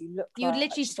 "What do you look like?" You'd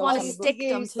literally just want to stick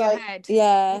them to your head.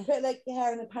 Yeah, you put like your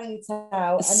hair in a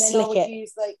ponytail, and then I would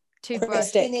use like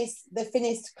the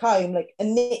thinnest comb, like a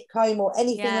knit comb or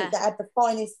anything like that had the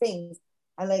finest things,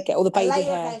 and like get all the baby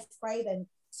hair spray, then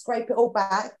scrape it all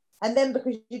back, and then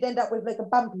because you'd end up with like a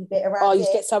bumpy bit around you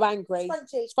get so angry,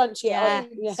 scrunchy,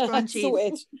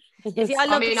 scrunchy. See,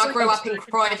 I grew up in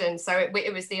Croydon, so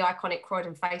it was the iconic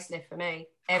Croydon facelift for me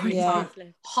every time.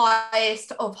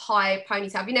 Highest of high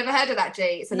ponytail. Have you never heard of that, G?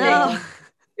 It's a thing.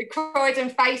 The Croydon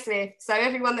facelift. So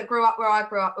everyone that grew up where I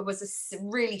grew up, it was a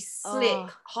really slick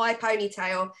high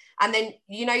ponytail, and then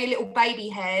your little baby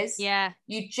hairs. Yeah,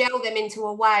 you gel them into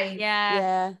a wave.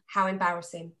 Yeah. How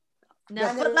embarrassing.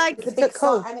 No, but like it's a big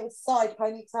cool. And it was side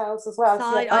ponytails as well.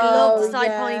 I love the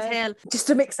side ponytail. Just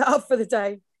to mix it up for the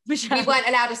day. Michelle. We weren't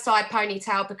allowed a side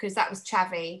ponytail because that was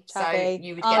chavvy. So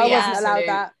you would get I wasn't allowed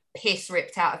that. Piss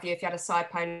ripped out of you if you had a side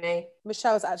pony.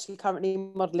 Michelle's actually currently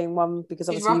modelling one because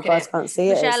obviously you guys can't see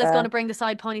it. Michelle is going to bring the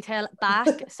side ponytail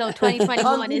back. So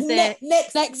 2021 is the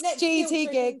next GT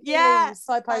gig. Yeah,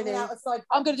 side pony.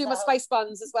 I'm going to do my space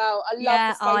buns as well.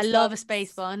 I love a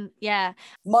space bun. Yeah.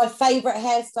 My favourite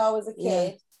hairstyle as a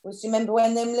kid was, do you remember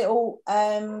when them little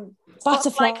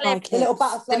butterfly clips, the little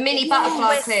butterfly, the mini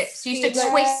butterfly clips? You used to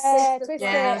twist.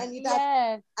 And you'd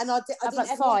have, and I didn't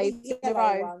like 5 in a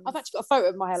row. I've actually got a photo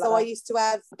of my hair. So I used to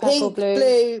have pink,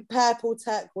 blue, purple,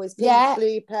 turquoise,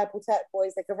 blue, purple,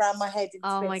 turquoise, like around my head.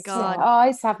 Oh my god! I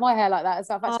used to have my hair like that as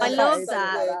well. I love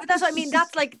that. But that's what I mean.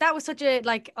 That's like that was such a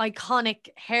iconic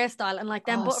hairstyle, and like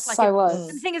them butterfly. So was.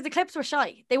 The thing is, the clips were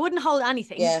shy. They wouldn't hold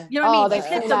anything. Yeah. You know what I mean? They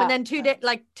clipped them, and then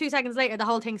 2 seconds later, the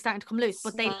whole thing's starting to come loose.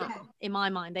 But they, in my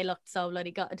mind, they looked so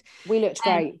bloody good. We looked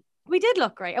great. We did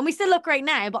look great, and we still look great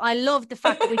now, but I love the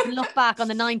fact that we can look back on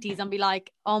the 90s and be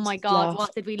like, oh my god,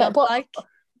 what did we look like?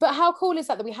 But how cool is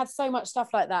that we had so much stuff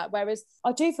like that? Whereas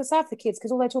I do feel sad for kids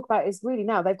because all they talk about is really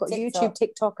now they've got YouTube,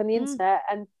 TikTok and the internet,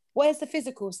 and where's the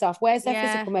physical stuff? Where's their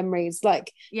physical memories?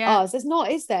 Like ours, there's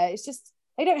not, is there? It's just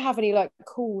they don't have any like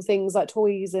cool things like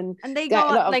toys and they go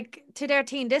like to their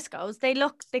teen discos. They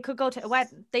could go to a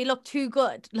wedding. They look too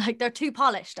good, like they're too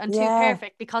polished and too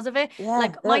perfect because of it.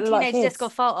 Like my teenage disco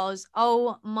photos.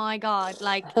 Oh my god!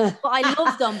 Like, but I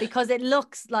love them because it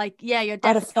looks like you're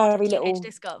definitely going to a teenage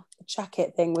disco.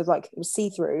 Jacket thing with like it was see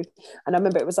through, and I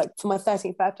remember it was like for my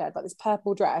 13th birthday, I had like this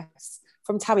purple dress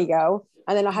from Tammy Girl,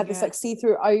 and then I had this like see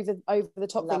through over the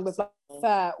top thing with like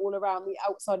fur all around the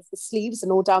outside of the sleeves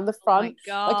and all down the front.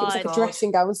 Oh my god! Like it was like a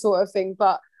dressing gown sort of thing,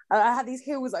 but I had these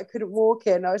heels I couldn't walk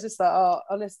in. I was just like, oh,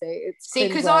 honestly, it's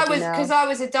because I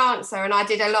was a dancer and I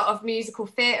did a lot of musical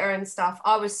theatre and stuff.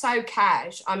 I was so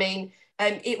cash. I mean,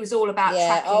 it was all about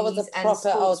trackies and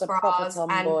sports bras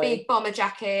and big bomber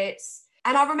jackets.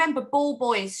 And I remember ball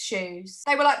boys' shoes.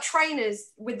 They were like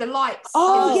trainers with the lights.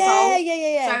 Oh,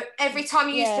 yeah. So every time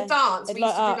you used to dance, we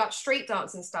used to do like street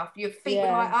dance and stuff. Your feet would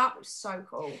light up. It was so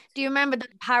cool. Do you remember the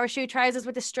parachute trousers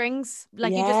with the strings?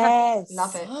 Like you just had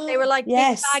love it. They were like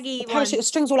big baggy parachute ones.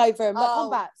 Strings all over them, like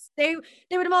combats. They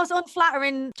were the most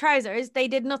unflattering trousers. They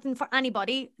did nothing for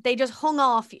anybody. They just hung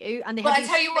off you. And I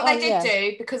tell you what they did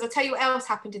do, because I tell you what else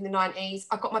happened in the 90s.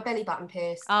 I got my belly button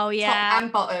pierced. Oh yeah. Top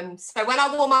and bottom. So when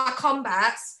I wore my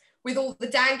combats with all the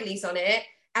danglies on it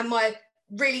and my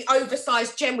really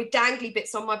oversized gem with dangly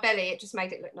bits on my belly, it just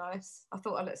made it look nice. I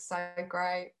thought I looked so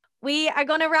great. we are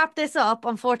going to wrap this up,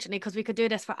 unfortunately, because we could do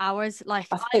this for hours. Like,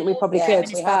 I think we probably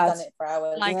could. We have done it for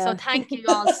hours. Like, so thank you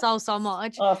all so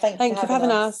much. Oh, thank you for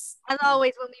having us. As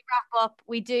always, when we wrap up,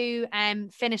 we do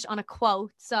finish on a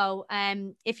quote. So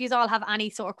if you all have any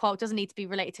sort of quote, doesn't need to be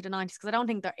related to the 90s, because I don't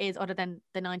think there is, other than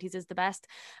the 90s is the best.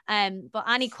 But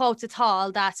any quotes at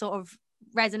all that sort of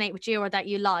resonate with you or that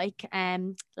you like,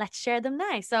 let's share them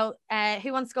now. So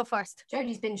who wants to go first?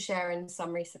 Jodie's been sharing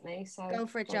some recently, so go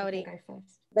for it, Jodie. Go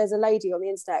first. There's a lady on the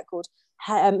internet called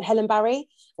Helen Barry,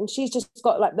 and she's just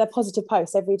got like their positive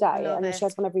posts every day, and she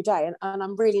has one every day, and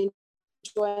I'm really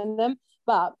enjoying them.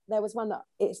 But there was one that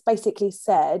it's basically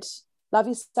said, love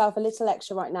yourself a little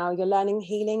extra right now. You're learning,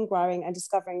 healing, growing, and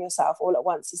discovering yourself all at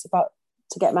once. It's about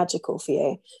to get magical for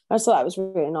you. I just thought that was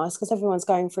really nice, because everyone's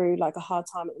going through like a hard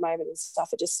time at the moment and stuff.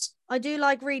 I do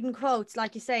like reading quotes,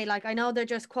 like you say. Like, I know they're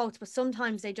just quotes, but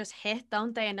sometimes they just hit,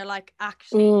 don't they? And they're like,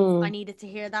 actually, I needed to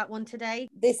hear that one today.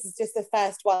 This is just the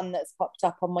first one that's popped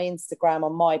up on my Instagram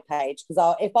on my page, because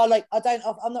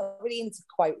I'm not really into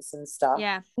quotes and stuff.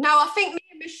 Yeah. No, I think me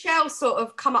and Michelle sort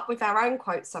of come up with our own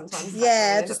quotes sometimes.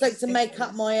 Yeah, I just like to make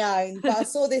up my own. But I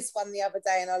saw this one the other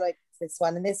day, and I like this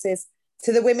one, and this is: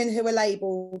 to the women who are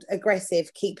labelled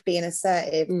aggressive, keep being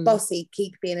assertive. Bossy,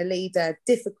 keep being a leader.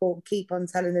 Difficult, keep on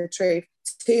telling the truth.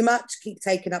 Too much, keep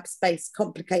taking up space.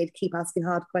 Complicated, keep asking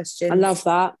hard questions. I love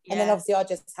that. And then obviously I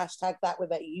just hashtag that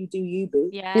with it. You do you, boo.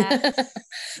 Yeah.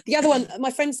 The other one my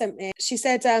friend sent me, she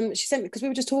sent me, because we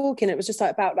were just talking, it was just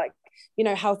like about like, you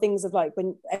know, how things have like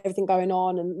when everything going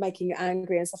on and making you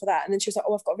angry and stuff like that. And then she was like,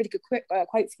 oh, I've got a really good quote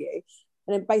for you.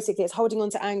 And then basically it's holding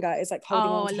on to anger is like holding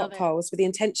on to hot coals with the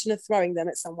intention of throwing them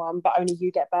at someone, but only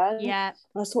you get burned. Yeah.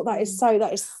 And I thought that is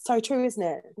so true, isn't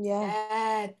it?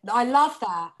 Yeah, I love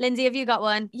that. Lindsay, have you got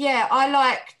one? Yeah, I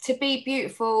like to be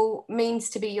beautiful means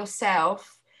to be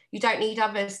yourself. You don't need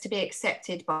others to be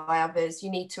accepted by others. You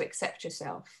need to accept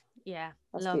yourself. Yeah,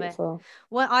 that's love beautiful. It.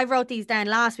 Well, I wrote these down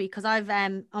last week because I'm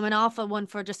an awful one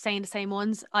for just saying the same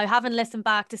ones. I haven't listened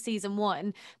back to season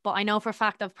 1, but I know for a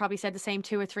fact I've probably said the same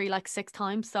 2 or 3 like 6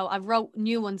 times. So I wrote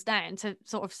new ones down to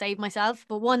sort of save myself.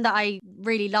 But one that I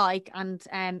really like, and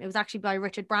it was actually by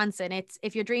Richard Branson. It's,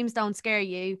 if your dreams don't scare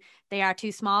you, they are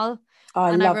too small. Oh,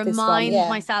 and I remind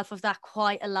myself of that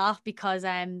quite a lot, because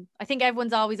I think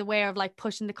everyone's always aware of like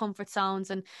pushing the comfort zones,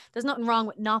 and there's nothing wrong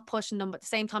with not pushing them, but at the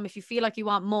same time, if you feel like you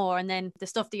want more, and then the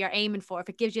stuff that you're aiming for, if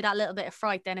it gives you that little bit of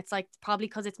fright, then it's like probably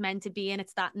because it's meant to be, and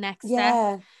it's that next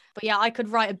step. But yeah, I could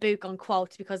write a book on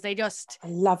quotes, because they just, I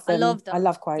love them. I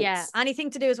love quotes. Yeah, anything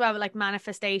to do as well with like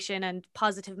manifestation and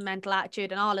positive mental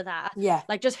attitude and all of that. Yeah,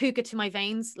 like just hook it to my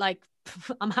veins. Like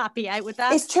I'm happy out with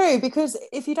that. It's true, because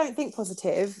if you don't think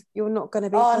positive, you're not going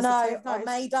to be positive. No, I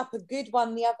made up a good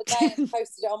one the other day and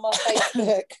posted it on my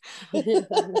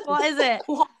Facebook. What is it?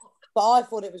 But I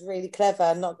thought it was really clever,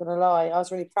 I'm not gonna lie. I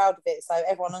was really proud of it. So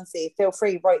everyone, honestly, feel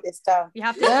free, write this down. You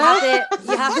have to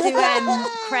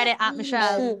credit at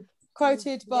Michelle.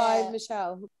 Quoted by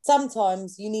Michelle.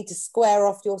 Sometimes you need to square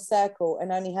off your circle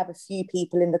and only have a few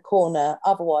people in the corner.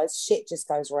 Otherwise, shit just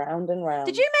goes round and round.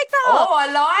 Did you make that up? Oh,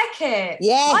 I like it.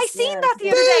 Yes. I seen that the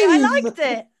other day. I liked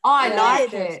it. I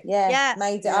like it. Yeah.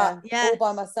 Made it up all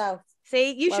by myself.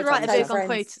 See, you should write a book on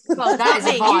quotes. Well, that is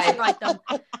you should write them.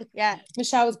 Yeah.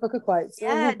 Michelle's book of quotes.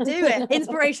 Yeah, do it.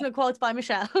 Inspirational quotes by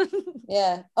Michelle.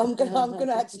 Yeah. I'm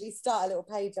gonna actually start a little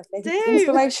page, I think.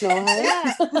 Inspirational,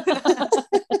 huh? Yeah.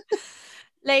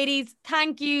 Ladies,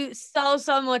 thank you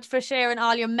so much for sharing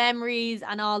all your memories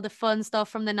and all the fun stuff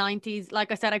from the 90s.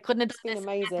 Like I said, I couldn't have done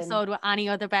this episode with any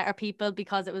other better people,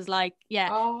 because it was like,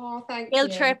 thank you.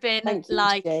 Tripping. Thank you,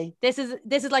 like Jay. this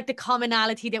is like the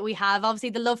commonality that we have. Obviously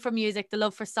the love for music, the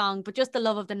love for song, but just the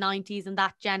love of the 90s and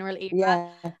that general era.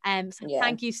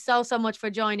 Thank you so much for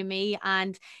joining me,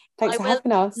 and thanks for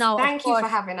having us. No, thank you for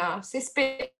having us. It's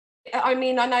been, I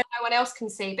mean, I know no one else can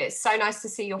see, but it's so nice to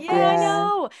see your face. Yeah, I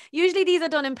know. Usually these are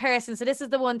done in person, so this is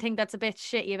the one thing that's a bit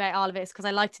shitty about all of it, because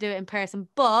I like to do it in person,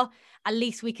 but at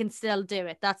least we can still do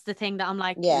it. That's the thing that I'm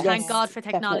like, thank God for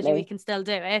technology, definitely. We can still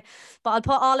do it. But I'll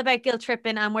put all about Guilt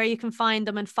Tripping and where you can find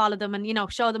them and follow them, and, you know,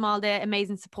 show them all the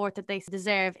amazing support that they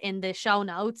deserve in the show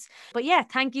notes. But yeah,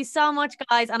 thank you so much,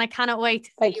 guys, and I cannot wait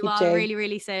to see you all really,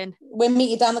 really soon. We'll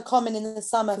meet you down the Common in the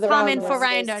summer for the Common for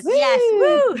Rounders. Yes,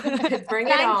 woo! Bring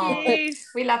it on. You.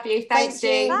 We love you. Thanks,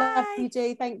 G. Love you,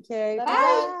 G. Thank you.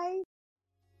 Bye.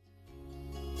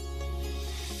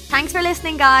 Thanks for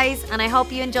listening, guys, and I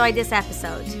hope you enjoyed this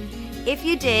episode. If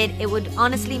you did, it would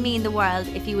honestly mean the world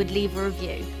if you would leave a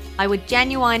review. I would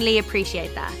genuinely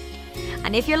appreciate that.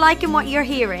 And if you're liking what you're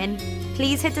hearing,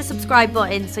 please hit the subscribe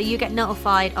button so you get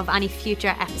notified of any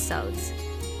future episodes.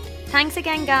 Thanks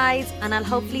again, guys, and I'll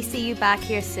hopefully see you back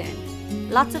here soon.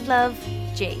 Lots of love,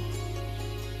 G.